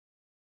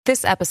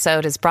This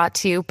episode is brought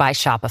to you by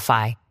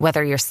Shopify.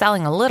 Whether you're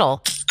selling a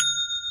little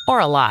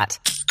or a lot,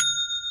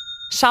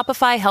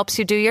 Shopify helps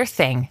you do your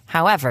thing,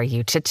 however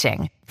you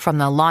cha-ching. From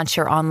the launch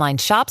your online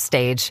shop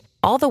stage,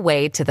 all the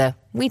way to the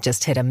we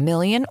just hit 1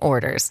 million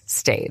orders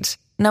stage.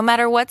 No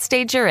matter what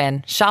stage you're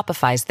in,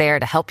 Shopify's there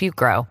to help you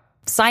grow.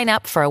 Sign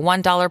up for a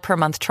 $1 per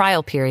month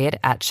trial period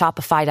at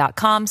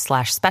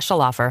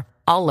shopify.com/special offer,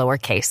 all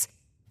lowercase.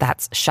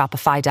 That's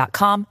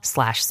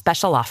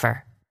shopify.com/special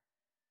offer.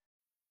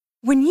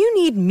 When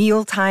you need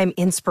mealtime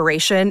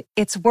inspiration,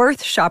 it's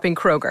worth shopping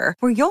Kroger,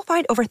 where you'll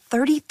find over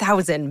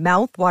 30,000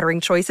 mouth-watering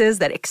choices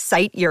that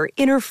excite your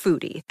inner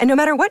foodie. And no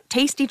matter what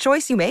tasty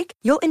choice you make,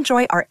 you'll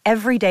enjoy our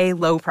everyday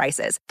low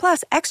prices,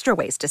 plus extra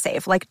ways to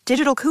save, like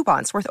digital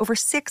coupons worth over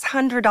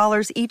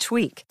 $600 each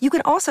week. You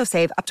can also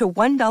save up to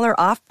 $1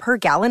 off per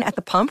gallon at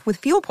the pump with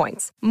fuel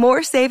points.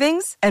 More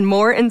savings and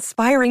more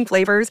inspiring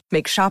flavors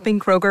make shopping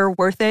Kroger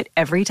worth it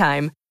every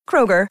time.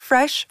 Kroger,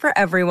 fresh for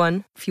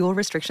everyone. Fuel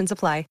restrictions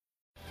apply.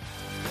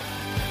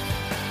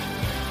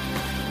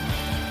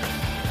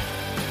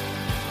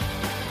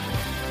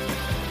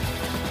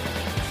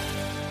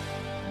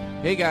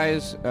 Hey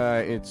guys,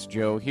 it's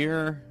Joe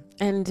here.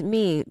 And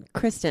me,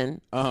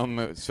 Kristen.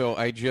 So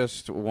I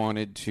just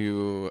wanted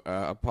to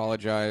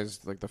apologize.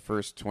 Like the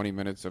first 20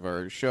 minutes of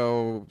our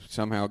show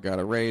somehow got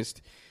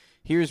erased.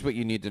 Here's what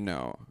you need to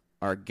know.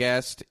 Our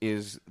guest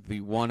is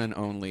the one and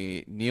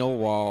only Neil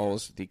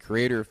Walls, the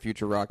creator of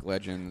Future Rock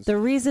Legends. The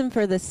reason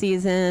for the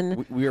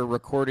season. We are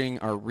recording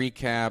our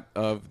recap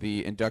of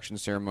the induction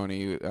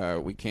ceremony.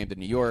 We came to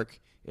New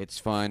York. It's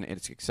fun,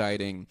 it's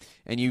exciting,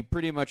 and you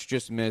pretty much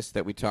just missed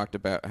that we talked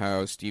about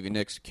how Stevie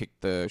Nicks kicked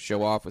the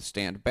show off with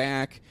Stand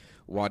Back,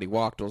 Waddy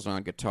Wachtel's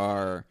on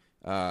guitar,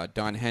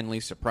 Don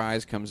Henley's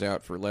Surprise comes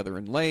out for Leather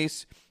and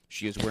Lace.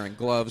 She is wearing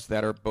gloves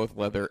that are both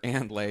leather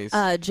and lace.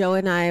 Joe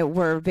and I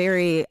were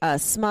very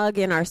smug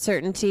in our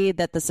certainty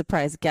that the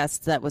surprise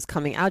guest that was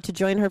coming out to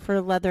join her for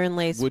Leather and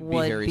Lace would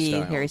be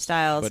Harry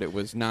Styles. But it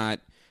was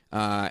not.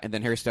 And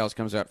then Harry Styles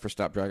comes out for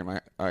Stop Dragging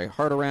My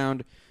Heart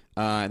Around.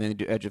 And then they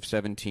do Edge of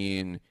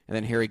 17, and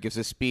then Harry gives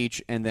a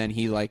speech, and then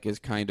he is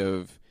kind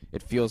of,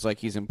 it feels like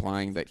he's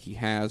implying that he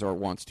has or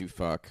wants to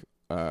fuck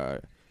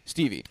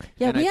Stevie.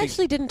 Yeah, and we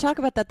actually didn't talk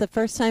about that the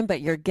first time,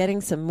 but you're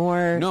getting some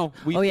more. No,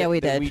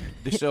 we did.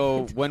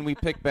 So when we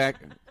pick back,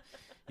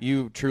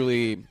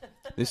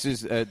 this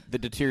is the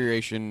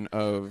deterioration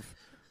of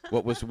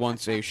what was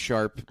once a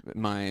sharp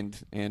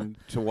mind, and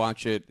to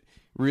watch it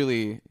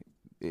really,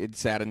 it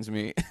saddens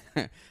me,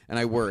 and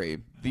I worry.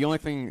 The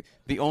only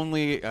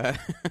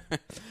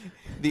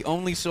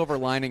silver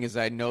lining is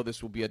I know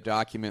this will be a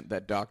document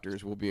that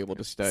doctors will be able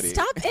to study.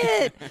 Stop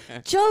it!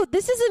 Joe,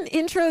 this is an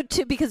intro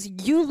to, because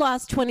you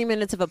lost 20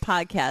 minutes of a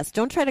podcast.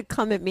 Don't try to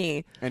come at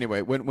me.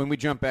 Anyway, when we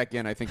jump back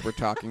in, I think we're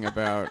talking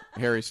about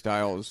Harry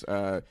Styles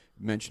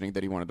mentioning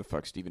that he wanted to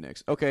fuck Stevie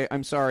Nicks. Okay,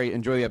 I'm sorry.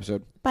 Enjoy the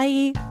episode.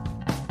 Bye.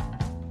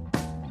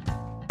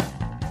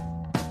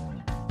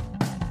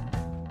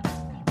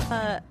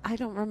 I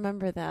don't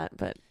remember that,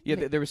 but yeah,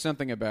 there was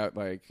something about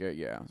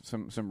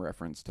some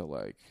reference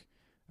to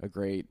a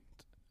great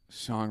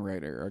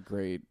songwriter, a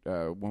great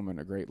woman,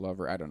 a great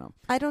lover. I don't know.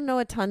 I don't know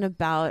a ton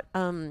about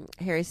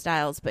Harry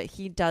Styles, but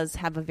he does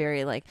have a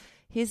very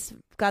he's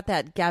got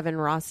that Gavin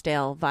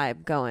Rossdale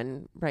vibe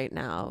going right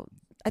now.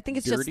 I think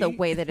it's Dirty? just the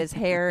way that his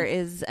hair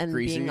is and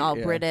Greasy, being all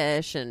yeah.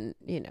 British and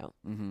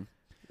Mm-hmm.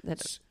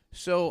 that.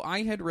 So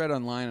I had read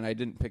online, and I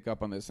didn't pick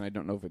up on this, and I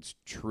don't know if it's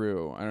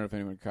true. I don't know if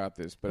anyone caught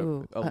this, but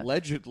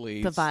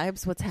allegedly... The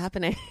vibes, what's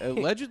happening?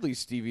 Allegedly,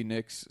 Stevie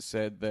Nicks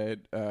said that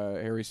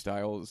Harry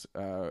Styles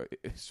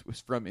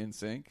was from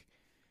NSYNC,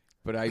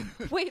 but I...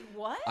 Wait,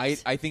 what?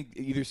 I think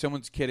either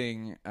someone's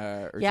kidding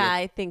or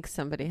I think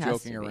somebody has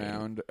joking to be.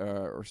 around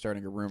or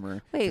starting a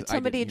rumor. Wait,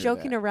 somebody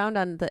joking around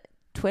on the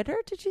Twitter,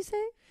 did you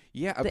say?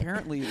 Yeah,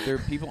 apparently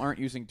people aren't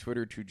using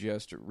Twitter to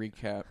just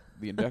recap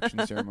the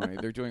induction ceremony.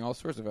 They're doing all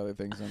sorts of other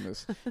things on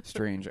this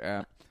strange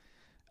app.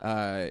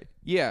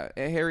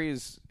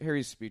 Harry's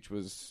speech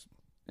was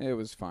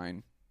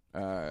fine.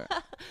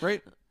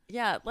 Right?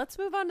 Yeah, let's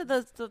move on to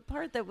the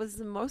part that was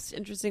the most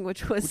interesting,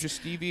 which is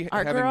Stevie.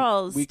 Our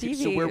girl, Stevie.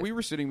 So where we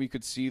were sitting, we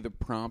could see the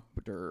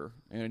prompter,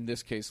 and in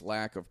this case,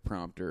 lack of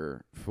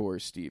prompter for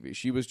Stevie.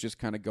 She was just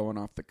kind of going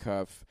off the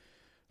cuff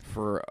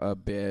for a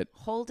bit,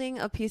 holding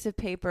a piece of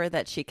paper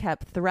that she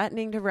kept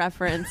threatening to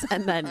reference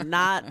and then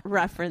not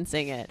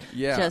referencing it.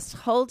 Yeah, just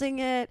holding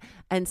it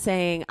and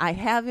saying, I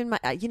have in my,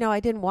 I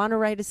didn't want to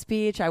write a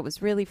speech. I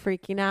was really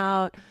freaking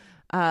out.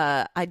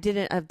 I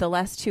didn't, the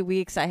last 2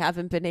 weeks, I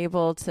haven't been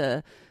able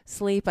to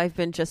sleep. I've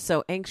been just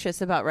so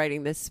anxious about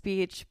writing this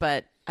speech,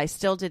 but I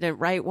still didn't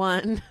write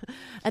one.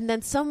 And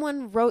then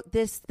someone wrote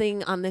this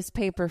thing on this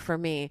paper for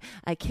me.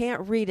 I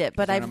can't read it,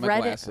 but I've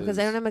read it because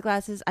I don't have my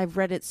glasses. I've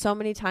read it so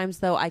many times,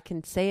 though, I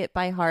can say it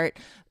by heart.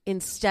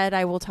 Instead,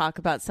 I will talk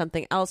about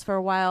something else for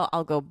a while.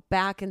 I'll go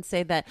back and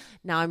say that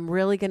now I'm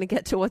really going to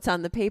get to what's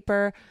on the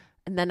paper,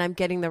 and then I'm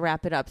getting the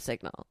wrap it up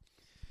signal.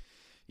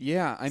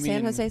 Yeah, I mean,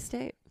 San Jose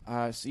State.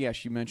 So yeah,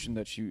 she mentioned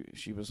that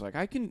she was like,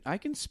 I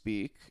can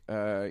speak.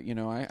 I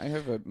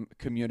have a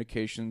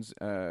communications.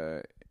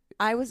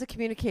 I was a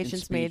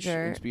communications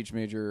major. And speech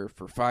major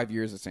for 5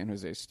 years at San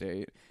Jose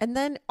State. And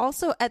then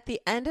also at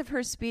the end of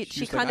her speech,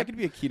 she kind I could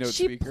be a keynote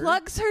she speaker.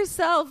 plugs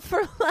herself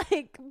for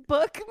like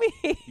book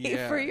me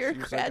for your she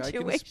was like,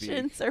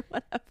 graduations or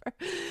whatever.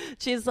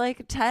 She's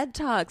like TED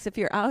Talks if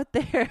you're out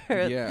there.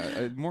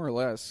 Yeah, more or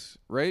less,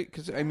 right?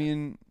 Because I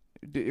mean,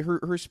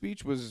 her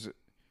speech was.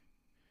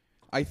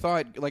 I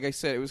thought, like I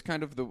said, it was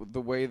kind of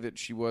the way that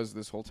she was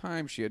this whole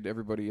time. She had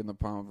everybody in the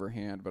palm of her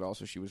hand, but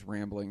also she was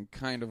rambling,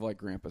 kind of like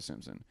Grandpa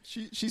Simpson.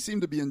 She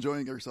seemed to be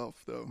enjoying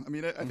herself, though. I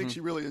mean, I think she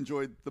really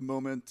enjoyed the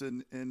moment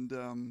and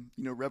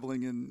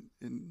reveling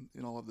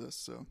in all of this.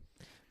 So,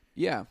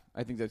 yeah,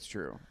 I think that's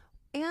true.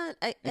 And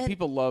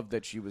people loved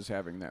that she was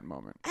having that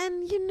moment.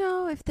 And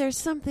if there's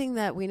something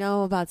that we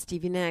know about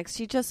Stevie Nicks,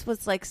 she just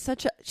was like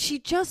she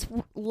just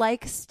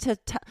likes to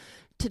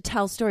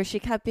tell stories. She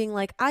kept being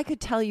like, I could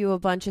tell you a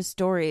bunch of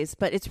stories,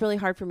 but it's really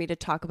hard for me to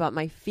talk about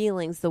my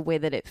feelings the way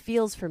that it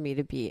feels for me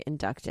to be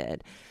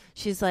inducted.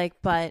 She's like,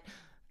 and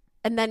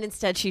then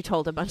instead she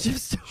told a bunch of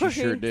stories.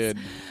 She sure did.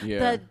 Yeah.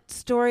 That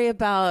story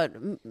about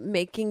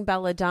making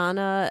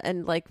belladonna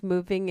and like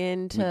moving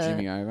into with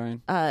Jimmy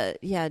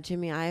Iovine.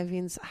 Jimmy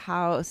Iovine's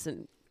house,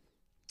 and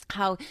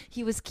how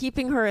he was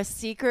keeping her a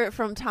secret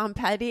from Tom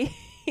Petty.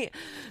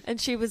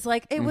 And she was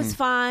like, it was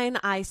fine.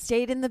 I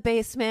stayed in the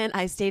basement.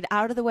 I stayed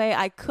out of the way.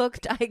 I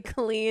cooked. I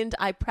cleaned.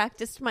 I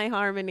practiced my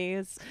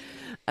harmonies.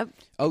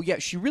 Oh yeah,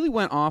 she really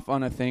went off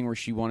on a thing where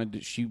she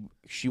wanted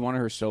she wanted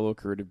her solo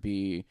career to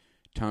be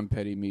Tom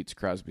Petty meets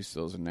Crosby,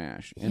 Stills and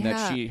Nash, and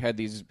that she had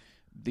these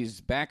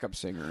backup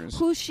singers.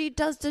 Who she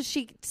does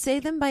she say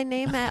them by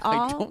name at all?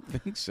 I don't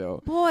think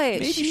so. Boy,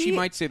 maybe she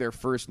might say their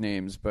first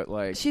names, but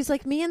like she's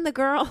like me and the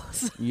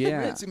girls.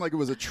 Yeah, it seemed like it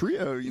was a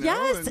trio.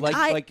 Yes,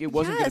 like it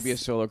wasn't going to be a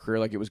solo career.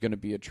 Like it was going to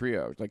be a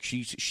trio. Like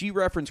she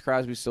referenced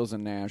Crosby, Stills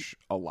and Nash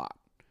a lot.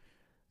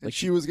 Like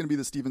she was going to be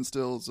the Stephen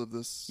Stills of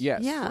this.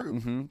 Yes. Yeah.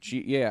 Group.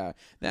 Mm-hmm.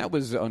 That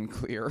was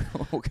unclear.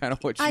 Kind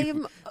of what she. I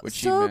am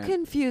so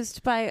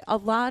confused by a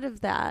lot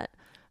of that,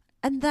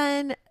 and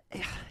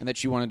that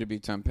she wanted to be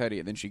Tom Petty,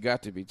 and then she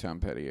got to be Tom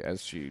Petty,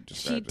 as she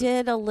described She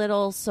did a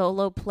little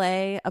solo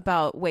play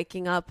about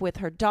waking up with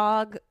her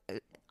dog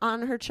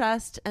on her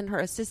chest and her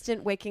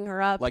assistant waking her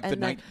up, like and the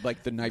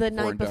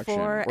night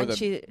before, and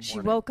she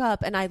woke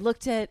up, and I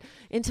looked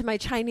into my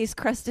Chinese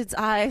crested's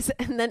eyes,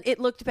 and then it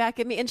looked back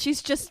at me, and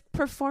she's just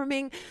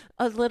performing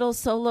a little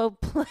solo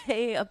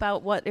play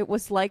about what it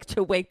was like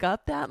to wake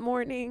up that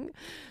morning.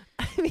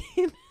 I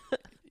mean,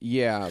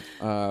 yeah,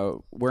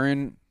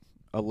 wearing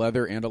a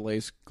leather and a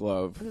lace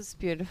glove. It was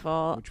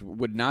beautiful. Which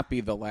would not be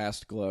the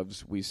last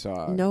gloves we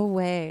saw. No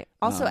way.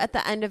 Also, at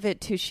the end of it,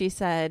 too, she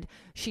said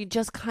she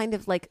just kind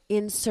of like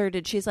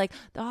inserted. She's like,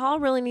 the hall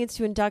really needs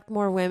to induct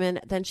more women.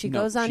 Then she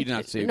goes on. She did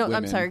not say no,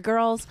 women. I'm sorry,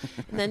 girls.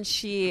 And then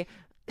she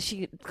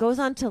goes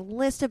on to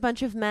list a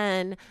bunch of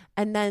men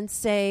and then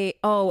say,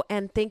 oh,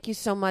 and thank you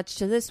so much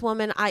to this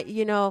woman,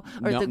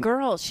 the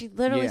girl. She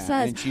literally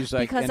says, and she's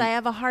like, because I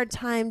have a hard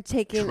time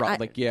taking,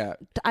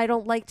 I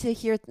don't like to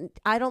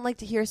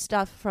hear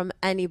stuff from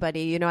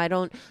anybody. I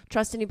don't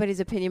trust anybody's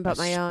opinion but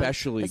my own.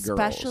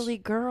 Especially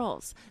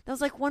girls. That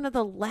was like one of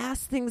the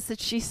last things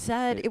that she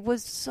said. It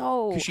was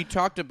so. Because she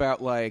talked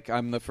about like,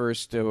 I'm the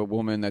first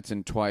woman that's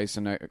in Twice,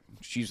 and I'm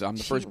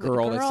the first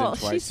girl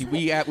that's in Twice.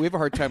 We have a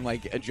hard time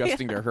like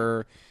adjusting to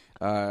her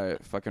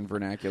fucking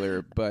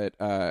vernacular, but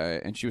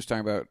and she was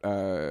talking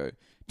about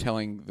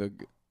telling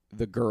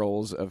the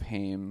girls of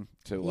Haim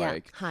to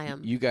like,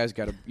 Haim. you guys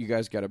got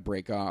to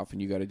break off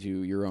and you got to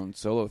do your own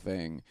solo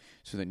thing,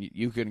 so then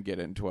you can get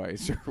in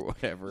Twice or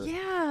whatever.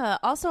 Yeah.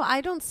 Also,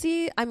 I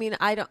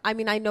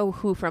know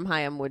who from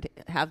Haim would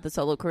have the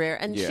solo career,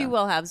 and she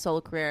will have a solo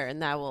career,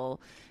 and that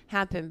will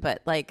happen.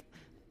 But like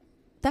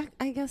that,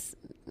 I guess.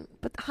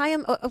 But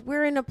Haim,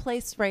 we're in a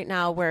place right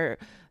now where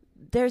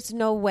there's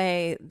no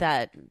way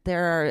that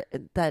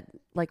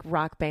like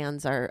rock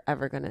bands are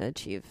ever going to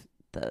achieve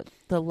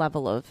the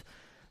level of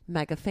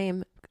mega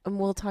fame. And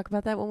we'll talk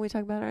about that when we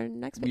talk about our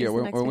next video.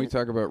 Yeah, when we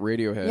talk about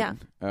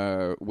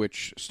Radiohead,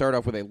 which start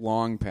off with a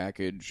long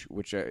package,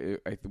 which I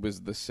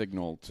was the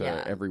signal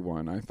to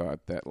everyone. I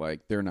thought that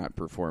like they're not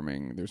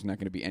performing. There's not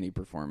going to be any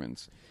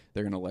performance.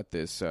 They're going to let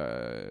this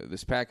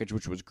package,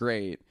 which was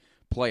great,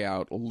 play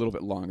out a little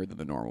bit longer than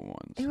the normal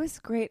ones. It was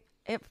great.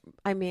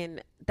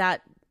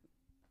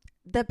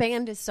 The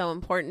band is so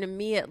important to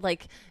me. It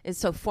like is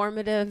so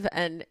formative,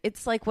 and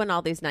it's like when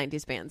all these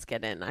 '90s bands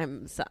get in,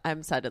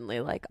 I'm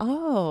suddenly like,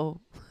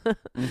 oh,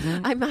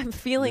 I'm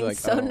feeling like,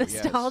 so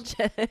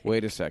nostalgic. Yes.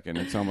 Wait a second,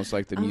 it's almost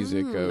like the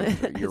music of your own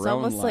life. It's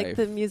almost like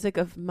the music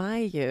of my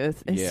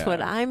youth. Is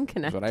what I'm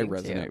connecting. That's what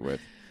I resonate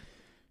with.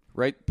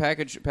 Right,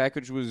 package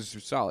was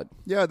solid.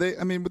 Yeah,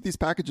 with these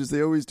packages,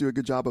 they always do a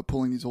good job of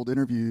pulling these old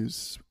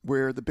interviews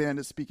where the band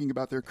is speaking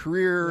about their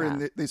career,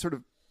 and they sort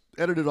of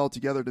edit it all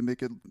together to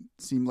make it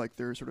seem like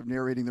they're sort of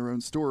narrating their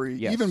own story.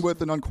 Yes. Even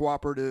with an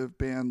uncooperative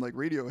band like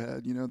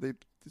Radiohead,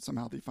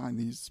 they find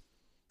these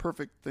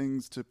perfect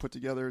things to put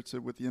together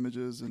with the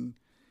images, and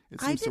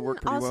it seems to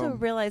work pretty well. I didn't also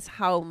realize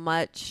how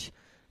much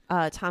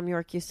Tom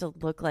York used to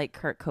look like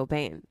Kurt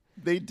Cobain.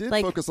 They did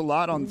focus a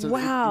lot on.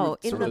 Wow,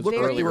 in the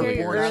very,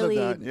 very early,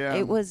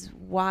 it was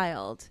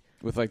wild.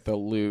 With like the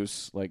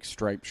loose, like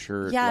striped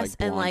shirt, yes, like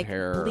blonde and like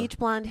hair. bleach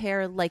blonde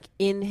hair, like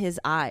in his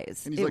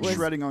eyes. And he's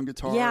shredding on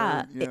guitar.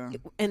 Yeah,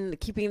 and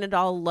keeping it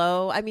all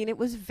low. I mean, it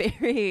was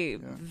very,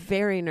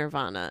 very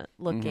Nirvana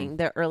looking.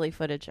 The early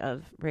footage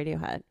of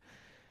Radiohead.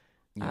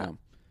 Yeah.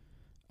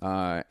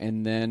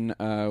 And then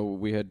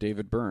we had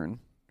David Byrne,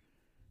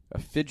 a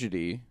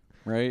fidgety,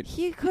 right?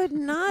 He could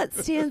not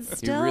stand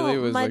still. He really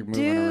was my like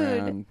moving dude.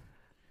 around.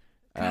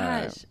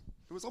 Gosh.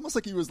 It was almost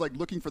like he was like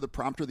looking for the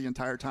prompter the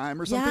entire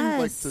time or something,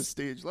 like to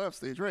stage left,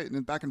 stage right, and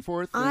then back and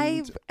forth.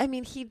 I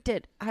mean, he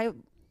did. I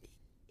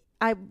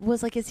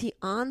was like, is he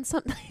on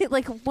something?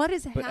 Like, what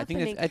is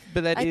happening? I think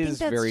that's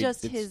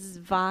just his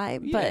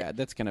vibe. Yeah, but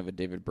that's kind of a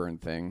David Byrne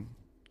thing.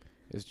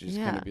 Is just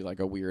kind of be like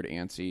a weird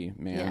antsy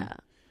man.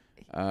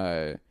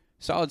 Yeah.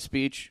 Solid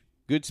speech.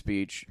 Good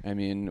speech. I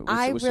mean,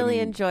 I really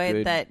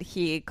enjoyed that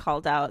he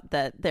called out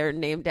that they're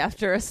named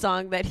after a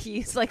song that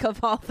he's like,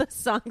 of all the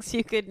songs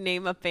you could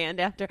name a band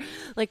after,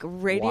 like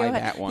Radiohead. Why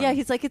that one? Yeah,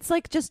 he's like, it's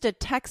like just a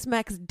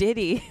Tex-Mex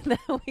ditty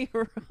that we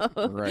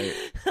wrote. Right.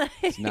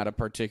 It's not a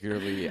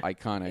particularly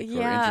iconic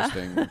or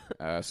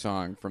interesting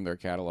song from their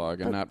catalog,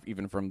 and not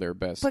even from their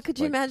best. But could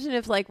you imagine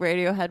if like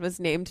Radiohead was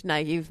named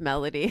Naive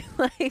Melody?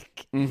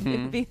 Like,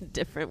 it'd be a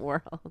different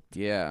world.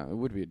 Yeah, it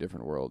would be a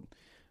different world.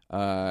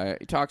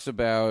 He talks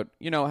about,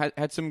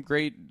 had some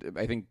great,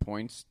 I think,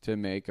 points to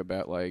make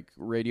about like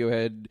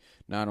Radiohead,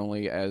 not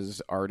only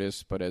as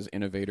artists, but as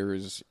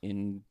innovators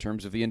in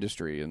terms of the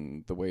industry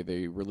and the way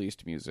they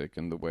released music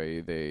and the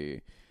way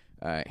they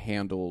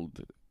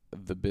handled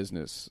the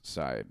business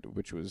side,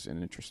 which was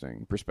an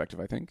interesting perspective,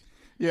 I think.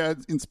 Yeah,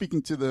 in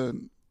speaking to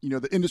the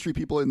industry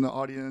people in the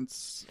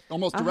audience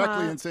almost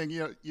directly and saying,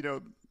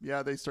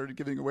 they started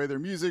giving away their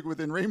music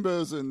within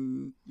Rainbows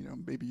and,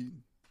 maybe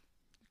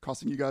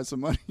costing you guys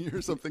some money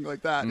or something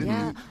like that.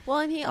 Yeah. Well,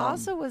 and he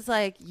also was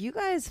like, you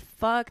guys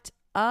fucked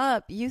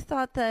up. You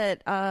thought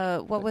that,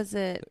 what was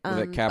it?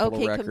 That Capitol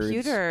OK Records,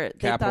 Computer.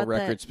 Capitol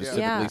Records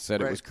specifically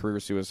said right. it was career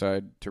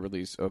suicide to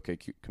release OK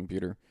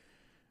Computer,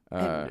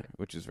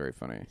 which is very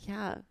funny.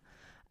 Yeah.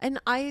 And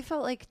I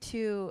felt like,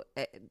 too,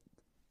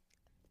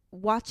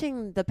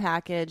 watching the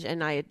package,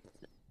 and I've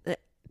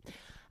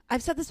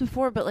said this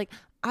before, but like,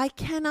 I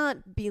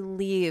cannot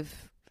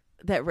believe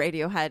that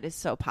Radiohead is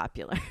so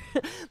popular.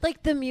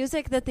 Like, the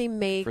music that they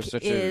make for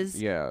such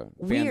is band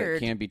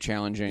weird. that can be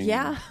challenging.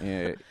 Yeah.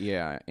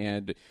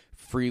 And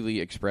freely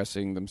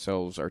expressing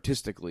themselves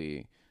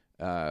artistically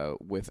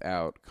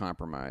without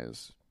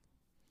compromise.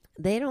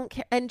 They don't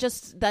care. And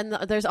just then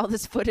there's all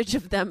this footage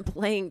of them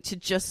playing to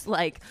just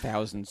like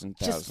thousands and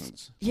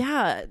thousands.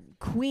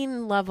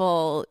 Queen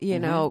level,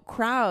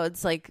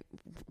 crowds, like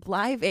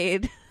Live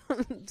Aid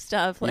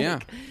stuff.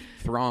 Like,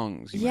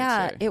 throngs. You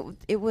might say.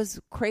 It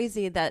was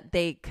crazy that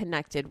they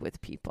connected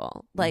with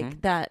people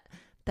like that.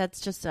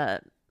 That's just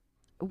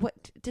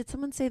what did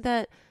someone say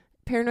that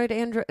Paranoid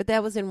Android?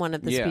 That was in one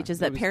of the speeches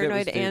that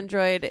Paranoid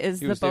Android is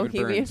the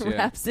Bohemian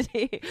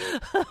Rhapsody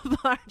of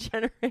our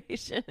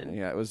generation.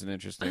 Yeah, it was an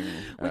interesting,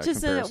 which is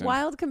comparison. A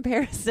wild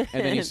comparison.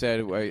 And then he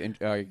said,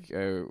 "I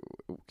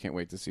can't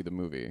wait to see the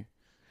movie."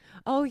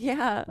 Oh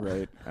yeah,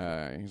 right.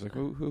 He's like,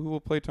 "Who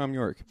will play Tom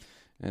York?"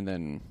 And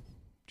then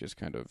just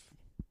kind of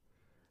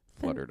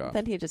fluttered off.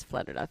 Then he just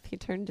fluttered off. He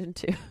turned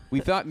into... We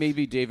thought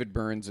maybe David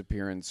Byrne's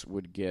appearance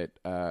would get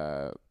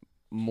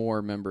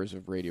more members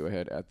of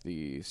Radiohead at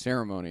the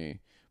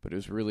ceremony, but it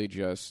was really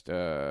just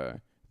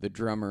the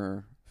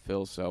drummer,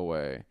 Phil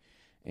Selway,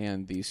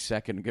 and the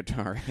second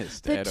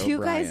guitarist, Ed O'Brien. The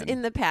two guys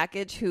in the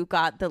package who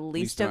got the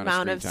least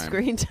amount of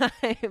screen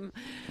time.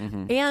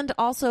 And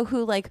also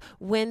who, like,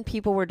 when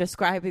people were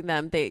describing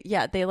them, they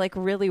like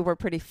really were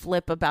pretty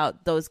flip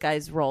about those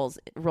guys' roles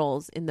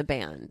in the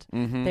band.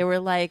 They were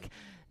like,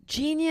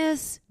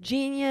 genius,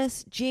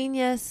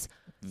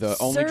 the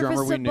only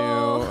drummer we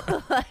knew.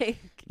 Like,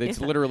 it's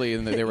literally,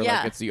 and they were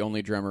like, it's the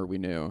only drummer we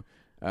knew.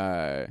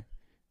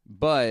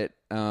 But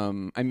I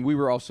mean, we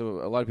were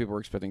also, a lot of people were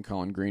expecting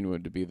Colin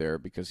Greenwood to be there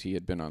because he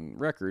had been on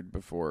record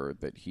before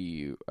that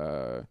he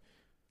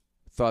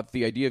thought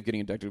the idea of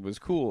getting inducted was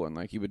cool and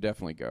like he would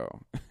definitely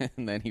go.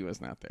 And then he was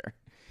not there.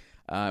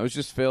 It was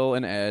just Phil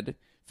and Ed.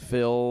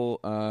 Phil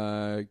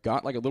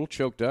got like a little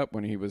choked up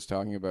when he was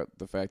talking about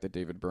the fact that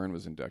David Byrne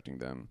was inducting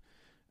them,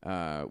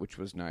 which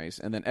was nice.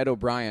 And then Ed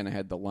O'Brien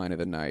had the line of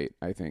the night,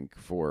 I think,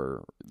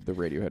 for the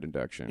Radiohead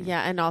induction.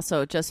 Yeah, and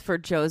also just for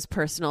Joe's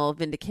personal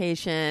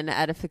vindication,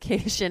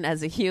 edification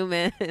as a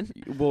human.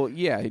 Well,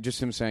 yeah,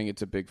 just him saying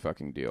it's a big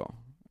fucking deal.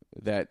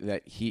 That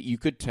you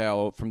could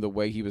tell from the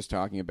way he was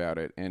talking about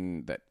it,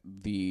 and that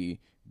the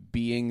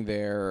being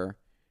there,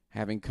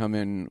 having come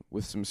in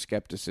with some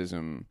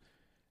skepticism,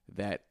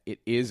 that it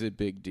is a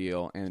big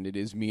deal and it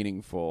is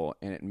meaningful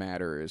and it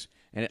matters,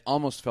 and it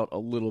almost felt a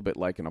little bit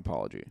like an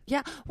apology.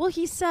 Yeah, well,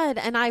 he said,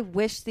 and I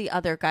wish the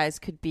other guys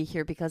could be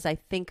here because I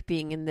think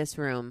being in this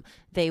room,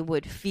 they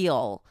would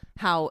feel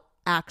how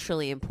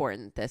actually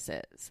important this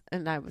is.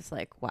 And I was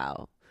like,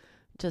 wow,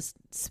 just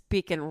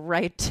speaking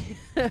right to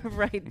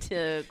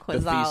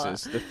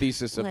Quazala. The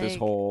thesis of this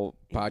whole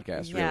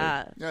podcast, really.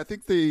 Yeah. Yeah, I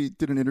think they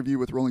did an interview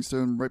with Rolling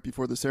Stone right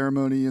before the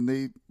ceremony, and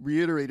they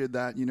reiterated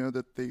that,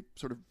 that they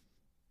sort of,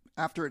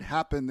 after it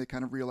happened, they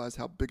kind of realized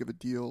how big of a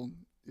deal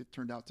it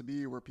turned out to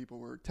be, where people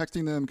were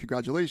texting them,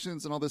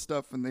 congratulations, and all this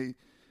stuff, and they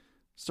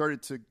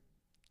started to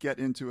get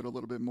into it a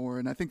little bit more.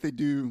 And I think they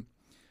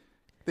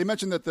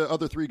mentioned that the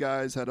other three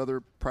guys had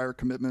other prior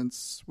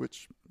commitments,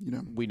 which,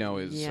 we know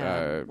is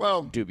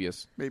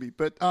dubious. Maybe.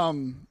 But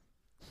I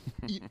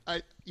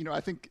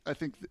think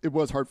it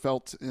was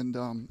heartfelt,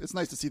 and it's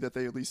nice to see that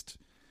they at least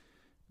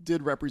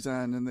did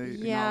represent, and they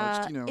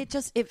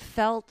acknowledged, it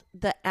felt,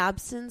 the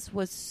absence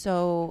was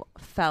so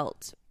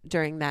felt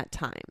during that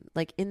time.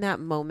 Like in that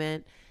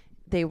moment,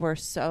 they were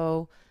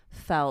so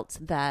felt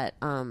that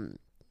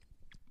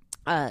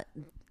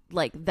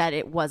like that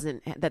it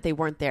wasn't, that they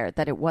weren't there,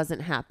 that it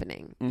wasn't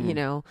happening,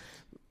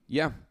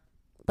 Yeah.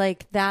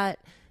 Like that,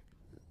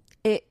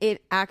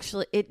 it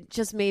actually, it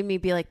just made me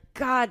be like,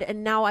 God,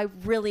 and now I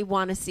really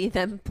want to see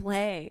them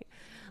play.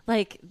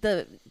 Like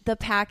the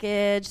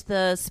package,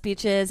 the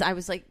speeches, I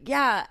was like,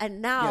 yeah,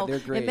 and now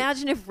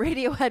imagine if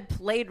Radiohead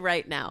played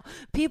right now.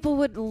 People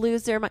would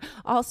lose their mind.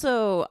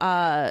 Also,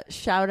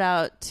 shout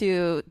out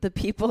to the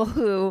people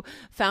who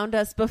found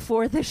us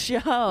before the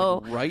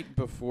show. Like right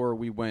before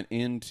we went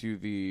into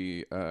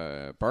the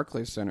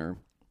Barclays Center.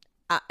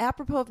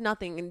 Apropos of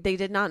nothing, they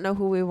did not know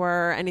who we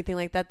were or anything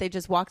like that. They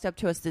just walked up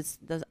to us.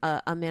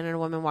 A man and a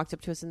woman walked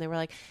up to us, and they were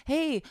like,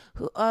 "Hey,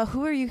 who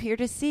are you here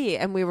to see?"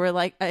 And we were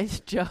like,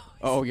 "Joe."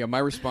 Oh yeah, my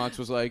response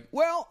was like,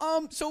 "Well,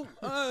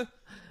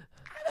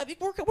 I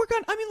think we're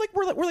kind. I mean, like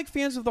we're like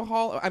fans of the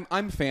Hall.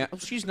 I'm fan.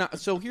 She's not.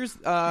 So here's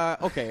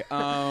okay.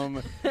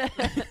 And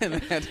they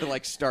had to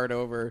like start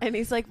over. And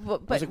he's like,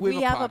 but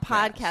we have a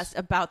podcast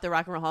about the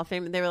Rock and Roll Hall of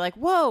Fame. And they were like,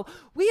 whoa,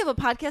 we have a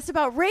podcast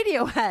about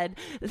Radiohead.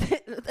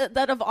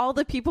 That of all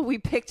the people we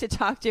picked to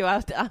talk to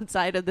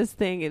outside of this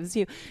thing, it was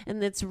you.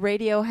 And it's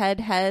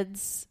Radiohead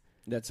Heads.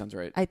 That sounds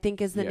right. I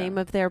think is the name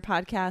of their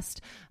podcast.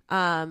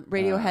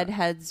 Radiohead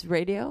Heads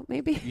Radio,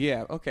 maybe.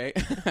 Yeah. Okay.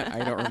 I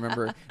don't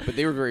remember, but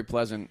they were very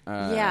pleasant.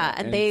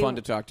 And they fun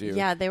to talk to.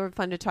 Yeah, they were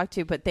fun to talk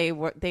to, but they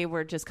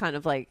were just kind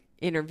of like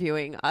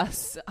interviewing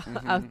us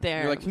out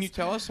there. You're like, can you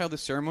tell us how the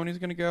ceremony is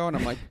going to go? And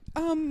I'm like,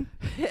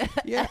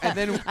 yeah. And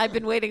then I've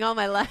been waiting all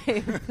my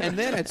life. And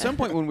then at some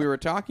point when we were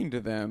talking to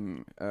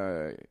them,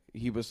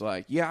 he was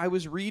like, yeah, I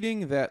was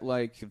reading that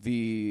like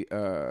the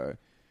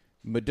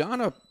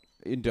Madonna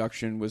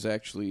induction was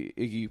actually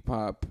Iggy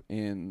Pop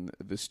in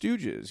the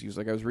Stooges. He was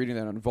like, I was reading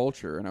that on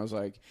Vulture, and I was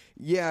like,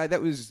 yeah,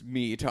 that was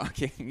me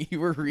talking. You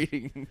were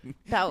reading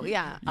that, you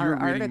our were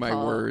reading article. my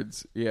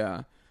words,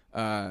 yeah,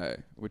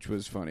 which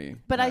was funny.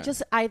 But I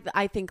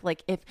think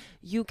like if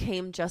you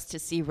came just to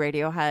see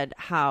Radiohead,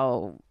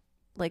 how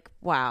like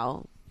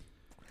wow.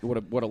 What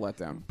a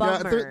letdown.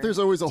 Bummer, yeah, there's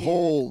always a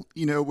hole,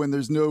 when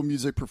there's no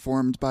music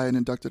performed by an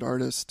inducted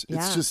artist. Yeah.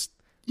 It's just,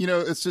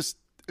 it's just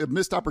a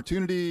missed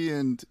opportunity,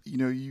 and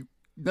you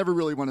never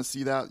really want to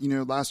see that.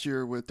 Last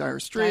year with Dire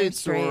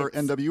Straits or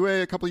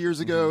NWA a couple of years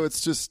ago,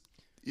 it's just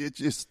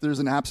there's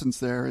an absence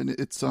there, and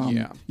it's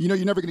you're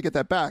never going to get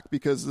that back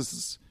because this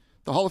is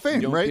the Hall of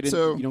Fame, right?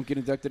 So you don't get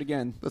inducted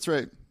again. That's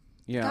right.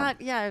 Yeah. God,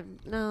 yeah.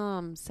 No,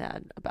 I'm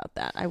sad about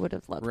that. I would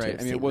have loved to. Right. Have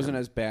I mean, it seen wasn't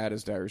them. as bad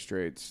as Dire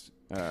Straits.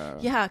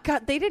 Yeah,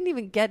 God, they didn't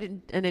even get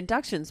an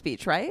induction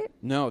speech, right?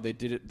 No, they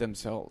did it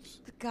themselves.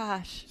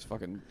 Gosh, It's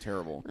fucking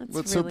terrible.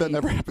 Let's hope that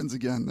never happens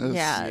again.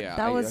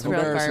 That was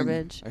real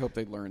garbage. I hope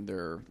they learned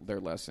their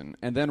lesson.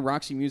 And then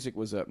Roxy Music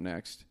was up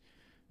next.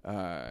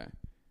 Fun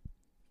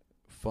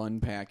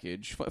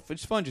package.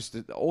 It's fun. Just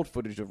the old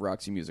footage of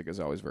Roxy Music is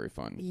always very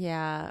fun.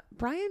 Yeah,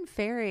 Brian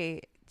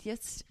Ferry.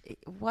 Just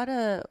what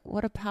a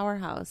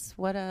powerhouse.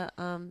 What a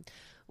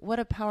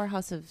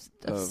powerhouse of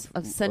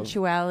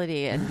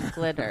sensuality and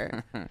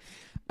glitter.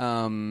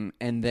 And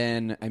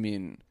then, I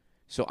mean,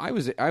 so I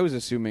was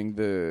assuming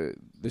the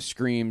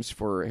screams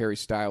for Harry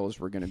Styles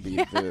were going to be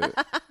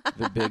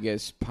the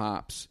biggest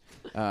pops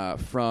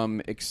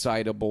from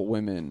excitable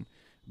women,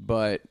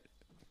 but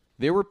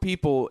there were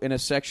people in a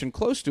section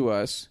close to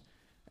us,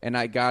 and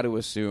I got to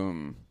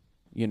assume,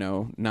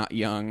 not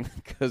young,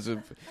 because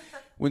of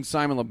when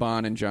Simon Le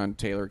Bon and John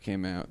Taylor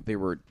came out, there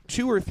were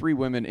 2 or 3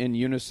 women in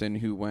unison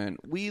who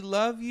went, "We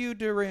love you,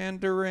 Duran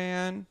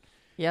Duran."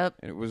 Yep.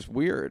 And it was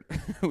weird.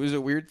 It was a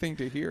weird thing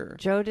to hear.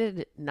 Joe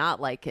did not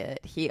like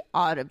it. He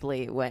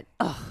audibly went,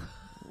 "Ugh."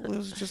 Well, it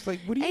was just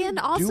like, what are you And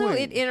also, doing?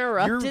 it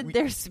interrupted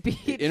their speech.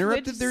 It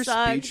interrupted their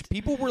sucked. speech.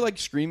 People were like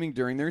screaming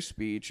during their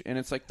speech, and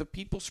it's like the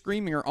people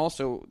screaming are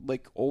also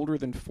like older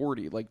than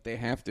 40. Like they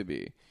have to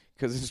be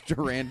because it's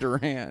Duran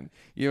Duran.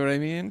 You know what I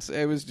mean? So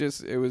it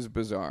was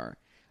bizarre.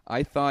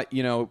 I thought,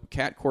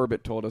 Kat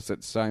Corbett told us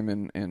that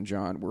Simon and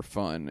John were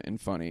fun and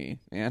funny,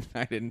 and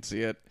I didn't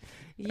see it.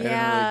 Yeah. I didn't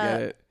really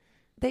get it.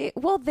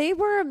 They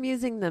were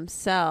amusing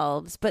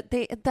themselves, but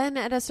then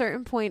at a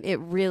certain point it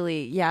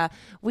really,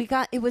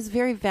 it was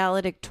very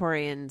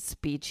valedictorian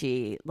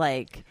speechy,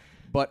 like.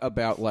 But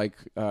about like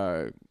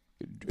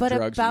but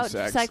drugs about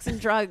and sex. and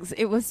drugs.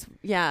 It was,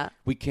 yeah.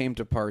 We came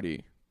to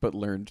party, but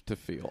learned to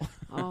feel.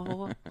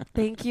 Oh,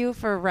 thank you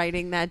for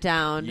writing that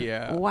down.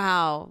 Yeah.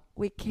 Wow.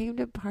 We came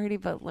to party,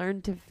 but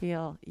learned to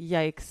feel.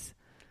 Yikes.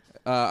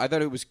 I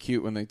thought it was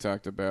cute when they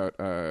talked about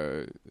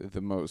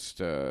the most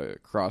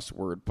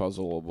crossword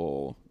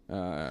puzzleable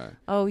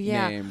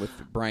name with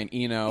Brian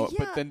Eno,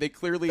 Yeah. but then they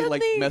clearly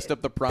Then messed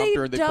up the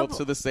prompter and they both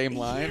said the same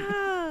line.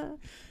 Yeah.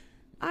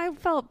 I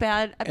felt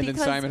bad. And then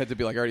Simon had to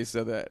be like, I already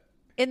said that.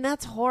 And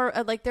that's horror.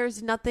 Like,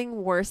 there's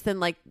nothing worse than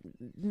like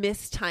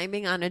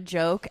mistiming on a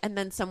joke, and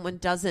then someone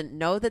doesn't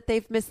know that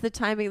they've missed the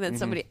timing. Then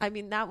somebody, I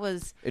mean, that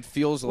was. It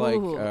feels like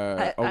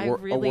I a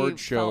really word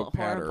show felt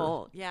patter.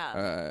 horrible.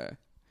 Yeah.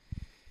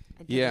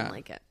 I didn't yeah.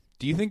 like it.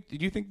 Do you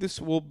think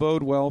this will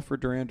bode well for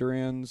Duran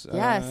Duran's?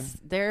 Yes,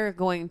 they're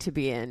going to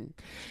be in.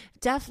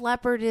 Def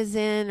Leppard is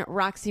in.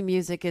 Roxy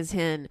Music is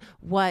in.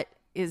 What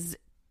is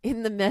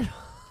in the middle?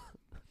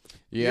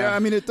 Yeah, I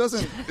mean, it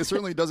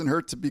certainly doesn't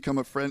hurt to become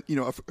a friend,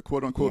 a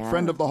quote unquote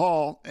friend of the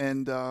hall.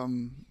 And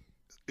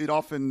it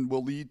often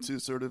will lead to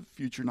sort of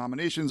future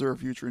nominations or a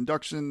future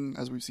induction,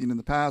 as we've seen in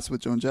the past with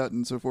Joan Jett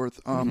and so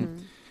forth.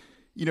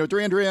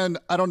 Duran Duran,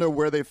 I don't know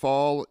where they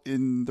fall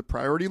in the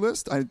priority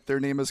list. Their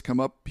name has come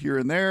up here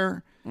and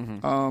there.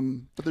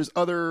 But there's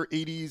other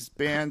 80s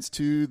bands,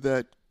 too,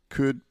 that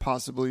could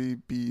possibly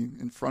be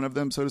in front of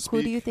them, so to speak.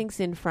 Who do you think's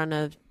in front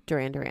of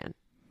Duran Duran?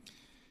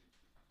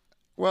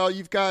 Well,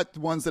 you've got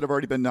ones that have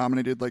already been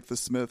nominated, like the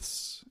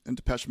Smiths and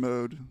Depeche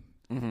Mode,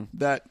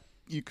 that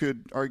you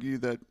could argue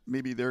that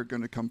maybe they're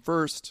going to come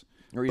first.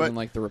 Or even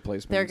like the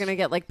Replacements. They're going to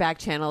get like back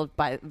channeled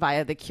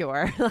via The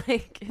Cure.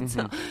 Like, it's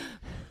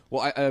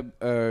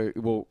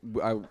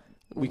Well,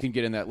 we can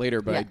get in that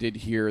later, but Yeah. I did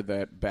hear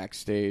that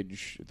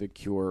backstage The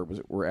Cure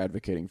were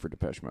advocating for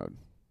Depeche Mode.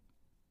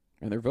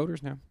 And they're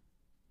voters now.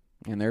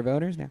 And they're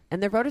voters now.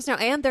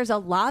 And there's a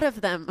lot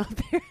of them,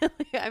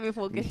 apparently. I mean,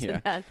 we'll get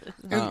to that.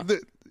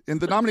 And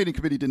the nominating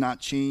committee did not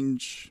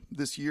change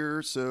this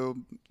year, so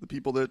the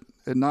people that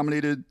had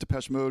nominated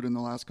Depeche Mode in the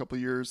last couple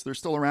of years, they're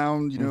still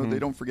around. They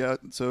don't forget,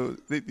 so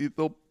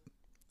they'll.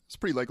 It's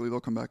pretty likely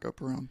they'll come back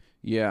up around.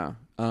 Yeah.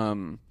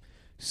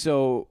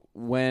 So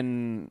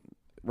when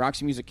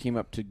Roxy Music came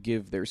up to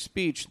give their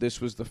speech,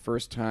 this was the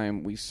first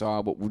time we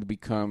saw what would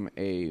become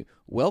a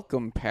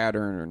welcome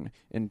pattern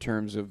in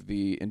terms of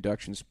the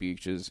induction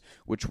speeches,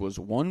 which was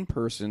one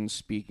person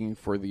speaking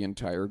for the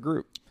entire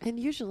group. And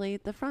usually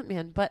the front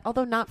man, but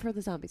although not for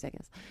the Zombies, I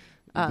guess.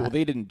 Well,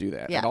 they didn't do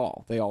that at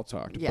all. They all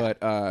talked. Yeah.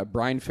 But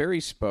Brian Ferry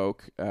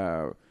spoke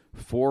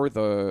for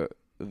the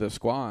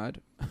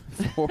squad,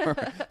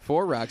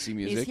 for Roxy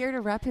Music. He's here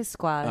to rep his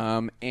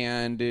squad.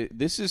 And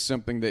this is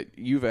something that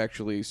you've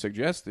actually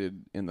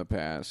suggested in the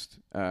past.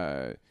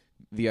 The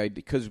idea,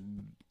 because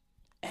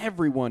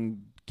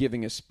everyone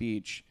giving a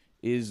speech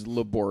is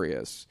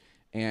laborious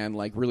and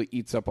like really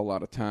eats up a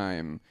lot of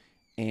time.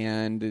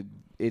 And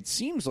it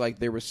seems like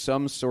there was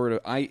some sort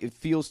of. It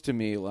feels to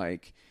me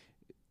like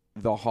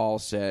the hall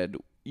said,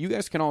 you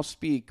guys can all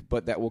speak,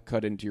 but that will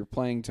cut into your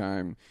playing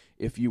time.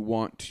 If you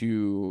want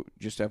to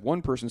just have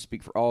one person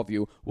speak for all of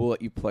you, we'll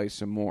let you play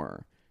some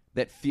more.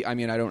 I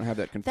don't have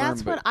that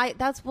confirmed.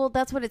 That's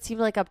what it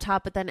seemed like up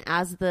top. But then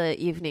as the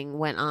evening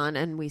went on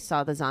and we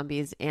saw the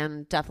Zombies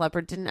and Def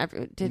Leppard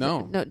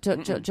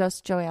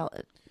just Joey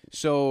Allen.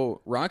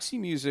 So Roxy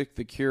Music,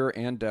 The Cure,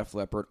 and Def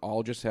Leppard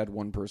all just had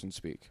one person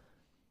speak.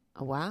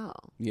 Wow.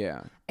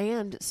 Yeah.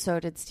 And so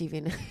did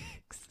Stevie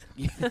Nicks.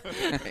 Yeah,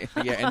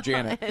 and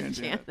Janet.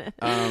 Janet.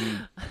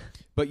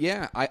 But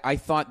yeah, I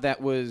thought that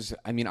was.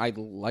 I mean, I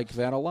like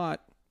that a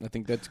lot. I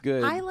think that's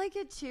good. I like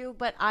it too,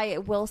 but I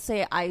will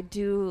say I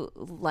do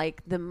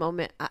like the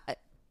moment.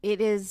 It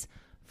is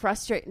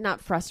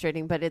not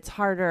frustrating, but it's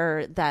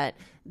harder that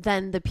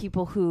then the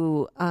people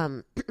who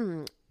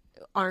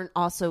aren't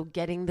also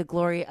getting the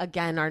glory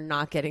again are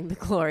not getting the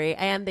glory,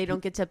 and they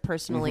don't get to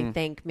personally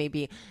thank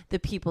maybe the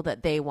people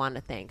that they want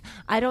to thank.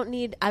 I don't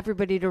need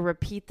everybody to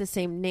repeat the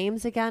same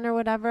names again or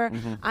whatever.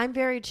 I'm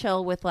very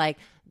chill with like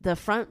the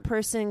front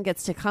person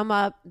gets to come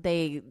up,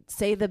 they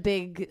say the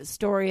big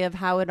story of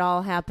how it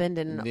all happened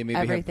and they maybe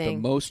everything.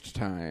 have the most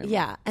time.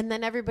 Yeah, and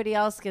then everybody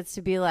else gets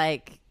to be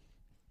like,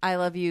 I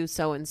love you,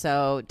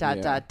 so-and-so, ...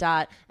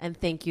 and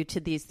thank you to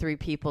these three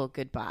people,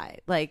 goodbye.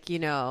 Like,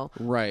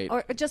 Right.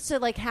 Or just to,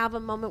 like, have a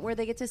moment where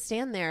they get to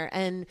stand there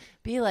and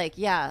be like,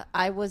 yeah,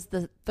 I was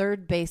the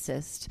third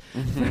bassist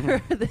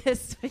for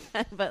this,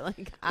 but,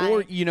 like,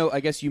 Or, I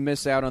guess you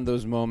miss out on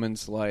those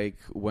moments, like,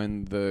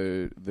 when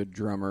the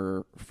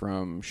drummer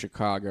from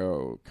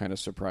Chicago kind of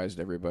surprised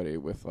everybody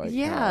with, like,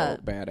 how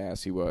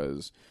badass he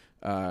was.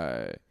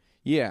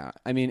 Yeah,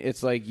 I mean,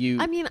 it's like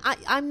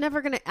I'm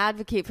never going to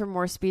advocate for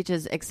more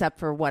speeches except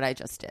for what I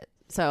just did.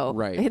 So,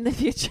 right. In the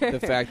future. The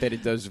fact that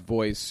it does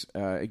voice,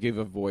 it gave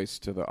a voice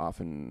to the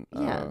often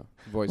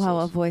voices. Wow,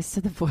 a voice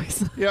to the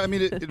voice. Yeah, I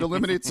mean, it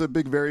eliminates a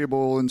big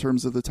variable in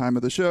terms of the time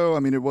of the show. I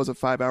mean, it was a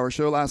 5-hour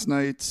show last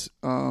night.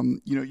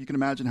 You can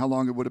imagine how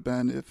long it would have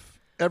been if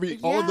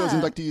all of those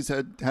inductees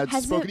had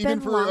Has spoken it been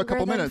even for a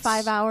couple longer than minutes.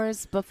 5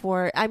 hours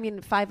before? I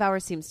mean, 5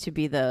 hours seems to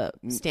be the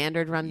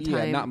standard run time.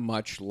 Yeah, not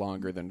much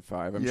longer than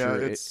 5. I'm Yeah,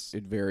 sure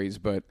it varies,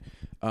 but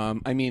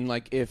I mean,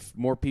 like if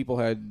more people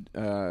had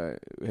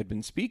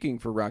been speaking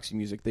for Roxy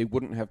Music, they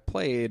wouldn't have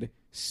played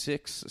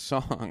 6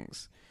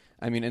 songs.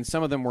 I mean, and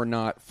some of them were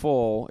not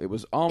full. It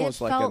was almost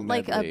like a felt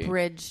like medley.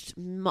 abridged.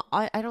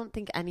 I don't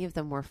think any of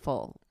them were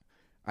full.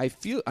 I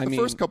mean, The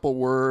first couple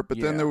were, but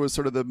yeah. then there was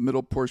sort of the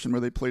middle portion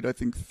where they played, I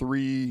think,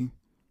 3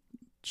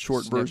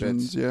 short snippets.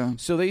 versions. Yeah.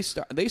 So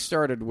they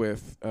started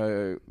with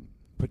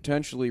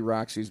potentially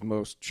Roxy's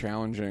most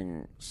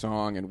challenging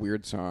song and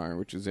weird song,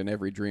 which is "In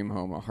Every Dream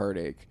Home a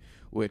Heartache,"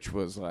 which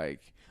was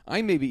like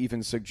I maybe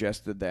even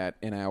suggested that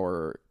in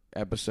our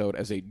episode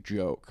as a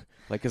joke,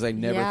 like because I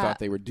never thought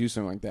they would do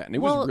something like that, and it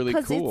was really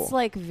cool. Because it's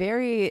like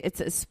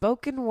it's a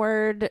spoken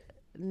word.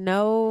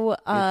 No,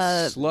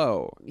 it's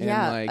slow.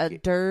 Yeah, and like, a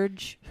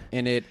dirge.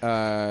 And it,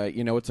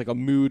 it's like a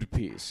mood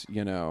piece.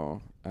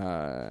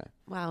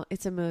 Wow,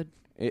 it's a mood.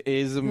 It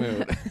is a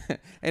mood,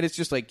 and it's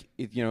just like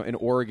an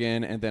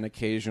organ, and then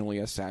occasionally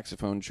a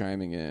saxophone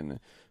chiming in.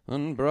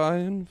 On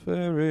Brian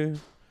Ferry,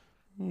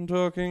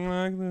 talking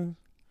like this,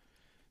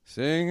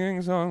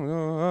 singing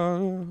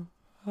songs,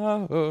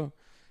 and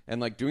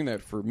like doing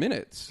that for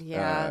minutes.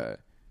 Yeah.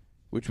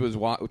 Which was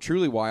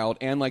truly wild,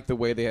 and like the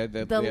way they had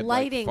The they had,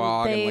 lighting, like,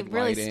 fog they and, like,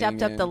 really lighting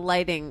stepped up and the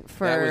lighting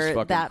for that was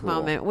fucking that cool.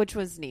 moment, which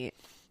was neat.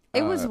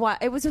 It was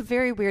a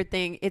very weird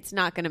thing. It's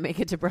not going to make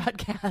it to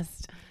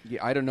broadcast.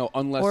 Yeah, I don't know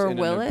unless Or in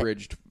will an it?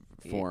 abridged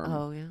form.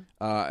 Oh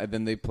yeah. And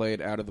then they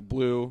played "Out of the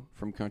Blue"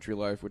 from Country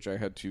Life, which I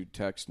had to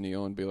text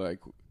Neil and be like,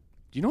 "Do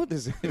you know what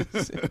this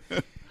is?"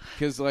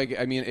 Because, like,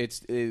 I mean,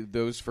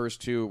 those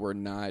first 2 were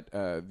not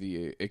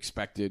the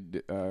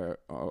expected, a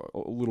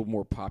little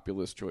more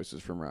populist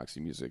choices from Roxy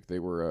Music. They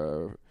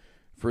were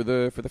for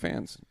the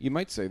fans. You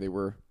might say they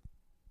were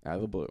out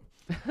of the blue.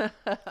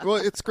 Well,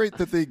 it's great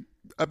that they.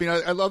 I mean,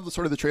 I love the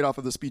sort of the trade off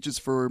of the speeches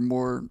for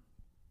more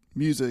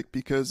music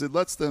because it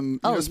lets them,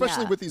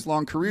 especially with these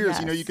long careers,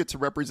 Yes. you get to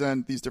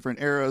represent these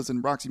different eras,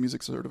 and Roxy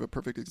Music's sort of a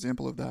perfect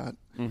example of that.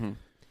 Mm-hmm.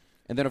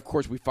 And then, of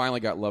course, we finally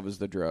got "Love Is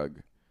the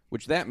Drug,"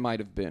 which that might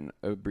have been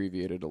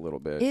abbreviated a little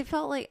bit. It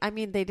felt like, I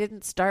mean, they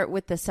didn't start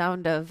with the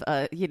sound of,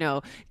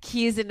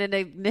 keys in an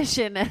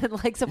ignition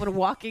and like someone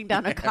walking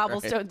down a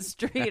cobblestone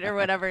street or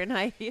whatever in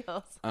high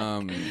heels.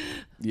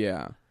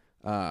 Yeah.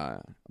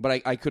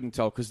 But I couldn't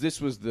tell because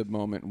this was the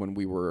moment when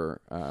we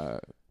were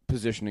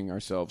positioning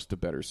ourselves to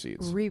better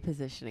seats.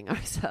 Repositioning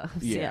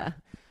ourselves. Yeah.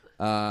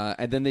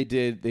 And then they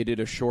did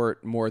a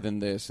short More Than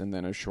This and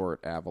then a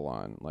short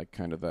Avalon, like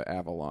kind of the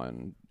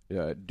Avalon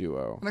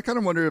duo. And I kind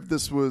of wonder if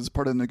this was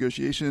part of the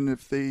negotiation,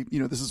 if they,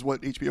 this is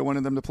what HBO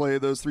wanted them to play,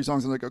 those 3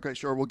 songs, and like, okay,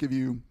 sure, we'll give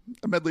you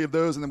a medley of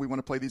those, and then we want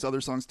to play these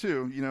other songs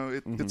too.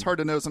 It's hard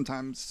to know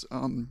sometimes,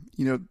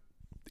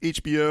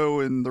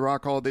 HBO and the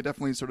Rock Hall, they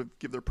definitely sort of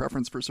give their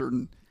preference for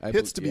certain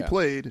hits to be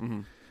played.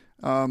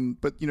 Mm-hmm.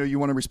 But, you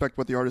want to respect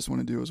what the artists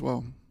want to do as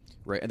well.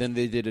 Right. And then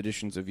they did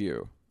Editions of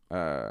You,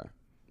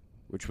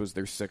 which was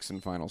their 6th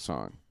and final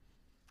song.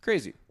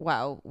 Crazy.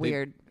 Wow.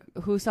 Weird.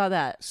 Who saw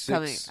that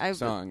 6 coming?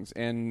 songs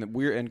and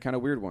weird and kind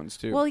of weird ones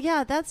too. Well,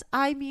 yeah,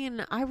 I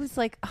was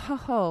like,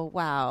 oh,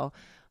 wow.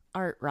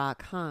 Art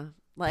rock, huh?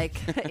 Like,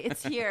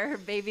 it's here,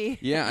 baby.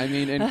 Yeah, I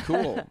mean, and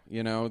cool.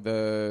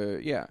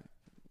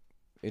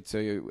 It's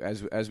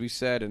as we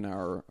said in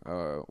our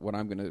what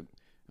I'm gonna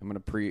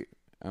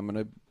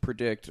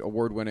predict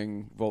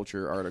award-winning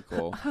Vulture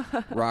article.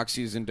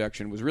 Roxy's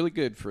induction was really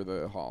good for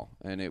the Hall,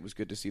 and it was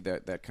good to see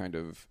that kind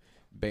of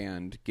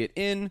band get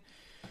in.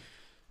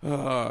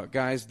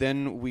 Guys,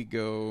 then we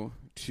go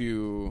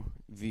to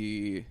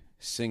the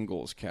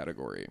singles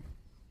category,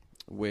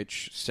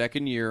 which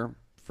second year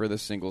for the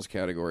singles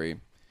category,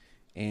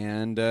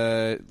 and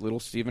Little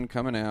Steven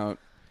coming out.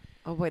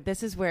 Oh, wait,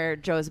 this is where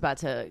Joe's about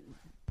to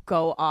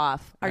go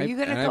off. Are you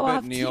going to go I bet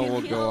off Neil too?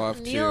 will go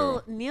off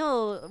too.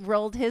 Neil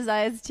rolled his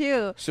eyes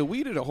too. So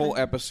we did a whole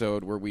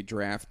episode where we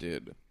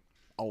drafted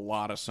a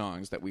lot of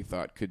songs that we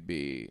thought could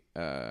be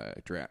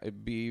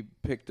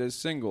picked as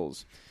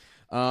singles.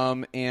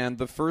 And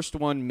the first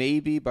one,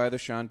 Maybe by the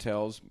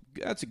Chantels.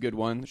 That's a good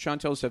one. The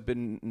Chantels have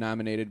been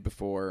nominated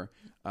before.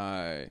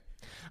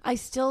 I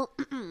still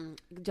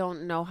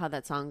don't know how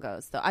that song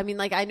goes, though. I mean,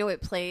 like, I know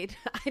it played.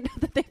 I know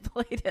that they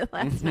played it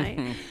last night.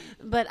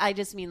 But I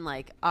just mean,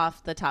 like,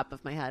 off the top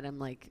of my head, I'm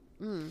like,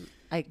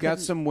 I got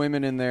some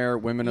women in there,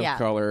 women of Yeah.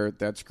 color.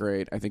 That's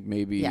great. I think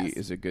Maybe Yes.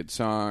 is a good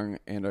song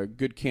and a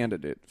good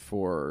candidate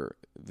for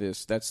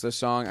this. That's the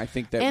song I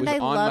think that And was I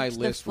on my loved the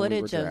list when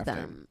we were footage of drafting.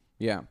 them.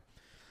 Yeah.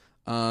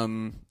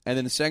 And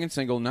then the second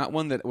single, not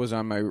one that was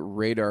on my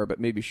radar, but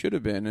maybe should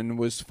have been, and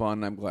was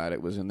fun. I'm glad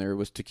it was in there.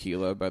 Was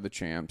Tequila by the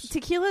Champs.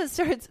 Tequila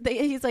starts,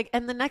 he's like,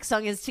 and the next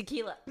song is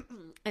Tequila.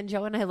 And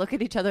Joe and I look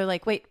at each other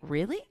like, wait,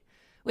 really?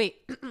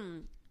 Wait,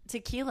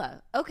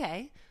 Tequila.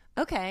 Okay.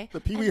 The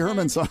Pee Wee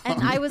Herman song.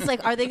 And I was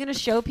like, are they going to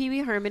show Pee Wee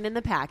Herman in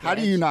the package? How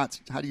do you not?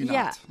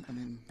 Yeah. I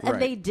mean, And Right.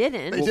 they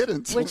didn't. They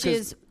didn't. Which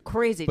is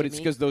crazy But to it's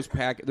me. because those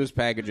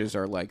packages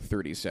are like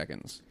 30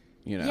 seconds.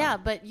 You know, Yeah,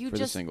 but you for the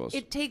just singles.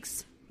 it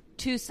takes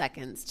 2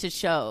 seconds to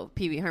show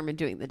Pee Wee Herman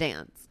doing the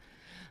dance.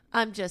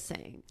 I'm just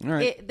saying. All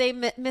right. They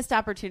missed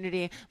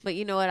opportunity, but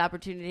you know what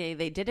opportunity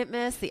they didn't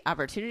miss? The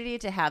opportunity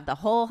to have the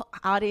whole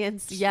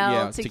audience yell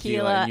Yeah,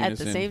 tequila in at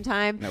the unison. same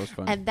time. That was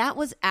fun. And that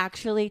was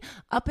actually,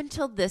 up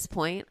until this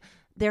point,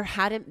 there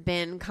hadn't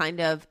been kind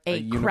of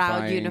a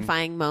crowd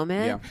unifying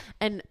moment. Yeah.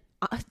 And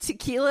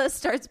tequila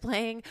starts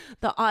playing,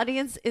 the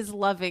audience is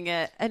loving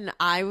it, and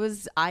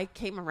I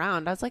came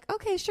around, I was like,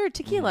 okay, sure,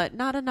 tequila,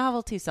 not a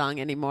novelty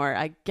song anymore.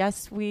 I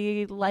guess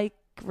we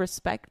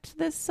respect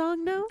this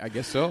song now. I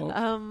guess so.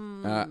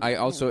 I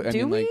also,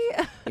 do we?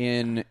 like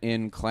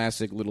in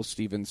classic Little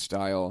Steven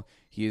style,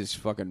 he is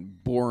fucking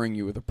boring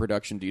you with the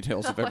production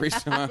details of every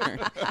song.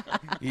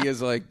 He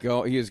is like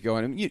he is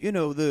going. You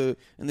know the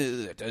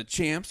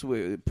Champs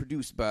were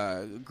produced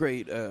by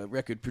great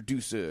record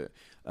producer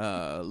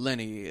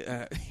Lenny.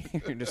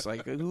 You're just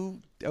like, who?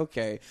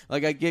 Okay,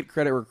 like I get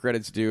credit where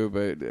credit's due,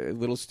 but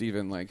Little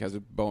Steven like has a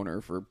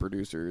boner for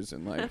producers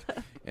and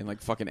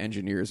like fucking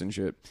engineers and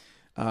shit.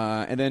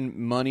 And then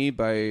Money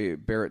by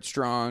Barrett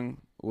Strong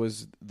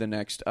was the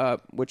next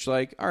up, which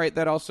like, all right,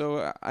 that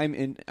also I'm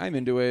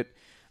into it.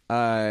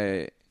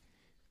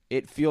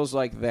 It feels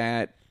like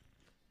that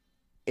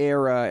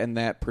era and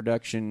that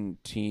production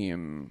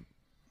team,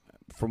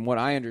 from what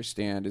I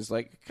understand, is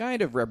like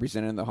kind of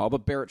represented in the hall,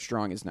 but Barrett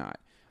Strong is not.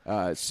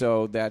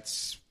 So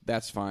that's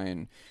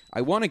fine.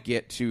 I want to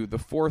get to the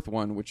fourth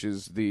one, which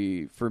is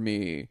for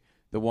me,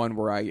 the one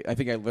where I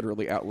think I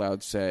literally out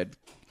loud said,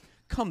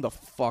 come the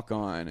fuck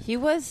on. He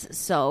was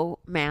so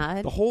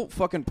mad. The whole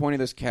fucking point of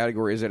this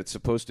category is that it's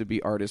supposed to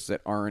be artists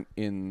that aren't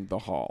in the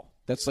hall.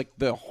 That's like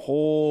the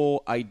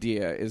whole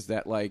idea, is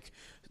that like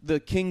the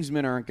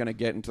Kingsmen aren't going to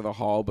get into the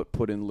hall but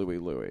put in Louie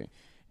Louie.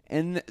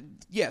 And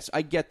yes,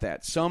 I get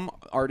that. Some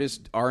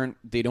artists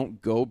they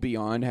don't go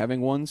beyond having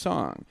one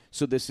song.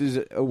 So this is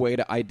a way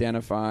to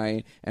identify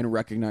and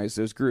recognize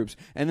those groups.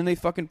 And then they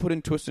fucking put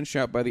in Twist and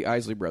Shout by the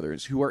Isley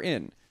Brothers,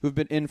 who've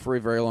been in for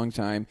a very long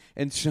time.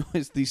 And so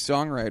is the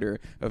songwriter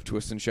of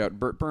Twist and Shout,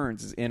 Bert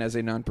Burns, is in as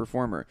a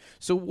non-performer.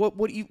 So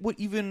what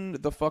even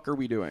the fuck are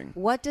we doing?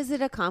 What does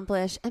it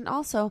accomplish? And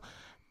also,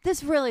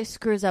 this really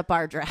screws up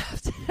our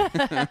draft.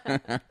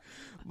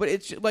 But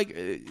it's like,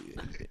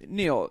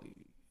 Neil,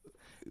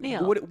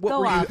 what go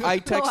were off. you? I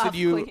Go texted off,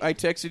 you. please. I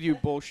texted you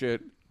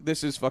bullshit.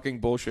 This is fucking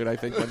bullshit. I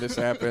think when this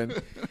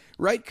happened,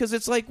 right? Because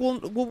it's like,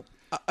 well,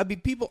 I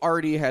mean, people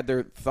already had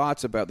their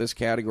thoughts about this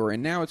category,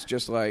 and now it's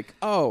just like,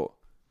 oh,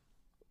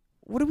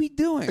 what are we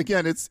doing?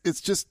 Again, it's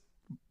just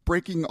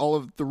breaking all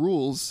of the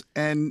rules,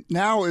 and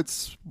now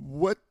it's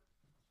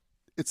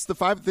the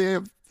five. They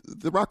have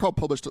the Rock Hall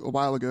published a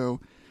while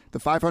ago the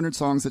 500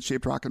 songs that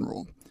shaped rock and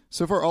roll.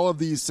 So far, all of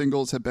these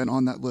singles have been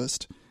on that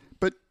list.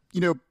 But,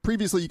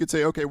 previously you could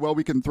say, okay, well,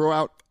 we can throw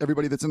out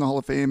everybody that's in the Hall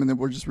of Fame and then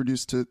we're just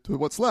reduced to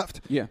what's left.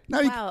 Yeah.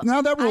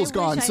 Now that rule's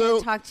gone. I So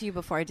had talked to you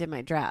before I did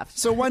my draft.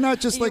 So why not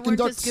just you like weren't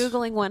induct... just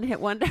Googling One Hit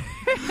Wonder.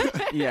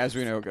 Yeah, as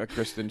we know,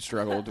 Kristen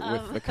struggled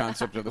with the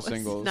concept of the was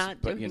singles. not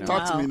But, doing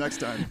Talk to well. me next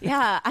time.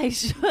 Yeah, I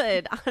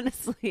should,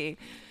 honestly.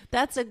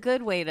 That's a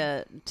good way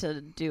to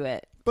do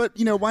it. But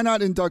why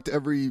not induct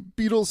every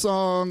Beatles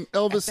song,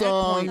 Elvis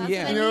song? point,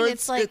 yeah.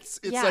 That's what I mean. It's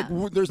yeah.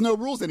 like there's no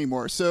rules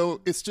anymore.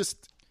 So it's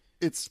just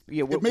it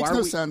makes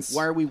no sense.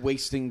 Why are we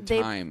wasting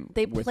time?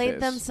 They with played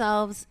this?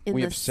 themselves in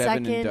We the have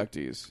 7 second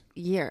inductees.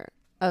 year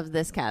of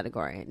this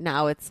category.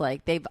 Now it's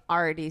like they've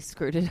already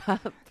screwed it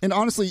up. And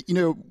honestly,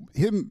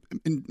 him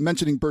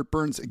mentioning Bert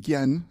Burns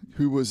again,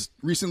 who was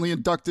recently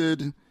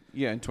inducted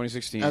Yeah, in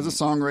 2016 as a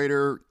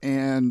songwriter,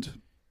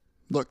 and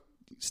look,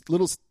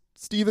 Little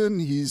Steven,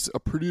 he's a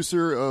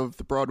producer of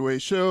the Broadway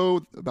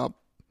show about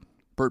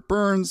Bert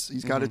Burns.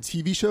 He's got a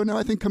TV show now,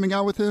 I think, coming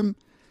out with him.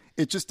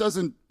 It just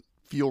doesn't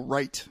feel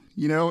right,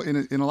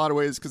 in a lot of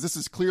ways, because this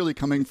is clearly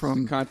coming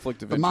from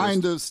conflict of the interest.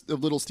 mind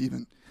of Little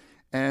Steven.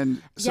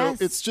 And so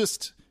Yes. it's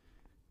just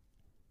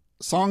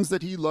songs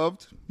that he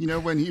loved,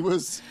 when he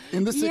was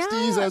in the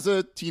 60s as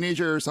a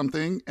teenager or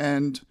something.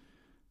 And,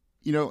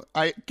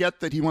 I get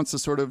that he wants to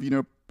sort of,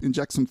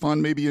 inject some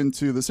fun maybe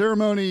into the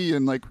ceremony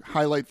and like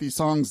highlight these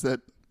songs that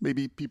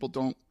maybe people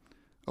don't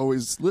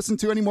always listen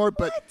to anymore.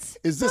 But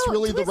is this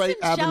really the right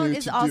avenue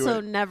is to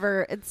also do it?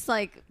 never. It's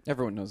like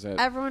Everyone knows that.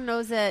 everyone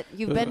knows it.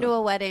 You've been to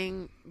a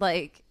wedding.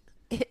 Like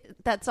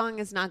that song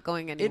is not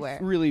going anywhere.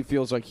 It really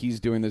feels like he's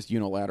doing this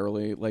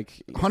unilaterally.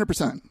 Like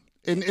 100%.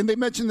 And they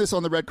mentioned this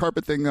on the red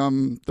carpet thing.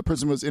 The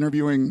person was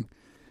interviewing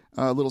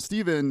Little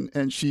Steven,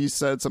 and she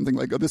said something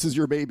like, "Oh, this is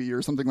your baby,"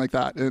 or something like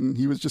that. And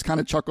he was just kind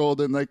of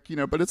chuckled and like,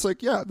 but it's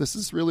like, yeah, this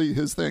is really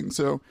his thing.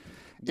 So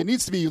it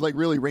needs to be like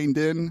really reined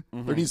in.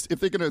 There needs, if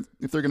they're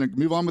gonna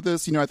move on with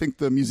this, I think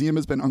the museum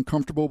has been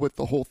uncomfortable with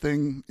the whole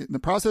thing in the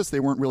process. They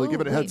weren't really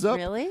giving a heads up.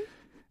 Really?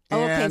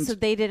 Oh, okay, And- so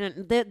they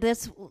didn't.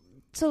 This.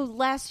 So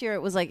last year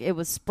it was like it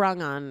was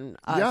sprung on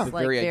us. Yeah. the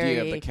like very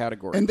idea of the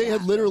category. And they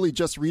had literally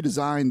just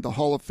redesigned the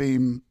Hall of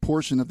Fame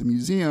portion of the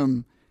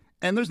museum,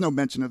 and there's no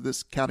mention of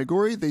this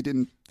category.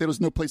 There was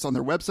no place on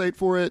their website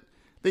for it.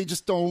 They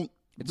just don't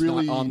it's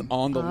really not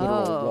on the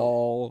literal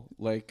wall hall,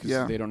 like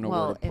 'cause they don't know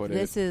where to put it. If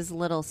this is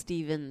little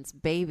Steven's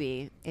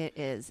baby, it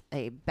is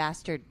a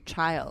bastard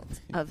child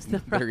of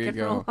the Rock and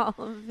Roll Hall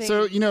of Fame.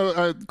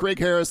 So, Greg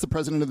Harris, the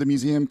president of the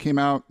museum, came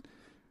out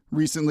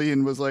recently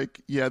and was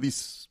like, yeah,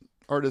 these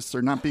artists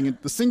are not being,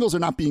 the singles are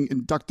not being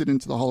inducted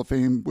into the Hall of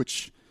Fame,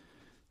 which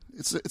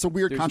it's a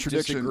weird There's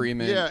contradiction.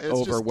 Disagreement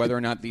over whether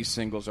or not these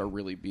singles are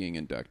really being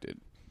inducted.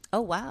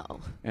 Oh,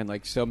 wow. And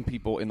like some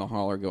people in the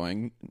hall are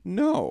going,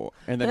 no.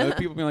 And then other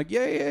people being like,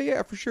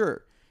 yeah, for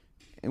sure.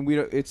 And we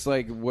don't, it's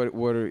like, what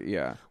are,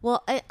 yeah.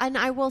 Well, and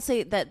I will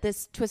say that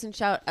this Twist and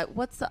Shout,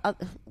 what's the,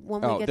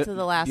 when we get to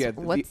the last,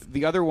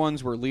 the other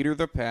ones were Leader of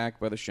the Pack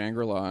by the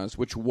Shangri-Las,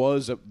 which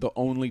was the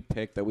only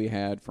pick that we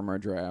had from our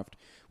draft,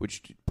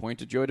 which point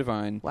to Joy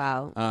Divine.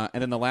 Wow.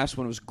 And then the last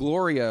one was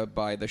Gloria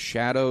by the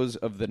Shadows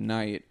of the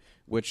Night,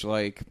 which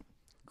like,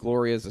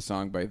 Gloria is a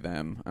song by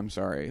them. I'm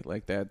sorry.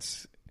 Like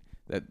that's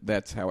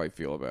how I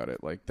feel about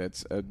it. Like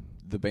that's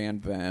the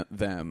band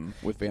them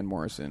with Van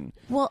Morrison.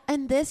 Well,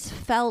 and this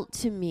felt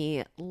to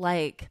me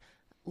like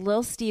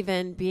Lil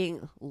Steven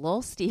being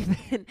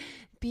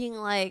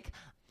like,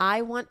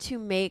 I want to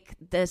make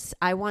this.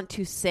 I want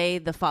to say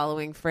the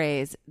following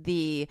phrase: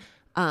 the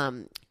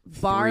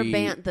bar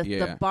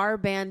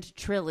band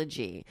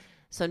trilogy.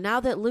 So now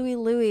that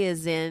Louie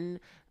is in.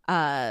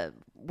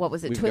 What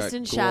was it? We've Twist got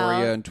and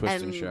Gloria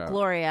Shout and Shout.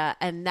 Gloria,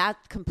 and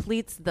that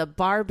completes the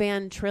bar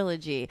band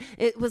trilogy.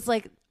 It was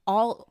like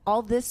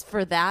all this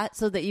for that,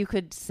 so that you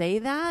could say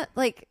that.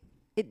 Like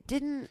it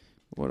didn't.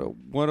 What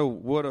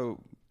a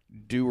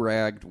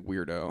do-ragged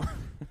weirdo.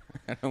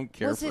 I don't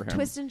care for him. Was it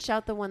Twist and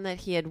Shout the one that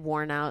he had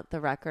worn out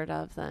the record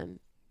of? Then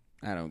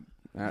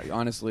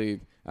honestly,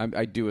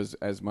 I do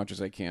as much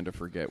as I can to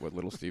forget what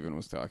Little Steven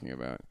was talking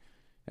about.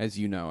 As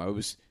you know, I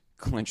was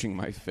clenching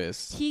my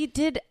fists. He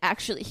did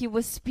actually. He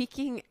was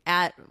speaking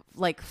at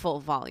like full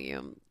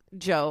volume,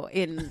 Joe,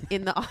 in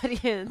the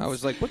audience. I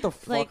was like, "What the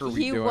fuck are we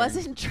doing?" He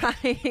wasn't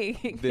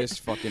trying this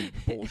fucking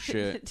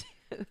bullshit.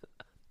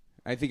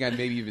 I think I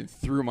maybe even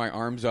threw my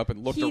arms up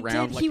and looked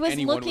around. Like he was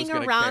anyone looking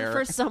was around care.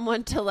 for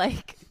someone to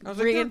like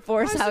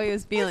reinforce how he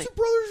was feeling. The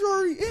brothers are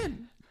already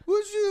in.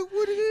 What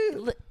it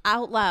is?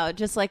 Out loud,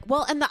 just like,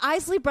 well, and the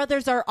Isley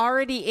brothers are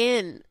already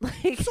in.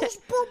 Like,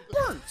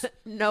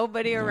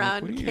 nobody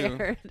around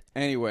cared.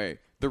 Anyway,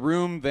 the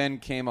room then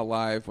came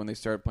alive when they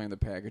started playing the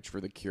package for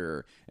The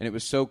Cure, and it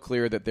was so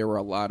clear that there were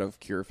a lot of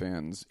Cure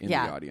fans in the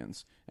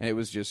audience. And it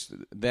was just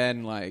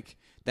then like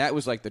that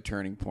was like the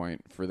turning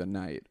point for the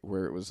night,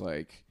 where it was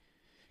like,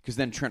 because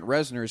then Trent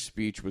Reznor's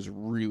speech was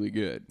really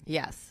good.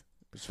 Yes.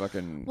 It was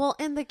fucking well,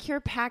 and the Cure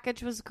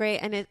package was great,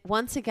 and it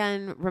once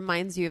again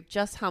reminds you of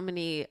just how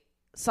many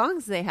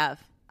songs they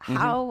have.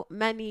 How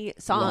many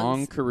songs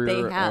long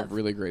career they have. of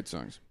really great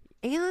songs.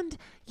 And,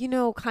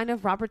 kind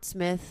of Robert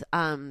Smith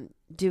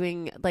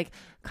doing, like,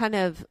 kind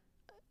of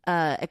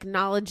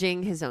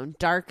acknowledging his own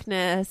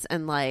darkness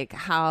and, like,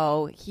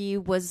 how he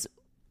was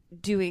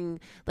doing,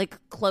 like,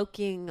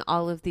 cloaking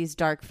all of these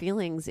dark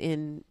feelings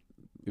in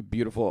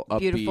beautiful,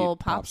 upbeat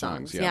pop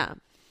songs. Yeah.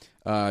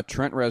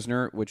 Trent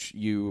Reznor, which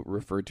you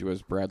referred to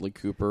as Bradley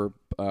Cooper,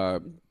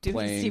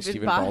 playing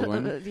Stephen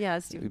Baldwin. Yeah,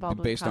 Stephen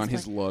Baldwin. Based on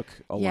his look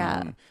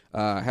alone.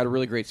 Had a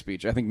really great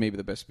speach. I think maybe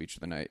the best speech of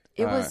the night.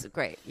 It was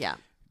great, yeah.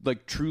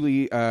 Like,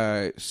 truly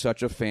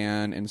such a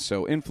fan and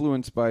so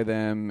influenced by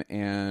them.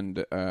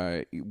 And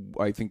I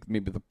think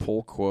maybe the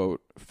pull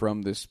quote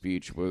from this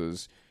speech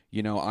was...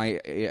 Trent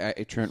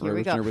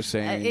Reznor was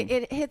saying...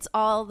 It hits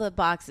all the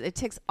boxes. It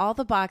ticks all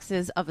the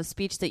boxes of a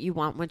speech that you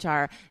want, which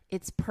are,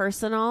 it's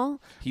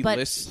personal, He but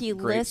lists he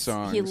great lists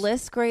songs. He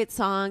lists great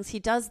songs. He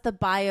does the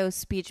bio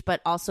speech,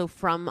 but also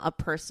from a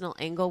personal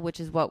angle, which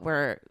is what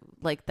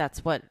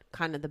that's what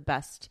kind of the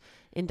best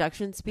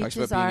induction speeches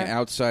talks about are. being an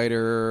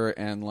outsider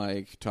and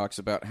like talks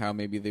about how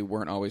maybe they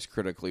weren't always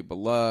critically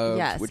beloved.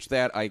 Yes. Which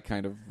that I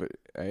kind of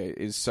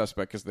is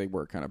suspect because they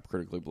were kind of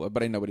critically beloved,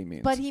 but I know what he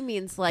means. But he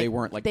means like they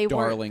weren't like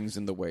darlings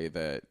in the way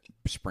that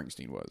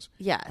Springsteen was.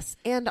 Yes,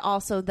 and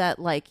also that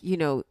like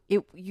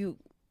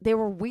they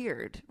were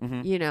weird,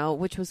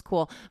 which was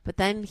cool. But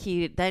then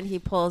he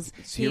pulls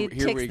he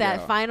ticks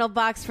that final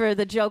box for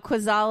the Joe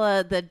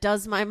Quazala, the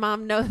 "Does my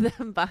mom know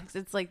them" box.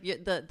 It's like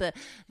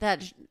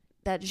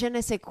that je ne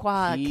sais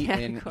quoi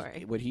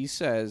category. What he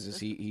says is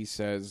he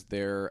says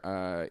there,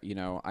 I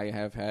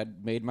have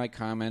made my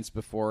comments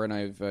before, and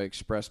I've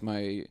expressed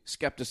my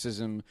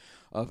skepticism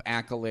of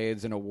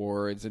accolades and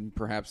awards, and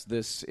perhaps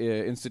this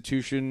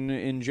institution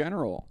in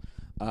general.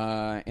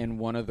 And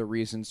one of the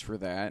reasons for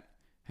that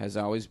has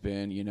always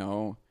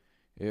been,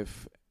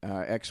 if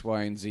X,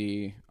 Y, and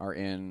Z are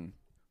in,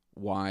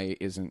 why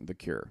isn't The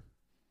Cure?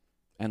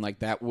 And like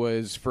that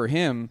was for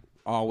him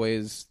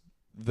always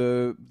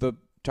the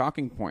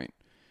talking point.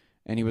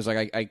 And he was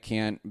like, I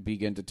can't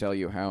begin to tell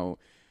you how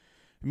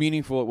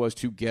meaningful it was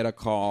to get a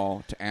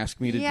call to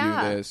ask me to do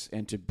this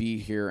and to be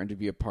here and to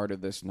be a part of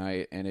this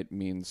night. And it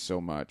means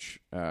so much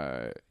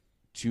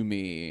to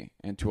me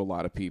and to a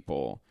lot of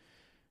people.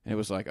 And it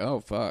was like, oh,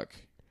 fuck.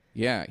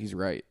 Yeah, he's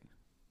right.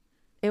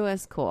 It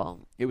was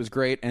cool. It was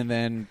great. And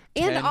then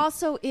And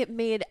also it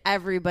made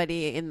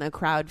everybody in the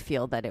crowd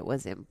feel that it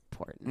was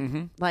important.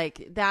 Mm-hmm.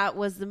 Like that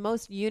was the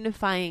most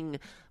unifying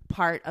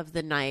part of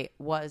the night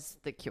was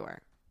The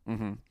Cure.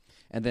 Mm-hmm.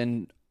 And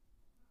then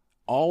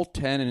all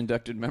 10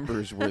 inducted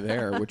members were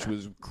there, which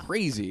was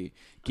crazy,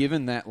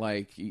 given that,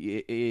 like,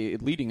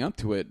 leading up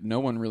to it, no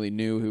one really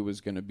knew who was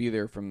going to be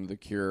there from The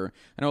Cure.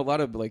 I know a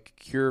lot of, like,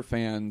 Cure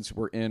fans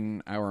were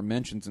in our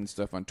mentions and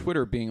stuff on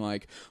Twitter being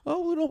like,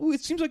 oh,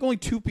 it seems like only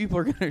 2 people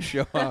are going to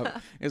show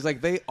up. It's like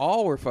they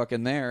all were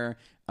fucking there.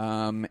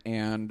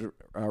 And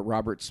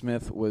Robert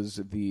Smith was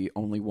the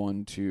only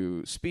one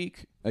to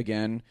speak,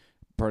 again,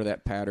 part of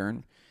that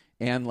pattern.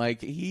 And, like,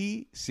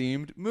 he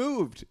seemed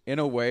moved in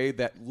a way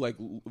that, like,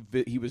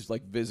 he was,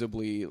 like,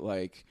 visibly,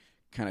 like,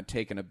 kind of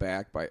taken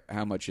aback by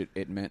how much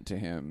it meant to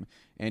him.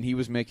 And he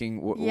was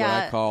making what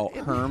I call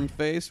Herm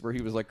face, where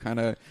he was, like, kind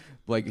of,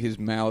 like, his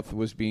mouth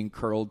was being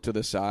curled to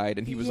the side.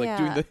 And he was,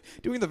 like,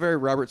 doing the very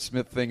Robert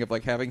Smith thing of,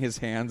 like, having his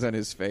hands on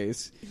his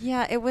face.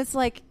 Yeah, it was,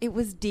 like, it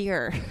was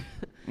dear.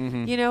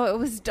 Mm-hmm. You know, it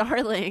was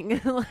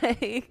darling.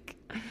 Like,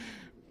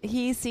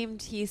 he seemed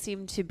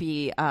to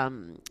be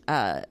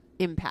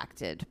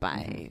impacted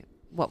by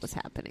what was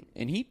happening.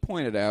 And he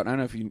pointed out, I don't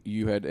know if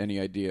you had any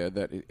idea,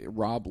 that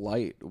Rob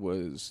Light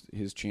was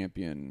his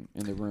champion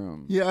in the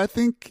room. Yeah, I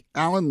think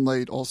Alan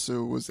Light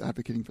also was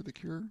advocating for The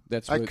Cure.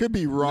 I could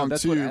be wrong,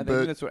 too. I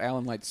think that's what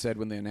Alan Light said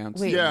when they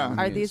announced it. Wait,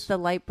 are these the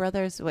Light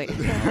brothers? Wait.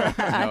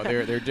 No,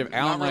 they're different.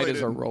 Alan Light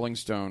is a Rolling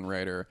Stone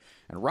writer.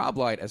 And Rob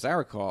Light, as I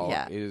recall,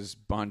 is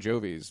Bon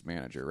Jovi's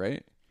manager,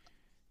 right?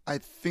 I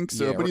think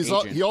so, but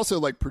he also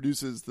like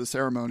produces the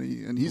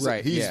ceremony, and he's one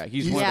of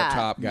the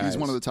top guys. He's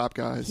one of the top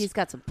guys. He's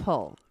got some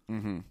pull.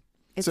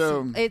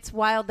 Mm-hmm. It's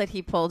wild that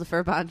he pulled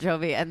for Bon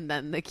Jovi and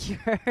then The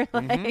Cure.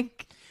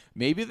 Like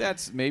maybe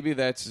that's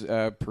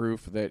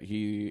proof that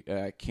he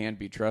can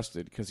be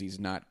trusted, because he's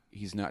not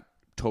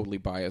totally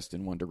biased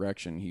in one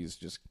direction. He's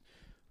just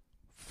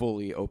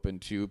fully open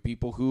to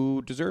people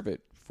who deserve it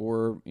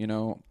for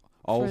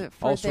for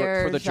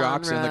the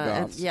jocks and the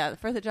goths.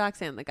 For the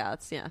jocks and the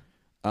goths. Yeah.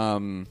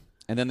 And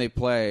then they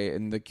play,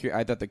 and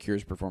I thought The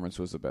Cure's performance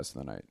was the best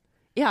of the night.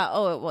 Yeah,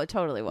 it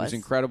totally was. It was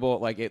incredible.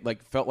 Like, it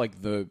felt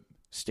like the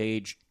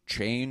stage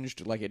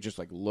changed, like it just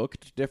like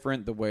looked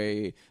different, the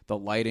way the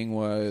lighting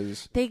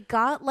was. They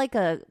got like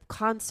a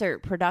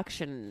concert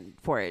production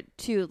for it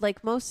too.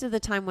 Like most of the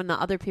time when the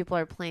other people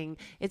are playing,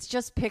 it's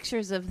just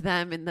pictures of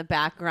them in the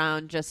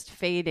background just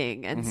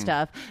fading and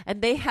stuff.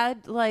 And they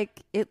had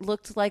like, it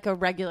looked like a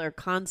regular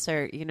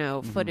concert,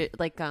 footage,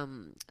 like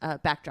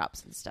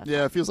backdrops and stuff.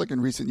 Yeah, it feels like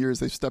in recent years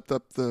they've stepped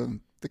up the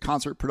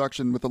concert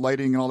production with the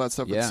lighting and all that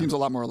stuff. Yeah. It seems a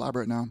lot more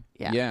elaborate now.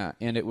 Yeah,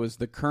 and it was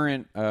the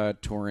current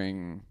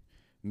touring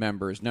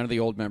members. None of the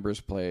old members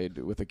played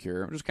with The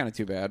Cure, which was kind of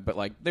too bad, but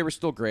like they were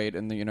still great.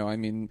 And I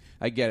mean,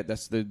 I get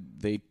it.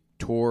 They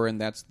tour, and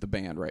that's the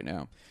band right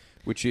now,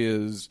 which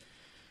is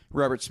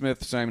Robert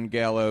Smith, Simon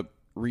Gallup,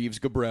 Reeves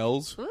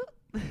Gabrels,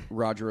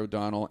 Roger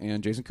O'Donnell,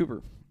 and Jason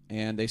Cooper.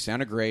 And they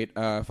sounded great.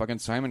 Fucking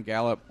Simon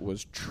Gallup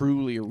was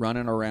truly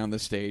running around the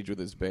stage with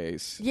his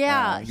bass.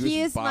 Yeah, he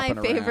is my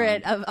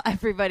favorite of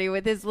everybody,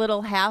 with his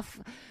little half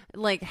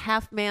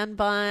man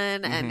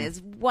bun and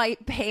his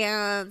white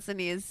pants,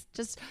 and he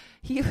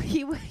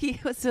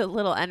was a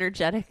little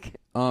energetic.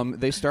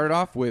 They started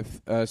off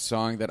with a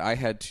song that I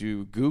had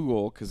to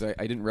Google because I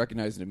didn't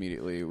recognize it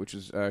immediately, which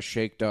is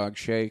 "Shake Dog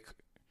Shake"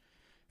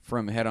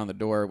 from Head on the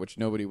Door, which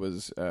nobody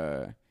was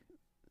expecting.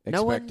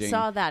 No one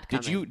saw that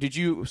coming. Did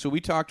you? So we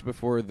talked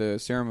before the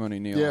ceremony,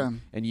 Neil. Yeah.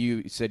 And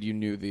you said you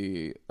knew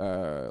the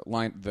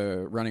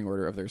running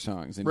order of their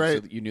songs, and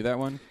right. so you knew that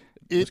one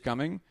was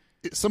coming.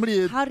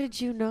 How did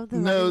you know the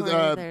running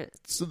order?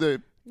 So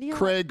Neil,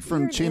 Craig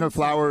from Chain of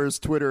Flowers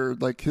Twitter,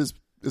 like has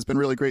been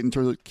really great in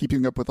terms of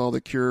keeping up with all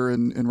the Cure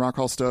and rock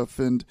hall stuff,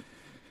 and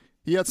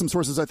he had some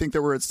sources I think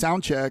that were at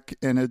Soundcheck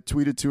and had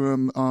tweeted to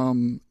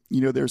him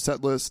their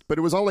set list, but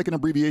it was all like an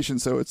abbreviation,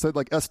 so it said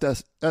like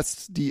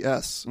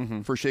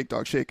SDS for Shake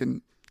Dog Shake,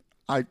 and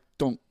I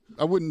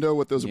wouldn't know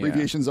what those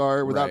abbreviations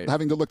are without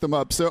having to look them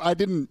up. So I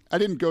didn't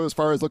go as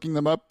far as looking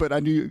them up, but I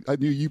knew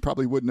you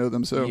probably would know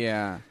them. So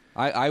yeah,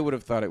 I would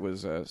have thought it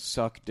was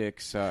 "Suck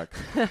Dick Suck,"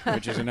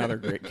 which is another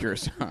great Cure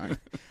song.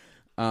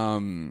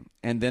 And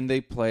then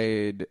they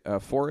played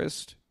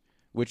 "Forest,"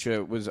 which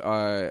was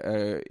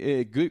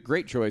a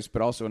great choice,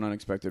 but also an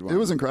unexpected one. It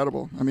was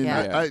incredible. I mean,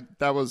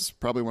 that was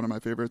probably one of my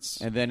favorites.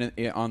 And then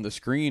on the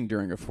screen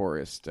during a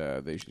forest,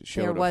 they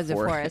showed there was a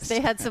forest.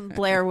 They had some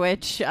Blair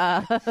Witch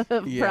project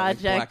like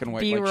black and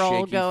white,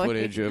 B-roll shaky going.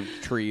 footage of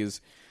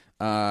trees.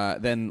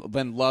 Then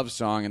Love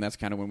Song, and that's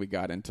kind of when we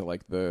got into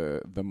like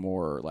the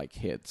more like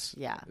hits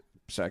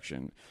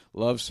section.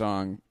 Love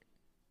Song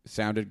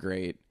sounded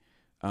great.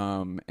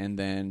 And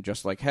then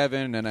Just Like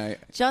Heaven,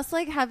 Just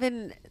Like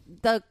Heaven,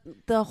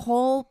 the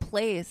whole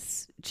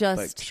place just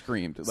like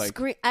screamed.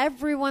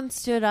 Everyone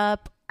stood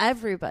up.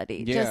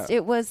 Everybody. Yeah.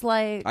 It was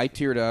like I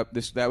teared up.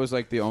 That was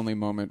like the only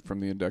moment from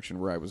the induction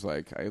where I was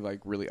like,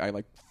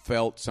 I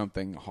felt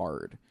something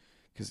hard,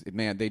 because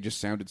man, they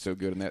just sounded so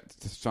good, and that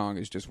song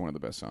is just one of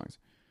the best songs.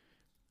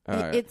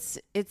 It's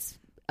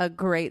a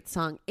great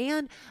song.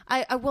 And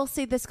I will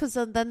say this, because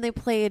then they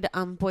played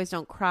Boys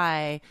Don't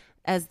Cry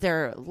as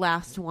their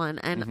last one.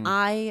 And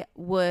I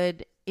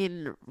would,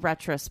 in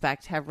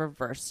retrospect, have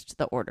reversed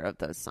the order of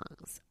those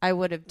songs. I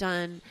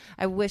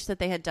wish that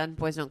they had done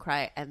Boys Don't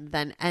Cry and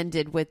then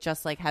ended with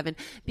Just Like Heaven,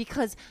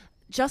 because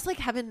Just Like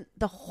Heaven,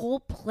 the whole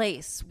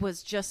place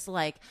was just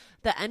like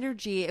the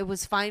energy. It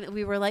was fine.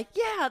 We were like,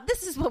 yeah,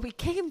 this is what we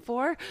came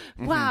for.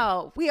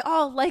 Wow, we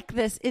all like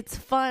this. It's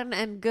fun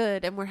and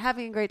good, and we're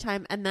having a great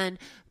time. And then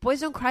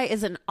Boys Don't Cry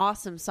is an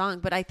awesome song,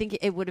 but I think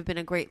it would have been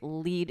a great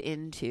lead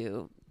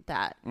into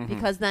that,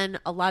 because then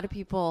a lot of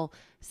people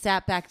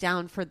sat back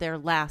down for their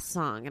last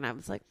song, and I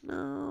was like,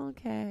 no,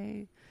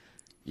 okay.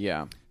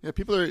 Yeah.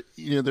 People are,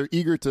 they're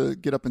eager to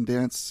get up and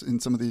dance in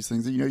some of these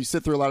things. You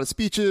sit through a lot of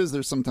speeches.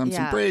 There's sometimes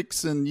some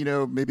breaks, and,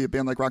 maybe a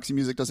band like Roxy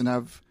Music doesn't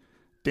have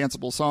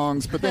danceable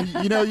songs, but then,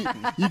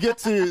 you get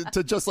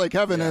to Just Like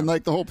Heaven, and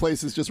like the whole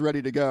place is just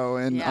ready to go.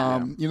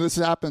 And, this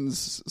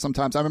happens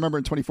sometimes. I remember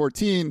in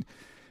 2014,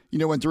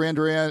 when Duran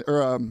Duran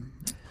or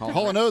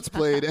Hall & Oates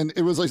played, and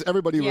it was like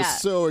everybody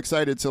was so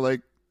excited to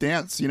like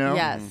dance,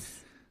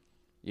 Yes.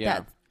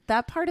 Yeah.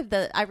 That part of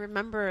I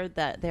remember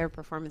that their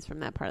performance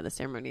from that part of the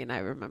ceremony, and I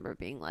remember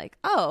being like,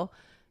 oh,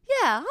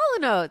 yeah, Hall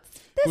 & Oates,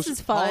 this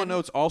is fun. Hall &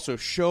 Oates also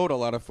showed a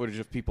lot of footage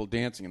of people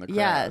dancing in the crowd.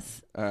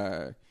 Yes.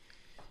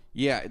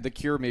 Yeah, The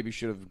Cure maybe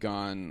should have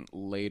gone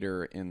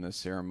later in the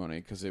ceremony,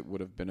 because it would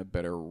have been a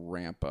better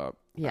ramp up.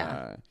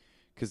 Yeah.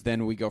 Because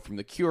then we go from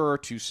The Cure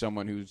to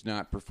someone who's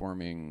not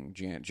performing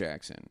Janet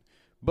Jackson.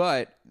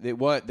 But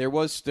there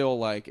was still,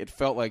 like, it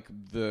felt like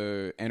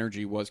the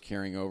energy was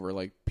carrying over.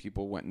 Like,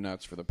 people went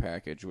nuts for the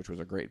package, which was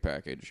a great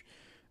package.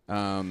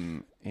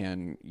 And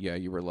yeah,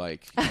 you were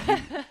like,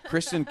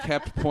 Kristen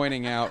kept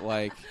pointing out,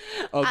 like,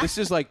 oh, this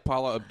is like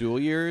Paula Abdul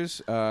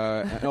years.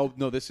 Oh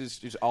no, this is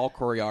just all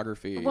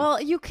choreography.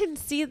 Well, you can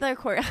see the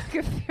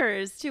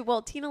choreographers too.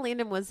 Well, Tina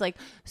Landon was like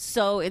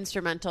so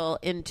instrumental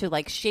into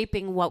like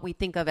shaping what we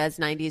think of as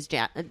 90s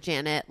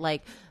Janet,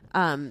 like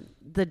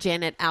the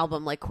Janet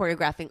album, like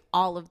choreographing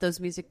all of those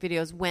music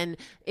videos when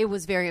it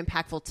was very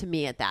impactful to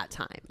me at that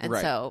time. And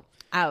so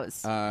I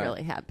was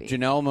really happy.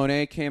 Janelle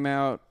Monáe came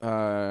out,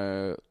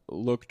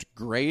 looked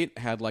great,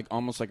 had like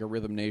almost like a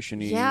Rhythm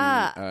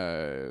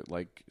Nation-y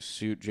like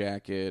suit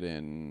jacket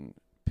and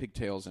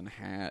pigtails and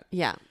hat.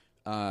 Yeah.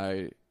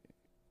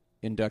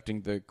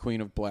 Inducting the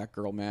Queen of Black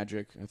Girl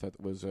Magic. I thought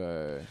that was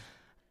and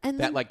that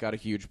then, like got a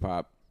huge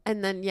pop.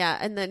 And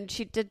then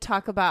she did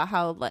talk about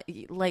how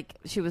like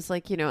she was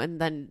like, and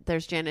then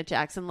there's Janet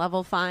Jackson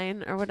level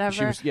fine or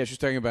whatever. She was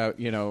talking about,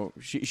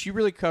 she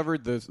really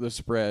covered the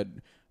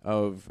spread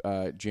of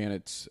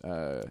Janet's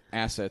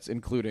assets,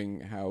 including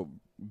how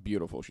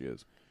beautiful she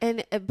is.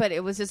 But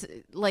it was just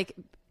like,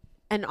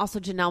 and also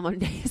Janelle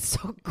Monáe is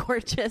so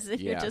gorgeous, and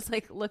you're just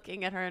like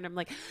looking at her, and I'm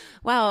like,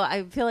 wow,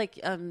 I feel like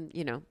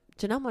Janelle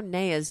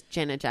Monáe is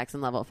Janet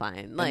Jackson level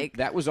fine. Like, and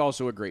that was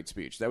also a great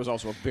speech. That was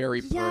also a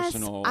very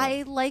personal.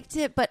 I liked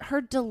it, but her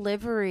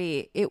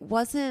delivery, it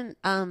wasn't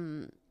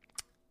as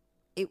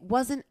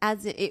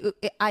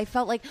I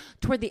felt like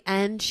toward the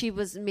end she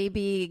was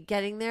maybe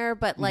getting there,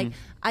 but like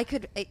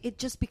it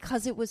just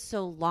because it was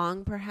so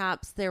long,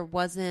 perhaps there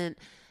wasn't,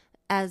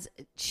 as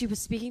she was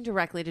speaking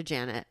directly to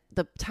Janet.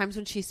 The times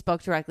when she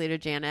spoke directly to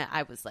Janet,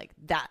 I was like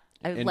that.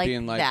 And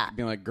being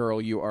like,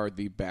 girl, you are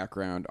the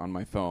background on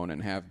my phone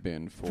and have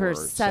been for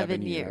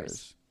 7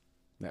 years.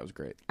 That was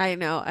great. I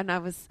know, and I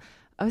was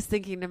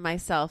thinking to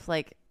myself,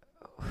 like,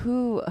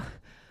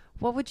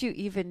 what would you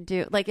even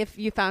do? Like, if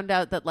you found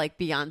out that like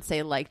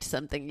Beyonce liked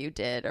something you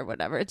did or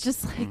whatever, it's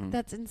just like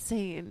that's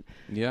insane.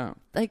 Yeah.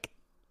 Like,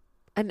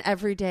 and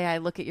every day I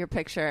look at your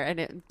picture and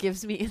it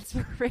gives me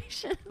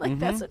inspiration. Like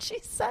that's what she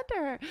said to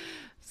her.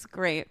 It's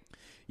great.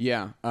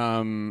 Yeah,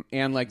 and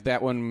like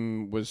that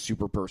one was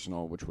super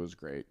personal, which was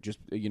great. Just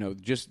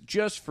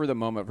for the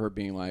moment of her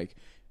being like,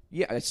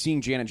 yeah, seeing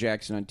Janet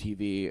Jackson on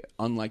TV,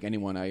 unlike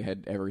anyone I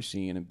had ever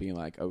seen, and being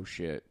like, oh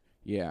shit,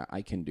 yeah,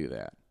 I can do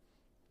that.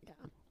 Yeah,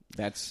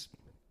 that's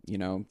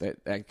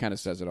that kind of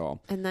says it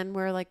all. And then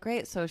we're like,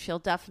 great, so she'll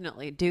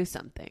definitely do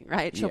something,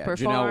 right? She'll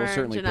perform. Janelle will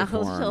certainly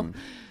perform.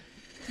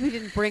 We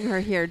didn't bring her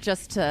here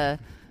just to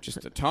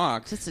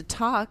talk.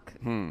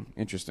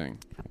 Interesting.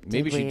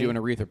 Maybe she'd do an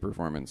Aretha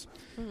performance.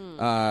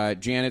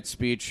 Janet's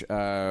speech.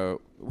 Well,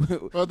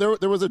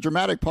 there was a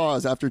dramatic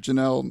pause after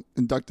Janelle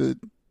inducted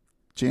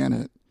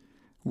Janet,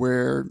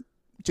 where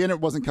Janet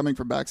wasn't coming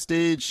from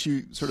backstage.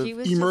 She sort of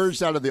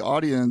emerged out of the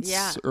audience,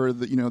 or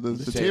the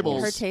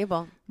tables. Her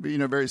table.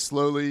 Very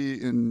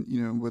slowly,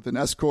 and with an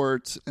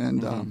escort,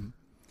 and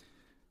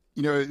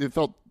it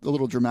felt a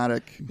little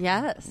dramatic.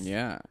 Yes.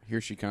 Yeah.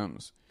 Here she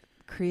comes.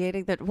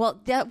 Creating that. Well,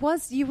 that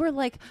was, you were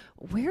like,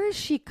 where is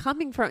she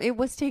coming from? It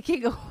was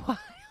taking a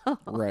while.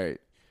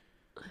 Right.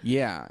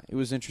 Yeah, it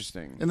was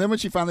interesting. And then when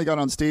she finally got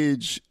on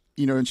stage,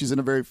 and she's in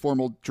a very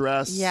formal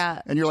dress.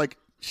 Yeah. And you're like,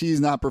 she's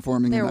not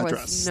performing There in that was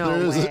dress.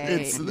 no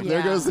way.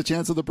 There goes the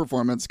chance of the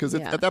performance, because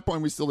at that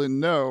point we still didn't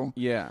know.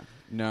 Yeah.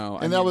 No.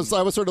 And I was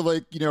sort of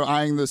like,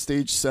 eyeing the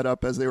stage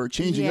setup as they were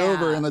changing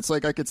over, and it's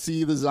like I could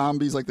see the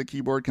zombies, like the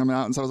keyboard coming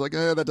out, and so I was like,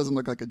 that doesn't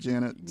look like a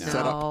Janet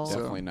setup.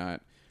 Definitely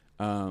not.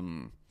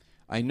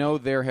 I know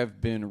there have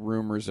been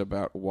rumors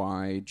about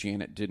why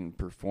Janet didn't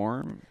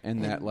perform,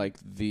 and that like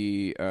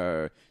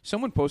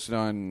someone posted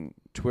on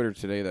Twitter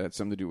today that had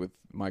something to do with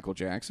Michael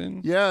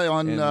Jackson. Yeah,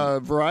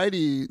 on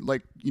Variety,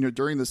 like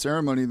during the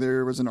ceremony,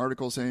 there was an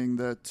article saying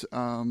that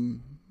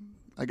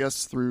I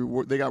guess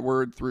they got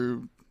word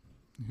through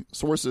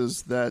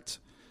sources that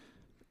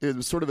it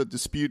was sort of a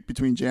dispute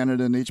between Janet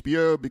and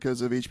HBO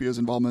because of HBO's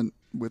involvement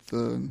with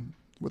the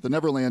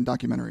Neverland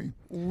documentary.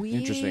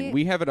 Interesting.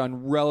 We have it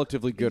on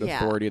relatively good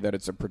authority that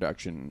it's a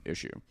production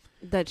issue.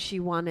 That she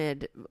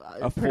wanted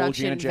a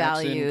production Janet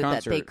Jackson value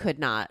concert that they could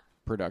not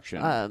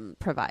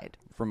provide.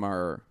 From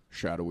our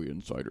shadowy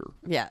insider.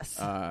 Yes.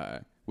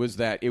 Was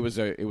that it was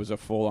a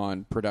full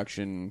on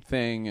production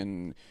thing,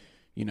 and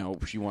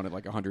she wanted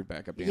like 100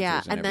 backup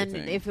dancers and then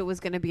everything. if it was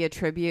going to be a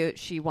tribute,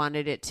 she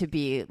wanted it to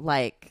be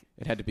like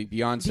it had to be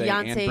Beyonce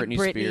and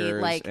Britney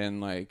Spears,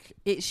 and like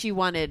she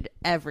wanted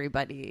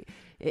everybody,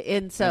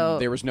 and so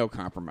there was no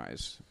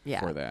compromise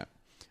for that.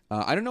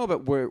 I don't know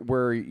about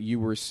where you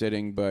were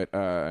sitting, but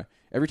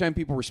every time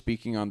people were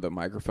speaking on the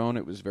microphone,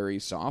 it was very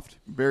soft.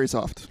 Very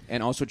soft.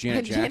 And also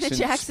Janet Jackson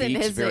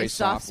speaks is very a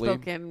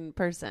soft-spoken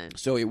person.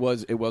 So it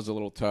was a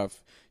little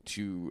tough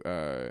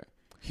to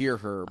hear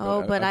her.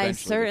 But I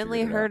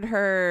certainly heard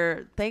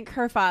her thank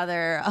her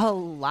father a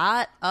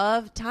lot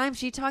of times.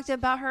 She talked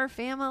about her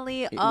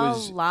family a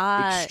lot.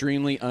 It was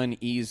extremely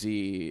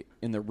uneasy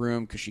in the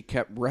room because she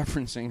kept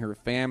referencing her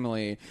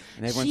family,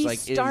 and everyone's like,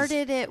 she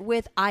started it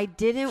with, I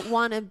didn't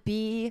want to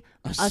be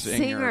a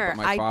singer.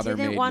 I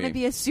didn't want to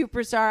be a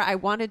superstar. I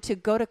wanted to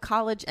go to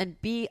college and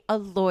be a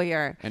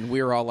lawyer. And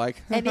we were all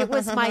like, and it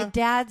was my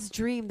dad's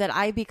dream that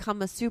I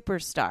become a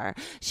superstar.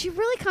 She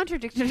really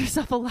contradicted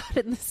herself a lot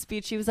in the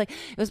speech. She was like,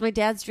 it was my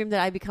dad's dream that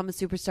I become a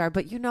superstar,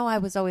 but I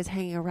was always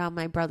hanging around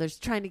my brothers,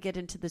 trying to get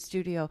into the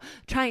studio,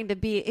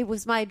 it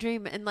was my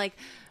dream. And like,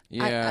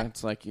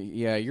 it's like,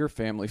 your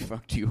family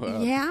fucked you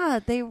up.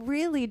 Yeah, they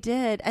really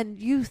did. And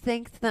you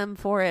thanked them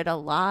for it a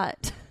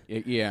lot.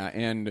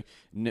 And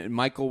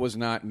Michael was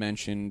not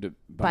mentioned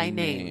by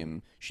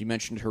name. She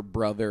mentioned her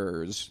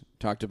brothers,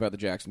 talked about the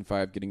Jackson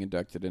 5 getting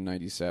inducted in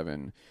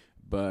 97.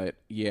 But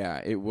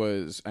it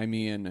was, I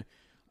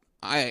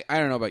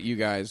don't know about you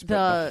guys,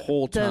 but the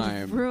whole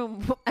time, the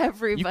room,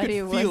 everybody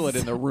you could feel it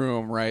in the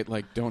room, right?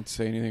 Like, don't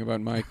say anything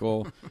about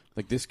Michael.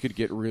 Like, this could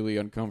get really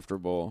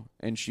uncomfortable.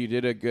 And she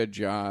did a good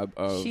job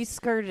of. She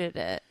skirted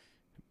it,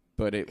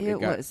 but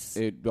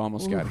it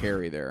almost got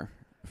hairy there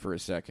for a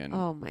second.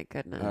 Oh my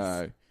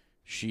goodness!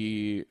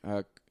 She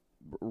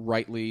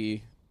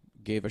rightly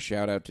gave a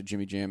shout out to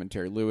Jimmy Jam and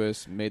Terry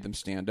Lewis, made them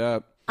stand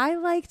up. I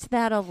liked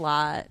that a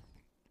lot.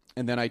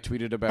 And then I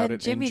tweeted about it,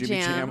 and Jimmy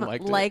Jam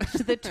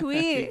liked the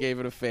tweet. He gave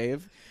it a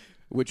fave,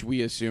 which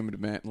we assumed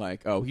meant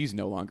like, oh, he's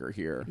no longer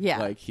here. Yeah,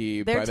 like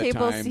their by the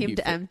table time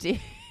seemed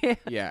empty.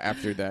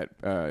 After that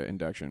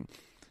induction,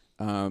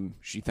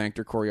 she thanked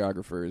her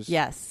choreographers.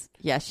 Yes,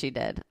 she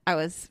did. I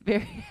was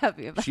very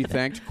happy about it. She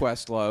thanked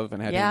Questlove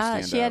and had him stand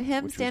up. Yeah, she had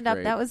him stand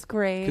up. That was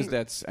great. Because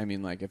that's,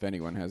 if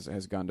anyone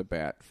has gone to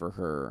bat for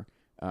her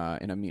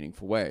in a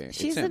meaningful way.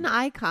 She's an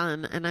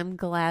icon, and I'm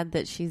glad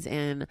that she's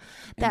in.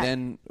 And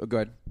then, go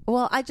ahead.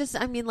 Well,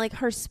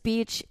 her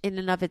speech in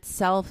and of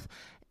itself,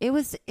 and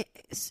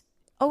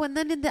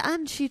then in the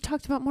end, she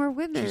talked about more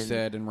women. She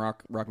said in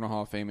Rock and Roll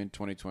Hall of Fame in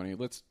 2020,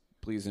 let's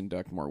please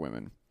induct more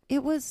women.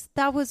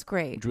 That was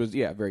great. Which was,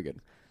 very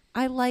good.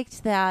 I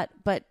liked that,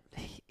 but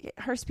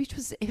her speech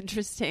was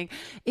interesting.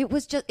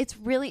 It's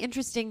really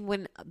interesting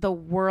when the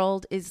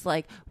world is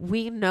like,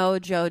 we know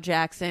Joe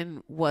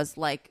Jackson was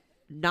like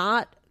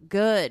not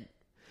good.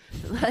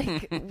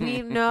 Like,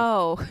 we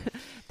know.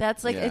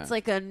 That's like, it's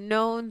like a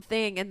known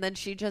thing. And then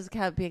she just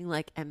kept being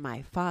like, and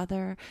my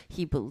father,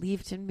 he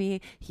believed in me.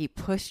 He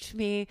pushed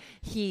me.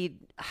 He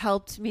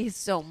helped me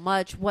so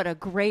much. What a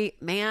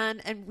great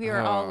man. And we were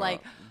all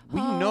like, we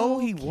know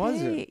he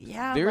wasn't.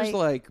 Yeah. There's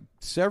like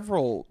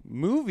several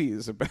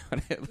movies about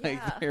it.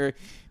 Like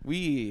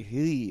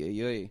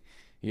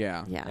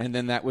yeah. And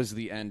then that was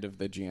the end of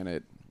the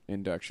Janet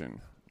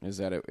induction. Is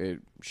that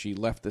she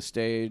left the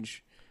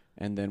stage.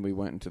 And then we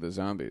went into the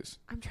zombies.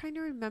 I'm trying to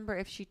remember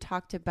if she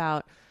talked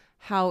about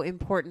how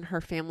important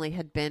her family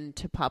had been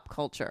to pop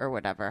culture or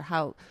whatever.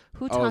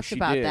 Who talked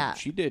about that?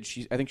 She did.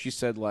 I think she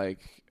said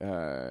like,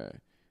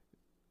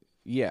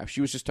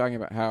 she was just talking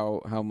about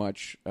how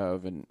much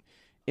of an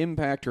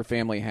impact her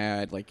family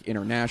had like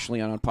internationally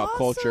on pop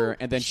culture.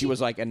 And then she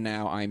was like, and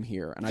now I'm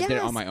here. And I did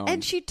it on my own.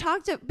 And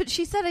but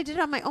she said I did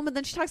it on my own. But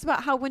then she talks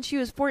about how when she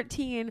was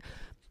 14,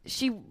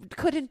 she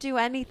couldn't do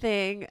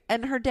anything.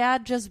 And her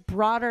dad just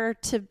brought her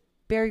to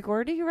Berry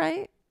Gordy,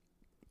 right?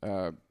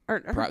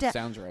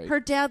 Sounds right. Her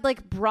dad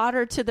like brought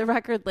her to the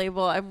record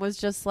label and was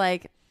just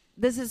like,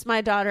 this is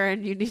my daughter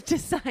and you need to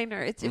sign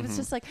her. It was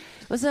just like,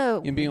 it was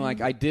a... And being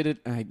like, I did it.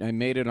 I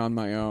made it on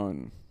my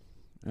own.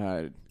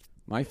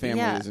 My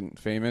family isn't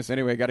famous.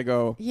 Anyway, got to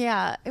go.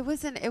 Yeah, it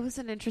was an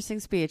interesting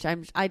speech.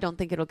 I don't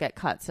think it'll get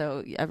cut,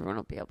 so everyone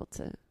will be able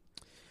to...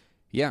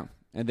 Yeah.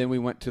 And then we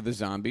went to the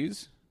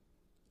Zombies.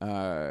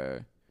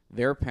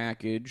 Their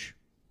package,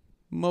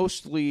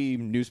 mostly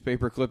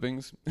newspaper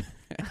clippings,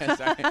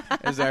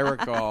 as I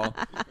recall.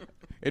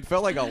 It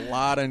felt like a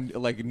lot of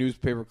like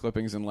newspaper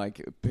clippings and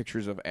like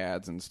pictures of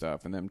ads and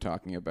stuff, and them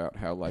talking about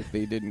how like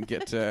they didn't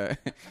get to,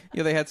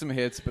 they had some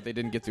hits, but they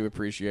didn't get to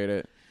appreciate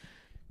it.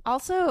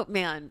 Also,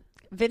 man,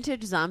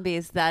 vintage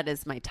Zombies, that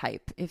is my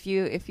type. If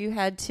you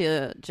had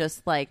to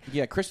just like...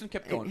 Yeah, Kristen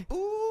kept going,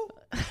 ooh.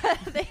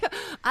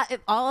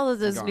 All of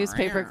those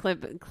newspaper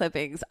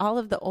clippings, all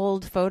of the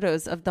old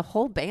photos of the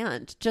whole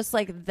band, just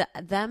like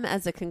them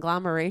as a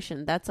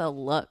conglomeration. That's a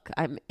look.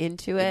 I'm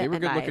into it. They were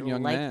good-looking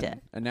young liked men.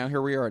 It. And now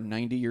here we are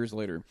 90 years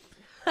later.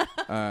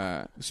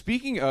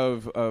 Speaking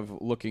of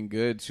looking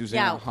good,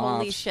 Susanna Hoffs.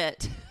 Holy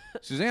shit.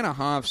 Susanna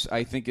Hoffs,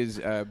 I think,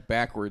 is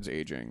backwards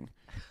aging.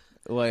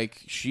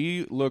 Like,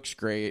 she looks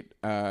great.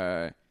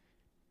 And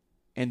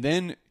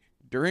then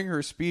during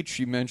her speech,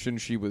 she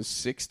mentioned she was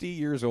 60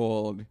 years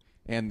old.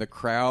 And the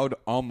crowd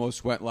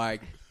almost went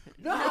like,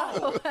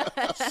 no!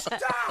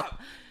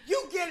 Stop!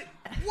 You get it!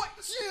 What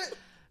shit?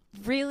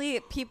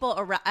 Really, people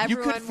around, you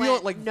everyone could feel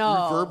went, it like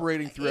no.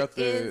 reverberating throughout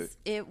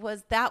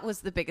That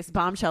was the biggest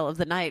bombshell of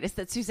the night. Is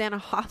that Susanna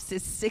Hoffs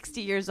is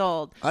 60 years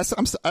old. I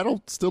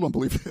still don't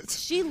believe it.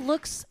 She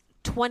looks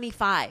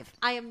 25.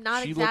 I am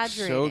not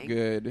exaggerating. She looks so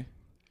good.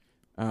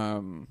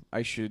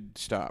 I should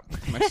stop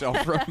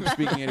myself from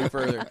speaking any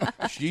further.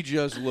 She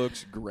just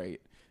looks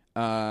great.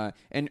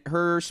 And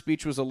her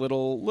speech was a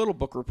little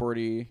book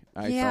reporty,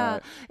 I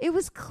thought. It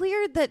was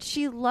clear that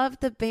she loved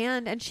the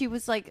band and she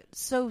was like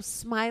so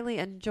smiley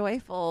and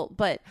joyful,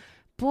 but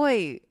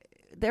boy,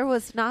 there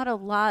was not a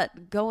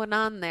lot going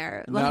on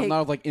there.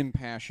 Not like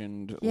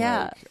impassioned.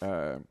 Yeah.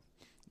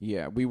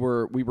 We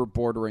were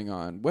bordering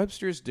on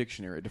Webster's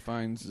dictionary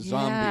defines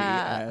zombie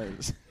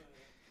as,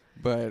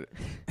 but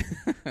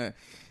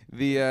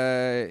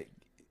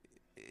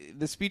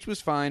the speech was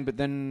fine, but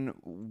then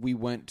we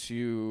went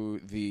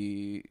to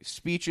the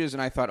speeches,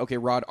 and I thought, okay,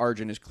 Rod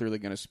Argent is clearly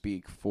going to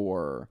speak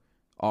for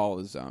all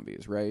the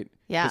Zombies, right?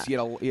 Yeah, because he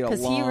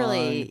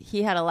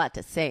had a lot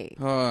to say.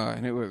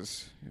 And it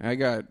was,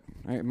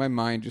 my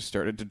mind just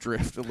started to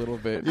drift a little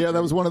bit. Yeah,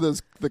 that was one of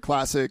the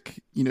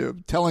classic,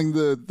 telling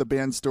the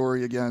band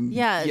story again.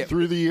 Yeah.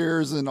 Through the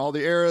years and all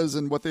the eras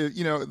and what they,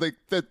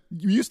 that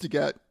you used to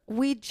get.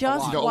 We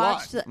just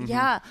watched,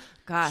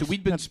 gosh. So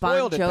we'd been the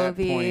spoiled Bon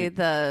Jovi, at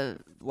that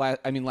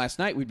point. The last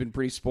night we'd been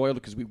pretty spoiled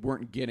because we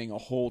weren't getting a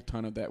whole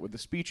ton of that with the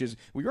speeches.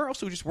 We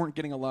also just weren't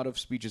getting a lot of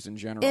speeches in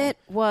general. It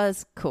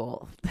was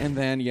cool. And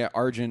then,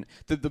 Argent,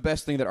 the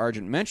best thing that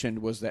Argent mentioned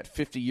was that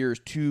 50 years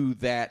to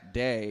that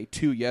day,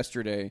 to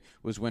yesterday,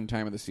 was when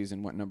Time of the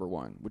Season went number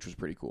one, which was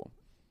pretty cool.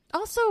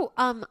 Also,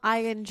 I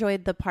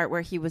enjoyed the part where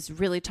he was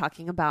really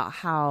talking about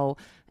how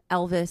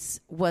Elvis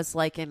was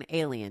like an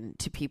alien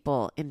to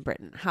people in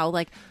Britain. How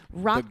like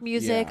rock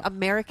music,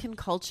 American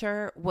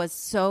culture was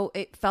so,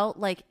 it felt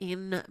like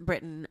in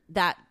Britain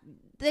that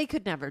they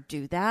could never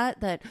do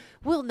that, that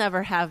we'll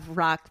never have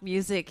rock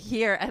music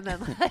here. And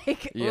then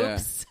like,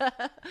 oops.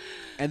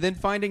 And then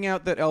finding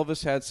out that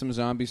Elvis had some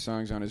zombie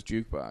songs on his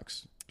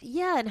jukebox.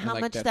 Yeah, and how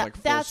much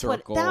that's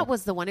what that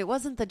was the one. It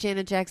wasn't the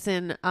Janet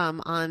Jackson on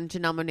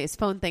Janelle Monáe's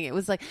phone thing. It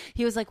was like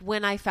he was like,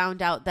 when I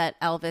found out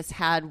that Elvis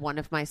had one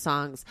of my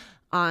songs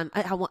on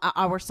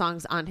our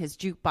songs on his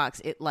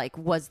jukebox, it like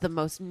was the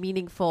most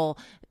meaningful,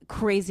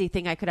 crazy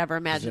thing I could ever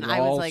imagine.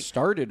 I was like,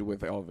 started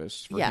with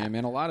Elvis for him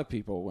and a lot of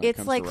people. When it's it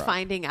comes like to rock.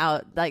 Finding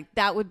out, like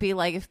that would be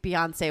like if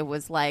Beyonce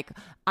was like,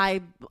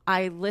 I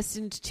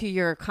listened to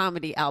your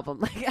comedy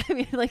album. Like I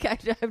mean, like I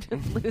have to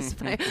lose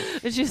my.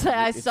 And she's like,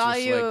 I saw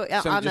you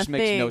like, on just the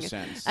makes thing. no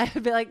sense.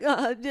 I'd be like,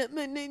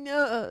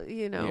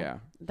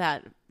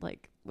 that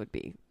like would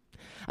be.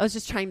 I was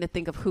just trying to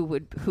think of who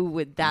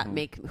would that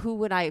make, who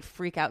would I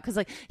freak out? Because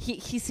like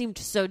he seemed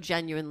so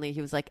genuinely,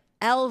 he was like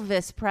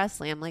Elvis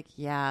Presley. I'm like,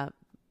 yeah,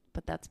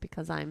 but that's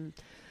because I'm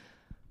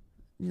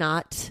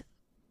not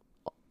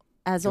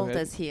as old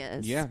as he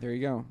is. Yeah, there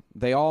you go.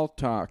 They all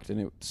talked and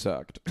it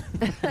sucked.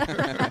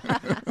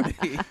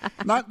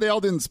 They all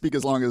didn't speak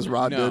as long as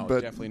Rod did,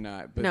 but definitely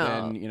not. But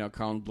then,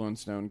 Colin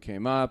Blunstone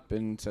came up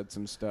and said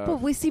some stuff.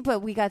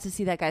 But we got to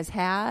see that guy's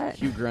hat.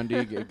 Hugh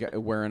Grundy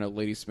wearing a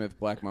Ladysmith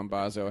Black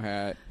Mambazo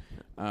hat.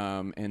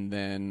 And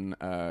then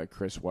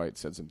Chris White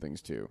said some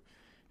things too.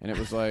 And it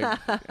was like,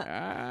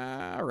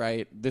 all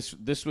right,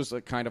 this was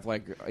a kind of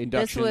like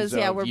inductions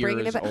of we're years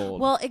bringing it back. old.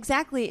 Well,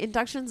 exactly,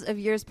 inductions of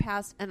years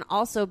past, and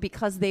also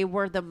because they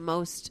were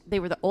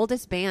the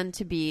oldest band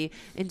to be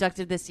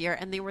inducted this year,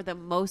 and they were the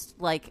most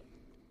like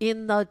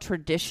in the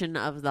tradition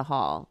of the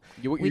hall.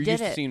 You're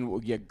used to seeing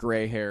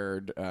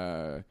gray-haired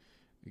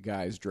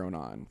guys drone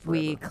on forever.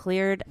 We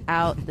cleared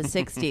out the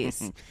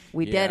 60s.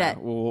 We did it.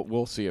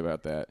 We'll see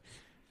about that.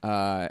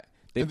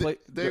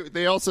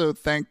 They also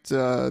thanked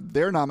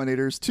their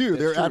nominators too.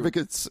 They're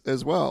advocates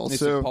as well.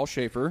 So Paul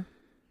Schaefer,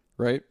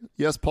 right?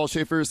 Yes, Paul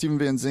Schaefer, Steven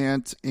Van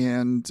Zandt,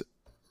 and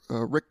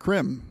Rick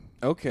Krim.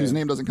 Okay, whose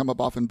name doesn't come up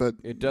often, but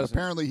it doesn't.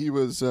 Apparently he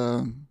was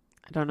I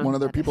don't know one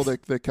of the people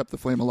that kept the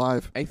flame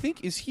alive. I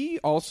think, is he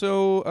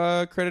also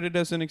credited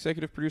as an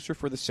executive producer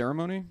for the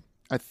ceremony?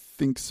 I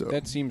think so.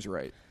 That seems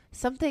right.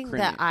 Something Crimby.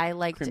 that I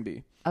liked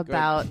Crimby.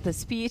 about the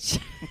speech.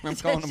 I'm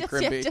calling him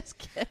Crimby. Yeah, just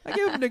kidding. I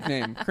gave him a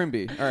nickname,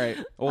 Crimby. All right,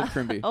 old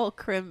Crimby. Oh,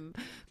 Crim.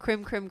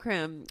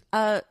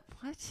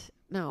 What?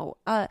 No.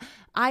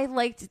 I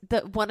liked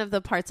one of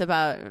the parts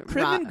about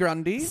Crim and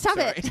Grundy. Stop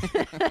Sorry.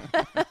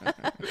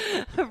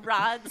 it.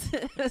 Rod's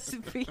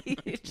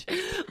speech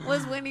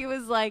was when he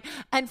was like,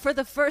 and for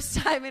the first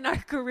time in our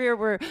career,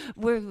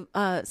 we're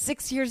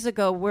 6 years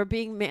ago, we're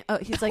being.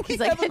 He's like,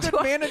 have a good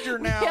manager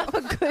now. We have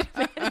a good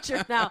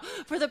manager now.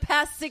 For the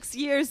past 6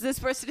 years, this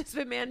person has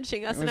been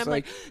managing us, and I'm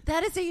like,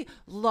 that is a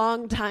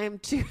long time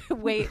to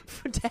wait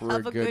to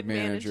have a good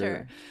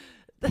manager.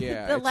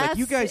 Yeah, it's like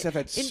you guys have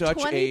had such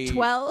a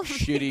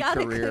shitty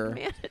career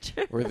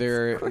where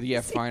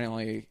they're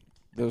finally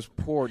those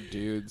poor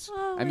dudes.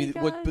 Oh I mean,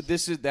 gosh. but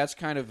that's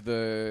kind of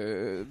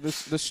the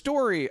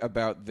story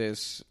about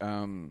this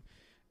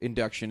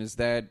induction is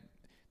that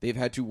they've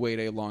had to wait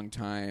a long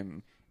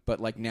time, but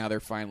like now they're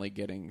finally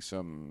getting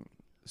some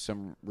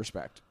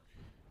respect.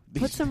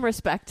 Put some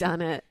respect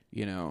on it.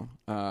 You know,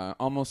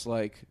 almost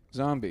like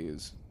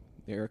zombies.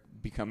 They're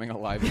becoming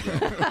alive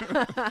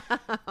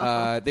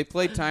again. They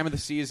played Time of the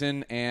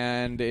Season,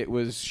 and it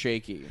was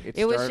shaky. It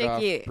started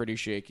off pretty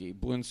shaky.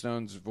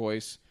 Blunstone's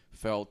voice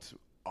felt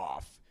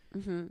off.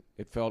 Mm-hmm.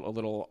 It felt a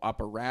little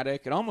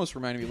operatic. It almost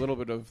reminded me a little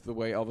bit of the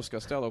way Elvis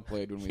Costello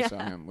played when we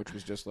saw him, which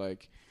was just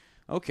like,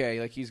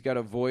 okay, like he's got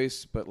a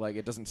voice, but like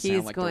it doesn't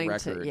sound like the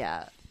record.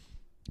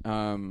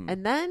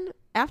 And then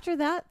after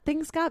that,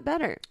 things got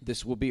better.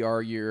 This will be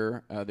our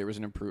year. There was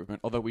an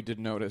improvement, although we did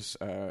notice.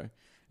 I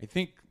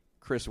think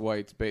Chris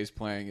White's bass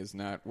playing is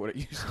not what it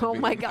used to be. Oh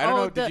my god! I don't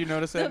know. Did you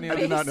notice that? The I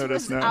did not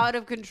notice that. Out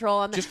of control.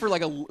 On just for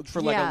like a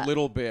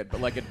little bit,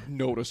 but like a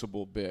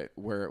noticeable bit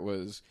where it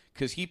was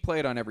because he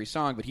played on every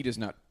song, but he does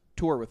not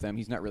tour with them.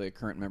 He's not really a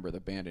current member of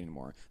the band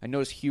anymore. I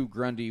noticed Hugh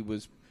Grundy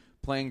was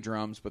playing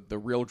drums, but the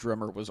real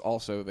drummer was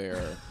also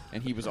there,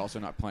 and he was also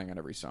not playing on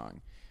every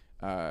song.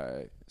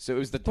 So it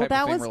was the type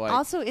of thing where like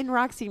also in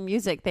Roxy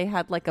Music they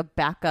had like a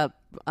backup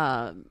they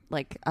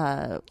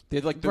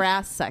had like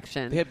brass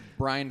section. They had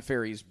Brian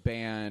Ferry's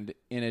band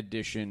in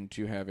addition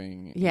to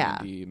having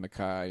Andy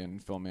Mackay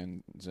and Phil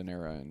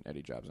Manzanera and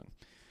Eddie Jobson.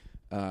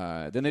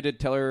 Then they did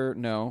Tell Her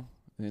No,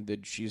 and they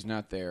did She's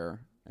Not There,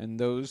 and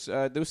those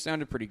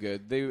sounded pretty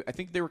good. I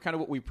think they were kind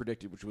of what we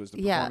predicted, which was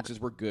the performances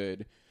were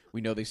good.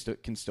 We know they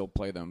can still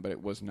play them, but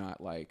it was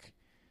not like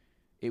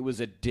it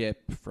was a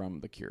dip from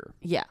The Cure.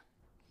 Yeah.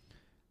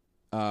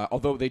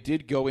 Although they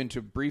did go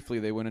into briefly,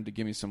 they went into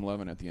Give Me Some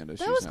Lovin' at the end of.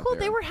 That was cool.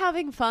 They were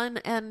having fun,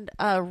 and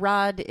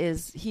Rod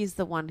he's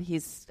the one.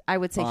 I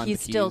would say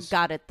he's still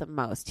got it the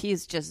most.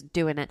 He's just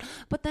doing it.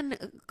 But then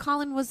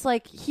Colin was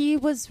like, he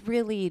was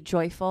really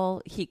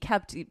joyful. He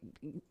kept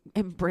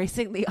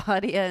embracing the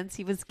audience.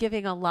 He was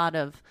giving a lot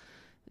of,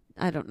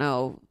 I don't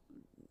know,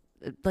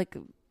 like.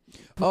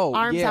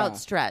 Arms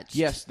outstretched.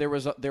 Yes, there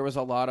was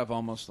a lot of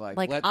almost like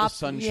let the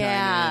sun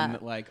shine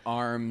in, like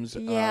arms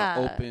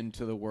open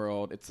to the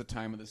world. It's the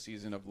time of the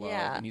season of love,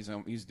 and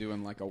he's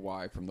doing like a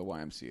Y from the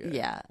YMCA.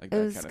 Yeah, like it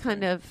was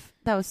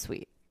that was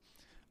sweet.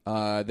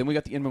 Then we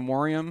got the In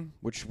Memoriam,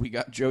 which we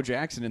got Joe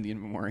Jackson in the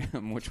In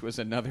Memoriam, which was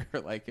another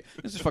like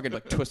this is fucking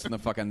like twisting the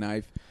fucking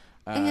knife.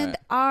 And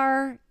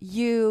are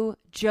you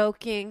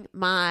joking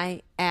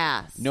my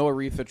ass? No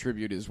Aretha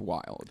tribute is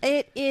wild.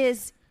 It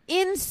is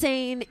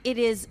insane. It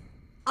is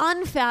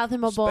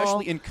unfathomable.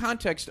 Especially in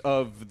context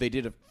of they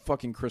did a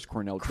fucking Chris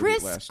Cornell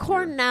tribute last year. Chris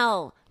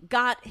Cornell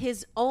got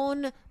his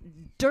own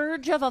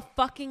dirge of a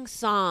fucking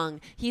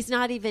song. He's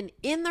not even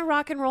in the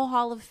Rock and Roll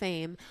Hall of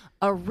Fame.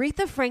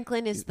 Aretha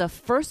Franklin is the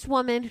first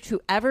woman to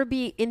ever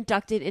be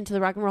inducted into the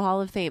Rock and Roll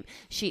Hall of Fame.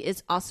 She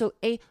is also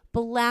a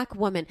black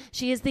woman.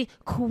 She is the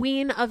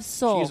queen of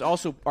soul. She is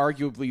also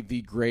arguably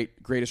the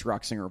greatest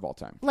rock singer of all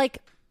time. Like,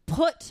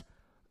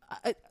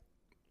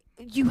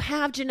 you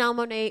have Janelle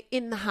Monáe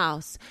in the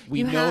house.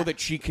 We know that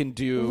she can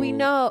do. We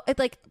know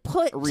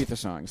put Aretha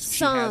songs.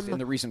 She has in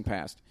the recent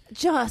past.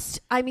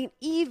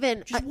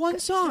 Even just one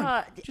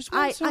song. Just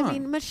one song. I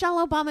mean,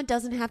 Michelle Obama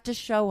doesn't have to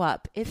show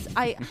up.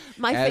 My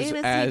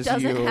fantasy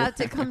doesn't have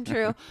to come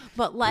true.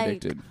 But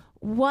predicted.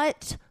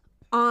 What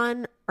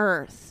on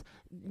earth?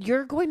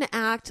 You're going to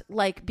act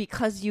like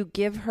because you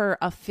give her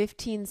a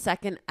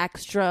 15-second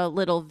extra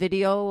little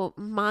video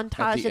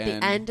montage at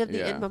the end of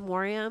the In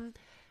Memoriam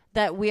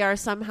that we are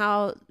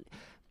somehow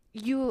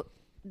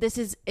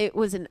it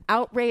was an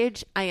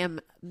outrage. I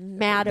am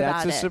mad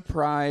about it. That's a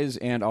surprise,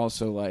 and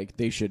also like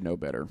they should know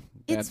better.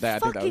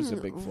 That was a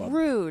big flub.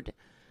 Rude.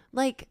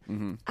 Like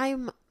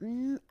and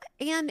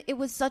it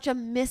was such a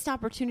missed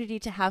opportunity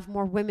to have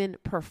more women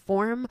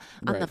perform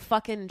on the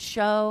fucking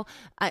show.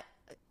 I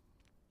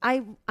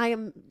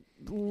am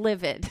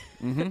livid.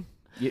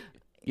 Mm-hmm.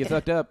 You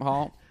fucked up,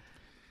 Hall.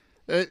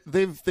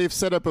 They've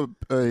set up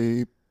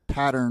a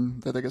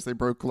pattern that I guess they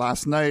broke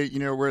last night,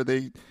 where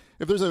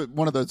if there's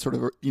one of the sort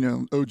of,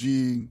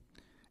 OG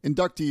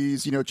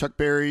inductees, Chuck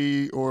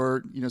Berry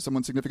or,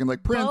 someone significant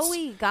like Prince.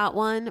 Bowie got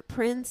one.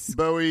 Prince.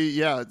 Bowie,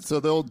 yeah. So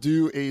they'll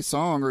do a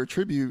song or a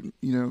tribute,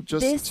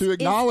 just This to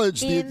acknowledge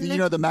the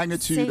insane.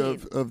 magnitude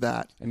of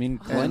that. I mean,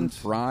 Glenn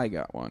Fry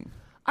got one.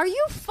 Are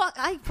you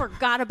I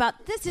forgot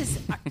about this.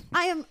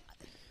 I am.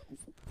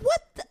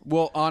 What?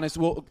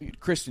 Well,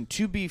 Kristen,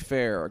 to be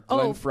fair,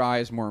 Glenn Fry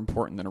is more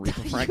important than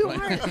Aretha Franklin.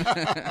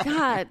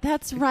 God,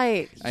 that's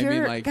right.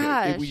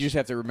 We just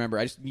have to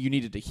remember. You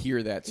needed to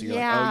hear that, so you're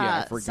like, oh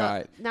yeah, I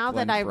forgot. So now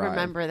Glenn that I Fry.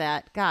 remember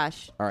that,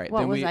 gosh, All right,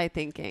 what was I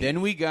thinking?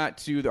 Then we got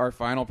to our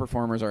final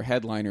performers, our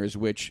headliners,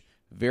 which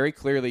very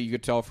clearly you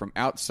could tell from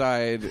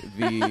outside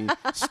the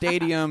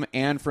stadium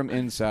and from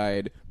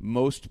inside,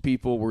 most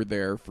people were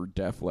there for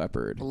Def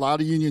Leppard. A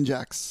lot of Union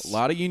Jacks. A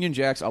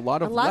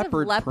lot of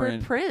leopard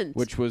print,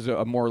 which was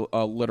a more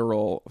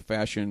literal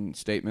fashion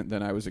statement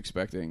than I was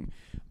expecting.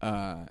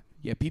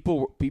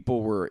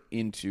 People were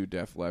into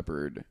Def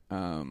Leppard,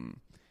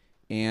 and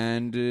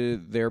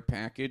their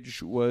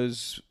package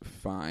was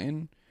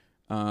fine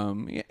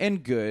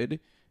and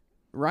good,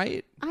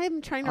 right?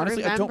 I'm trying to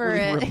Honestly, remember I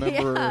don't really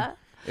remember. Yeah.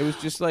 It was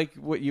just like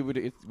what you would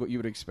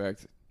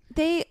expect.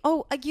 You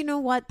know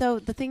what though?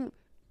 The thing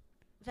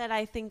that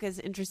I think is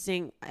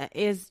interesting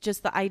is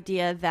just the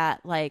idea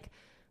that like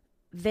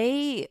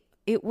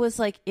it was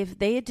like if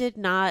they did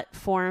not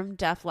form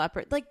Def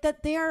Leppard, like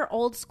that they are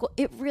old school.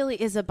 It really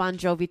is a Bon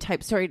Jovi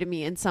type story to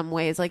me in some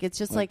ways. Like it's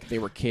just like they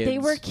were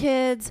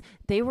kids.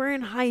 They were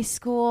in high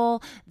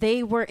school.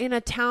 They were in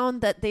a town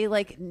that they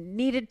like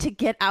needed to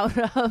get out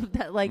of.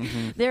 That like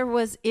there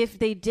was, if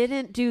they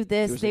didn't do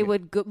this, they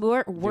would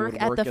work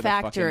at the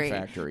factory.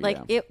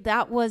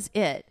 That was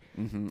it.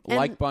 Mm-hmm.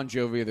 Like Bon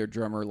Jovi, their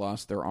drummer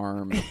lost their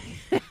arm.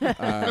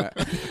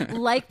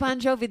 Like Bon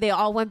Jovi, they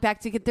all went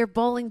back to get their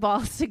bowling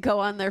balls to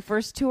go on their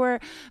first tour.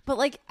 But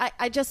like,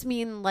 I just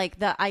mean like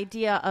the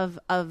idea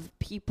of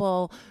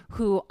people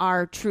who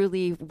are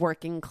truly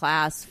working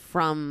class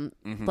from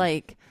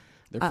like.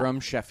 They're from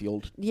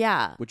Sheffield.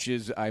 Yeah. Which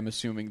is, I'm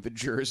assuming, the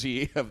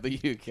Jersey of the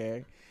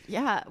UK.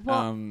 Yeah.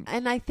 Well,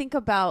 and I think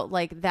about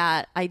like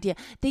that idea.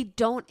 They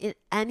don't at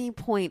any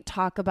point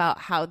talk about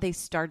how they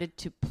started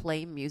to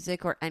play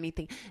music or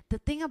anything. The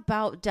thing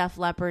about Def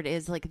Leppard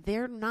is like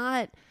they're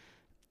not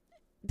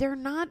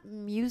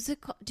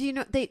musical. Do you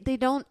know they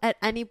don't at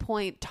any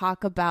point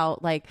talk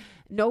about like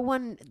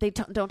don't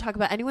talk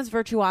about anyone's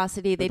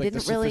virtuosity. They like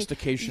didn't the really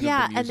sophistication of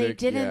the music, and they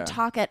didn't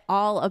talk at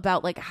all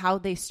about like how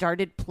they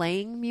started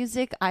playing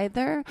music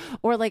either,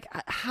 or like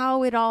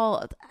how it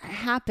all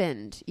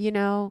happened,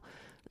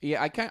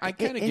 Yeah, I kind of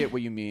get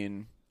what you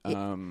mean.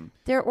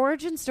 Their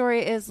origin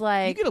story is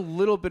like you get a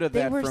little bit of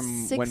that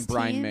from 16, when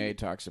Brian May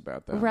talks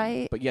about them,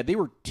 right? But yeah, they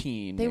were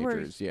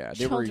teenagers.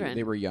 They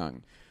were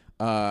young.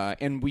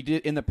 And we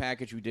did in the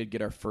package. We did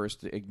get our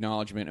first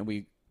acknowledgement, and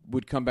we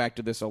would come back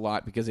to this a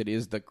lot because it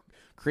is the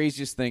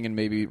craziest thing and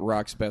maybe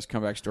rock's best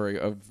comeback story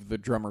of the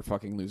drummer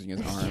fucking losing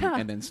his arm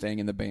and then staying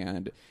in the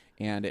band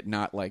and it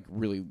not like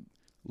really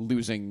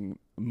losing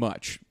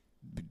much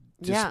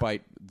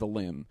despite the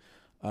limb,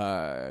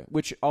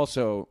 which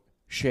also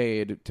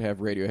shade to have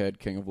Radiohead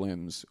King of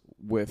Limbs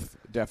with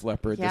Def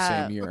Leppard the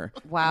same year.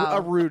 Wow.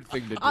 A rude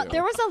thing to do.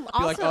 There was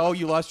be like, oh,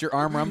 you lost your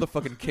arm, or I'm the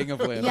fucking king of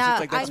limbs. Yeah, it's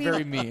like, that's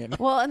very mean.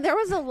 Well, and there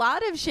was a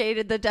lot of shade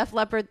at the Def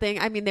Leppard thing.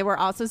 I mean, they were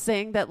also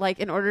saying that, like,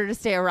 in order to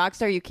stay a rock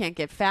star, you can't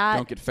get fat.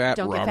 Don't get fat,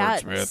 Don't Robert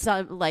get fat. Smith.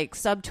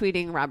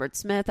 Subtweeting Robert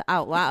Smith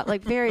out loud.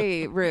 Like,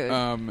 very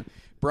rude.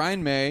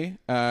 Brian May,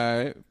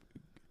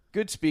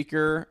 good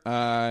speaker,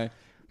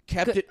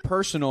 kept it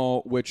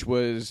personal, which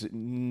was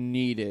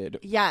needed.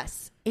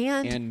 Yes.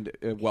 And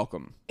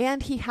welcome.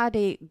 And he had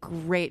a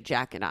great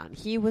jacket on.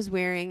 He was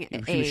wearing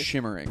was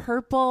shimmering.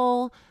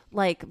 Purple,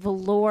 like,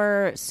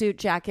 velour suit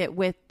jacket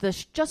with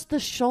just the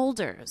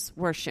shoulders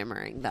were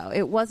shimmering, though.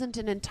 It wasn't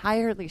an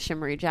entirely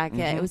shimmery jacket.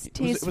 Mm-hmm. It was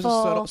tasteful.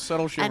 It was a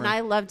subtle shimmer. And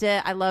I loved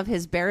it. I love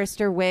his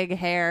barrister wig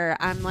hair.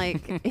 I'm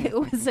like, it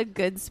was a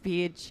good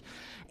speech.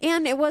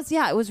 And it was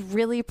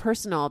really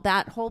personal.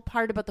 That whole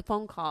part about the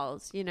phone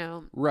calls,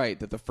 Right,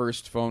 that the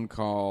first phone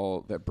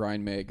call that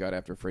Brian May got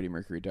after Freddie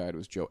Mercury died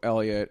was Joe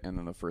Elliott, and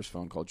then the first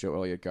phone call Joe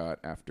Elliott got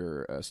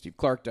after Steve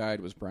Clark died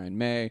was Brian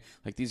May.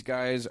 Like, these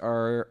guys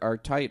are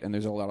tight, and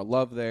there's a lot of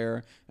love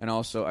there. And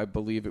also, I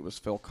believe it was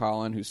Phil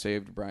Collin who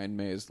saved Brian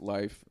May's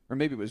life, or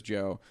maybe it was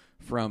Joe,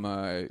 from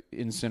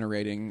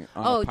incinerating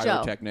on a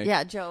pyrotechnic. Joe.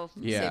 Yeah, Joe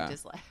saved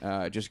his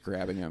life. Just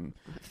grabbing him.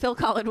 Phil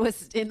Collin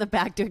was in the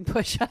back doing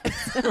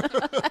push-ups.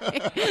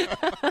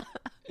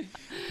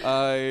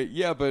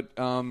 But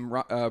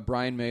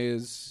Brian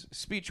May's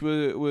speech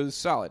was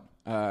solid,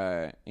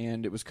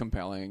 and it was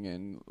compelling,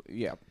 and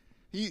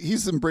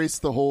he's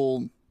embraced the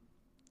whole,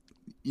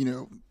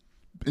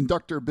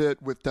 inductor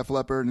bit with Def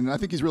Leppard, and I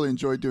think he's really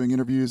enjoyed doing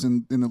interviews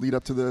in the lead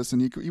up to this,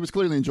 and he was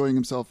clearly enjoying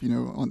himself,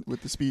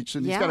 with the speech,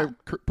 and he's got a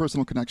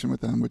personal connection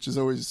with them, which is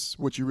always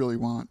what you really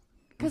want.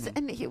 Because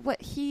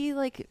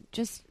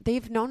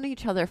they've known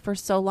each other for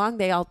so long.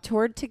 They all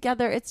toured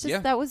together. It's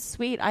just that was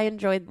sweet. I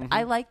enjoyed.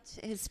 I liked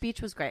his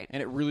speech was great,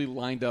 and it really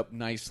lined up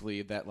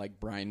nicely that like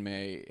Brian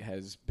May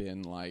has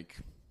been like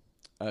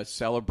a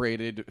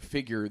celebrated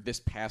figure this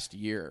past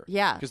year.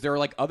 Yeah, because there are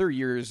like other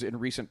years in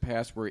recent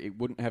past where it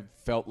wouldn't have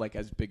felt like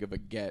as big of a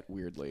get.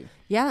 Weirdly,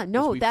 yeah,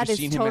 no, that is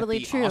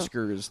totally true.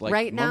 Oscars, like,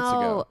 right months now,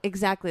 ago.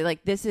 exactly.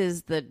 Like this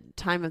is the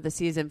time of the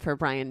season for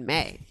Brian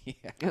May.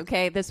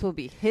 Okay, this will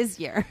be his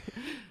year.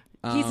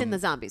 He's in the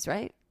Zombies,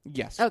 right?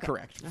 Yes, okay.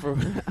 Correct,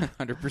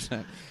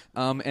 100%.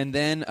 And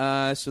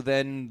then, so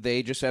then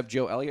they just have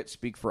Joe Elliott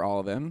speak for all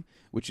of them,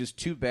 which is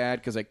too bad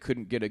because I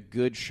couldn't get a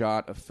good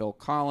shot of Phil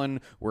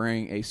Collin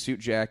wearing a suit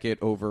jacket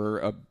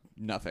over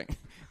nothing,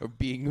 or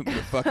being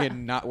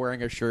fucking not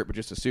wearing a shirt but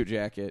just a suit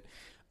jacket.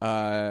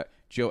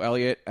 Joe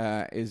Elliott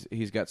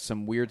he's got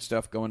some weird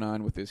stuff going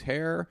on with his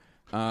hair.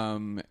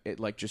 It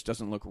like just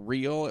doesn't look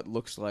real. It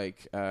looks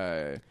like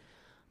looks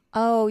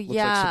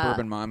like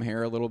suburban mom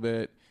hair a little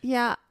bit.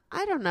 Yeah,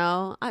 I don't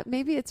know.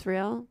 Maybe it's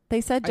real.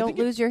 They said don't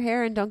lose your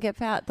hair and don't get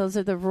fat. Those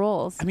are the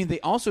rules. I mean, they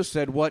also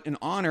said what an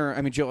honor.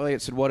 I mean, Joe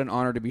Elliott said what an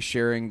honor to be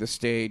sharing the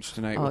stage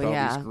tonight with all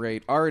these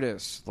great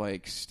artists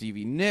like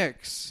Stevie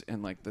Nicks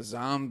and like the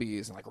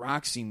Zombies and like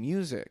Roxy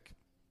Music.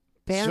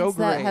 Bands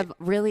that have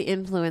really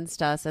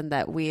influenced us and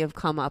that we have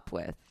come up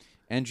with.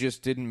 And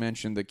just didn't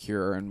mention The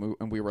Cure.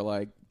 And we were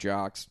like,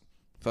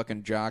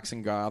 fucking jocks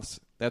and goths.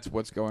 That's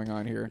what's going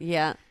on here.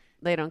 Yeah,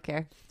 they don't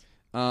care.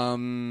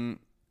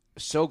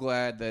 So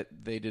glad that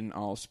they didn't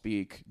all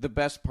speak. The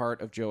best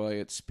part of Joe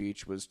Elliott's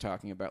speech was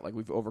talking about like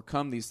we've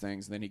overcome these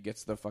things, and then he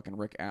gets the fucking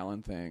Rick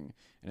Allen thing,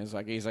 and he's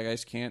like I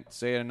just can't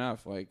say it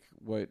enough. Like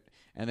what?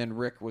 And then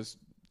Rick was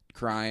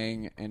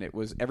crying, and it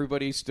was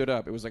everybody stood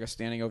up. It was like a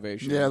standing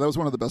ovation. Yeah, that was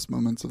one of the best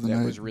moments of the night.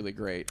 That was really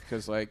great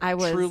because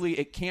truly,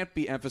 it can't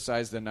be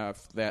emphasized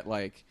enough that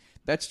like.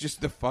 That's just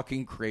the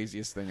fucking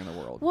craziest thing in the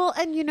world. Well,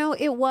 and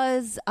it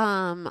was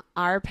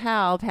our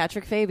pal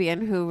Patrick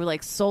Fabian who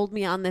like sold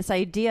me on this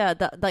idea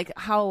that like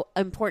how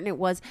important it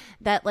was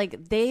that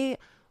like they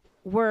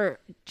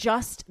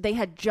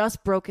had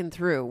just broken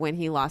through when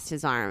he lost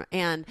his arm,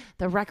 and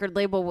the record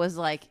label was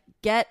like,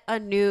 get a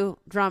new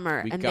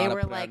drummer, and they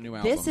were like,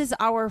 this is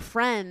our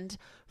friend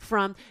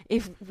from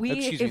this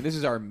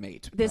is our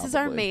mate. This is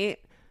our mate.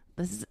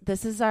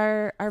 This is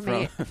our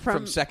mate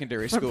from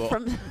secondary school.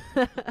 From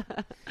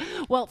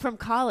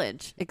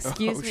college.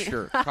 Excuse me.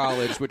 Sure,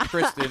 college. Which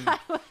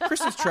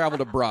Kristen's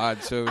traveled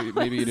abroad, so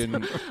maybe you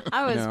didn't.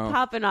 I was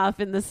popping off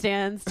in the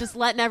stands, just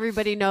letting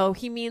everybody know.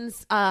 He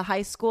means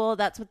high school.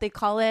 That's what they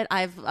call it.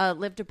 I've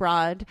lived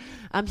abroad.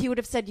 He would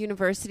have said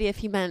university if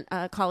he meant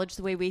college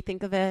the way we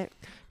think of it.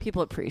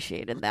 People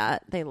appreciated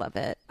that. They love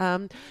it.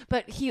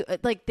 But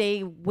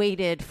they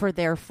waited for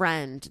their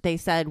friend. They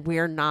said,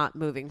 we're not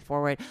moving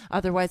forward.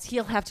 Otherwise,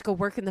 he'll have to go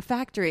work in the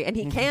factory, and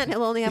he can't.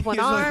 He'll only have one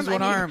arm.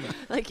 One arm.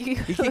 He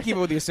can't keep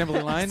up with the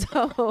assembly line.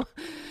 So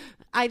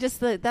I just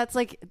that's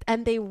like,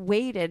 and they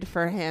waited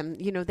for him.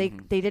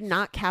 They did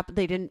not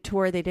they didn't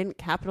tour. They didn't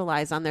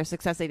capitalize on their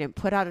success. They didn't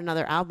put out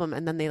another album,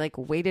 and then they like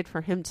waited for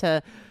him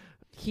to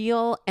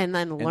heal and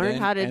then learn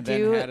how to do.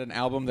 And then had an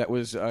album that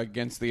was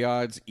against the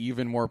odds,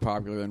 even more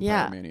popular than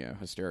Pyromania,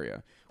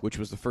 Hysteria, which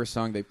was the first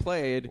song they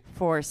played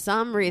for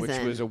some reason.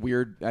 Which was a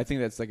weird. I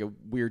think that's like a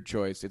weird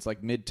choice. It's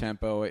like mid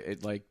tempo.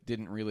 It like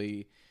didn't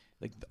really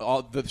like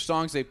all the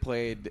songs they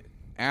played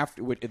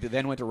after. It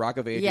then went to Rock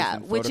of Ages. Yeah,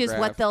 and which is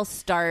what they'll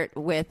start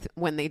with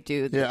when they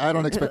do. I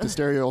don't expect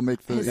Hysteria will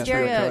make the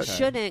Hysteria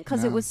shouldn't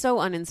because it was so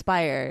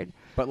uninspired.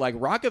 But like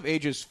Rock of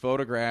Ages,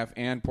 Photograph,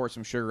 and Pour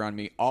Some Sugar on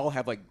Me all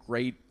have like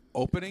great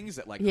openings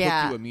that like hook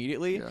you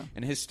immediately,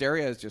 and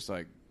Hysteria is just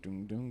like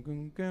dun, dun,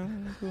 dun,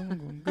 dun,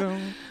 dun, dun,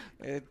 dun.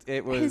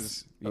 It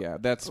was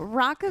that's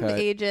Rock of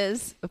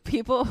Ages.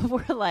 People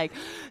were like,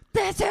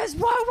 this is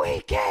what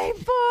we came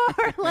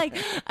for. Like,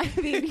 I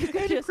mean, you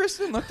could just...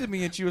 Kristen looked at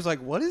me and she was like,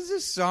 what is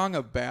this song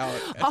about?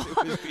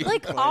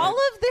 All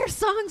of their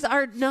songs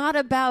are not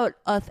about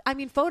I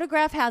mean,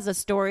 Photograph has a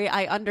story.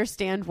 I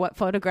understand what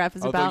Photograph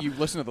is about. Although you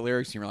listen to the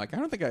lyrics and you're like, I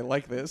don't think I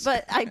like this.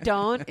 But I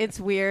don't. It's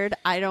weird.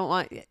 I don't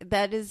want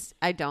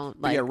I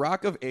don't like. Yeah,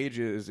 Rock of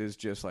Ages is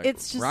just like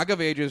Rock of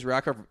Ages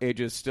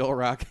still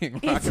rocking,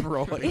 rock and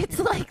rolling. It's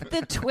like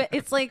the twist.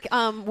 It's like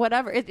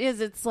whatever it is.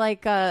 It's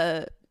like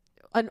an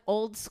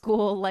old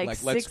school like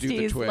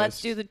 60s.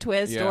 Let's do the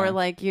twist, or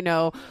like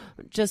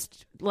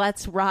just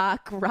let's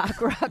rock.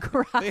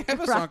 They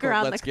have a song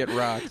called Let's Get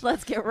Rocked.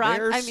 Let's get rocked.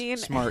 They're I mean,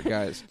 smart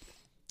guys.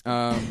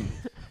 Then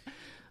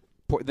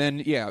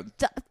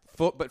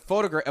but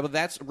Photograph. But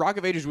that's Rock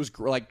of Ages was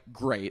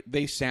great.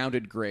 They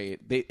sounded great.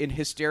 In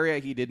Hysteria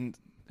he didn't.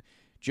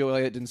 Joe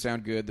Elliott didn't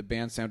sound good. The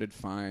band sounded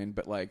fine,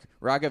 but like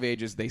Rock of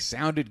Ages, they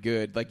sounded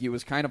good. Like it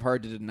was kind of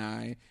hard to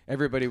deny.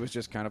 Everybody was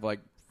just kind of like,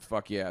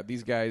 "Fuck yeah,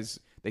 these guys!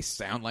 They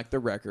sound like the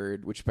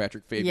record," which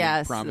Patrick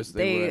Fabian promised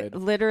they would.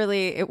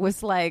 Literally, it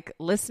was like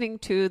listening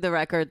to the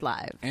record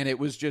live, and it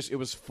was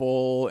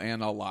full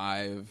and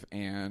alive.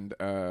 And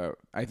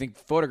I think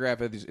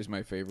 "Photograph" is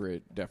my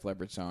favorite Def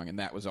Leppard song, and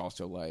that was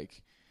also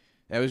like.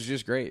 That was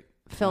just great.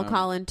 Phil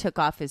Collin took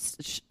off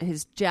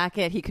his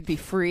jacket. He could be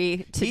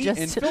free to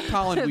And Phil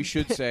Collin, we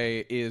should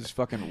say, is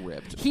fucking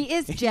ripped. He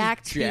is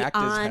jacked as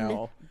beyond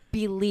hell.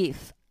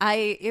 belief.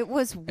 It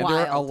was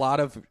wild.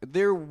 And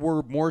there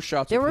were more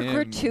shots There of were him.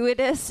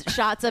 gratuitous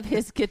shots of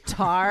his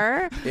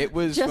guitar. It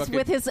was just fucking,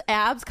 with his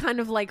abs kind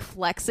of like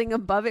flexing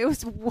above. It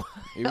was wild.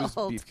 It was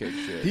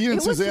beefcake shit. He and It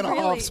was Susanna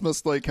really- Hoffs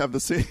must like have the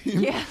same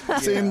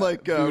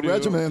Voodoo.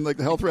 regimen, like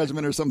the health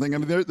regimen or something. I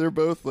mean, they're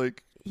both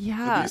like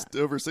at least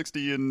over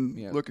 60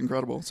 and look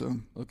incredible. So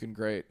Looking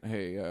great.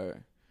 Hey,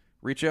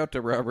 reach out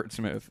to Robert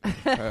Smith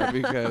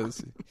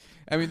because,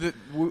 I mean,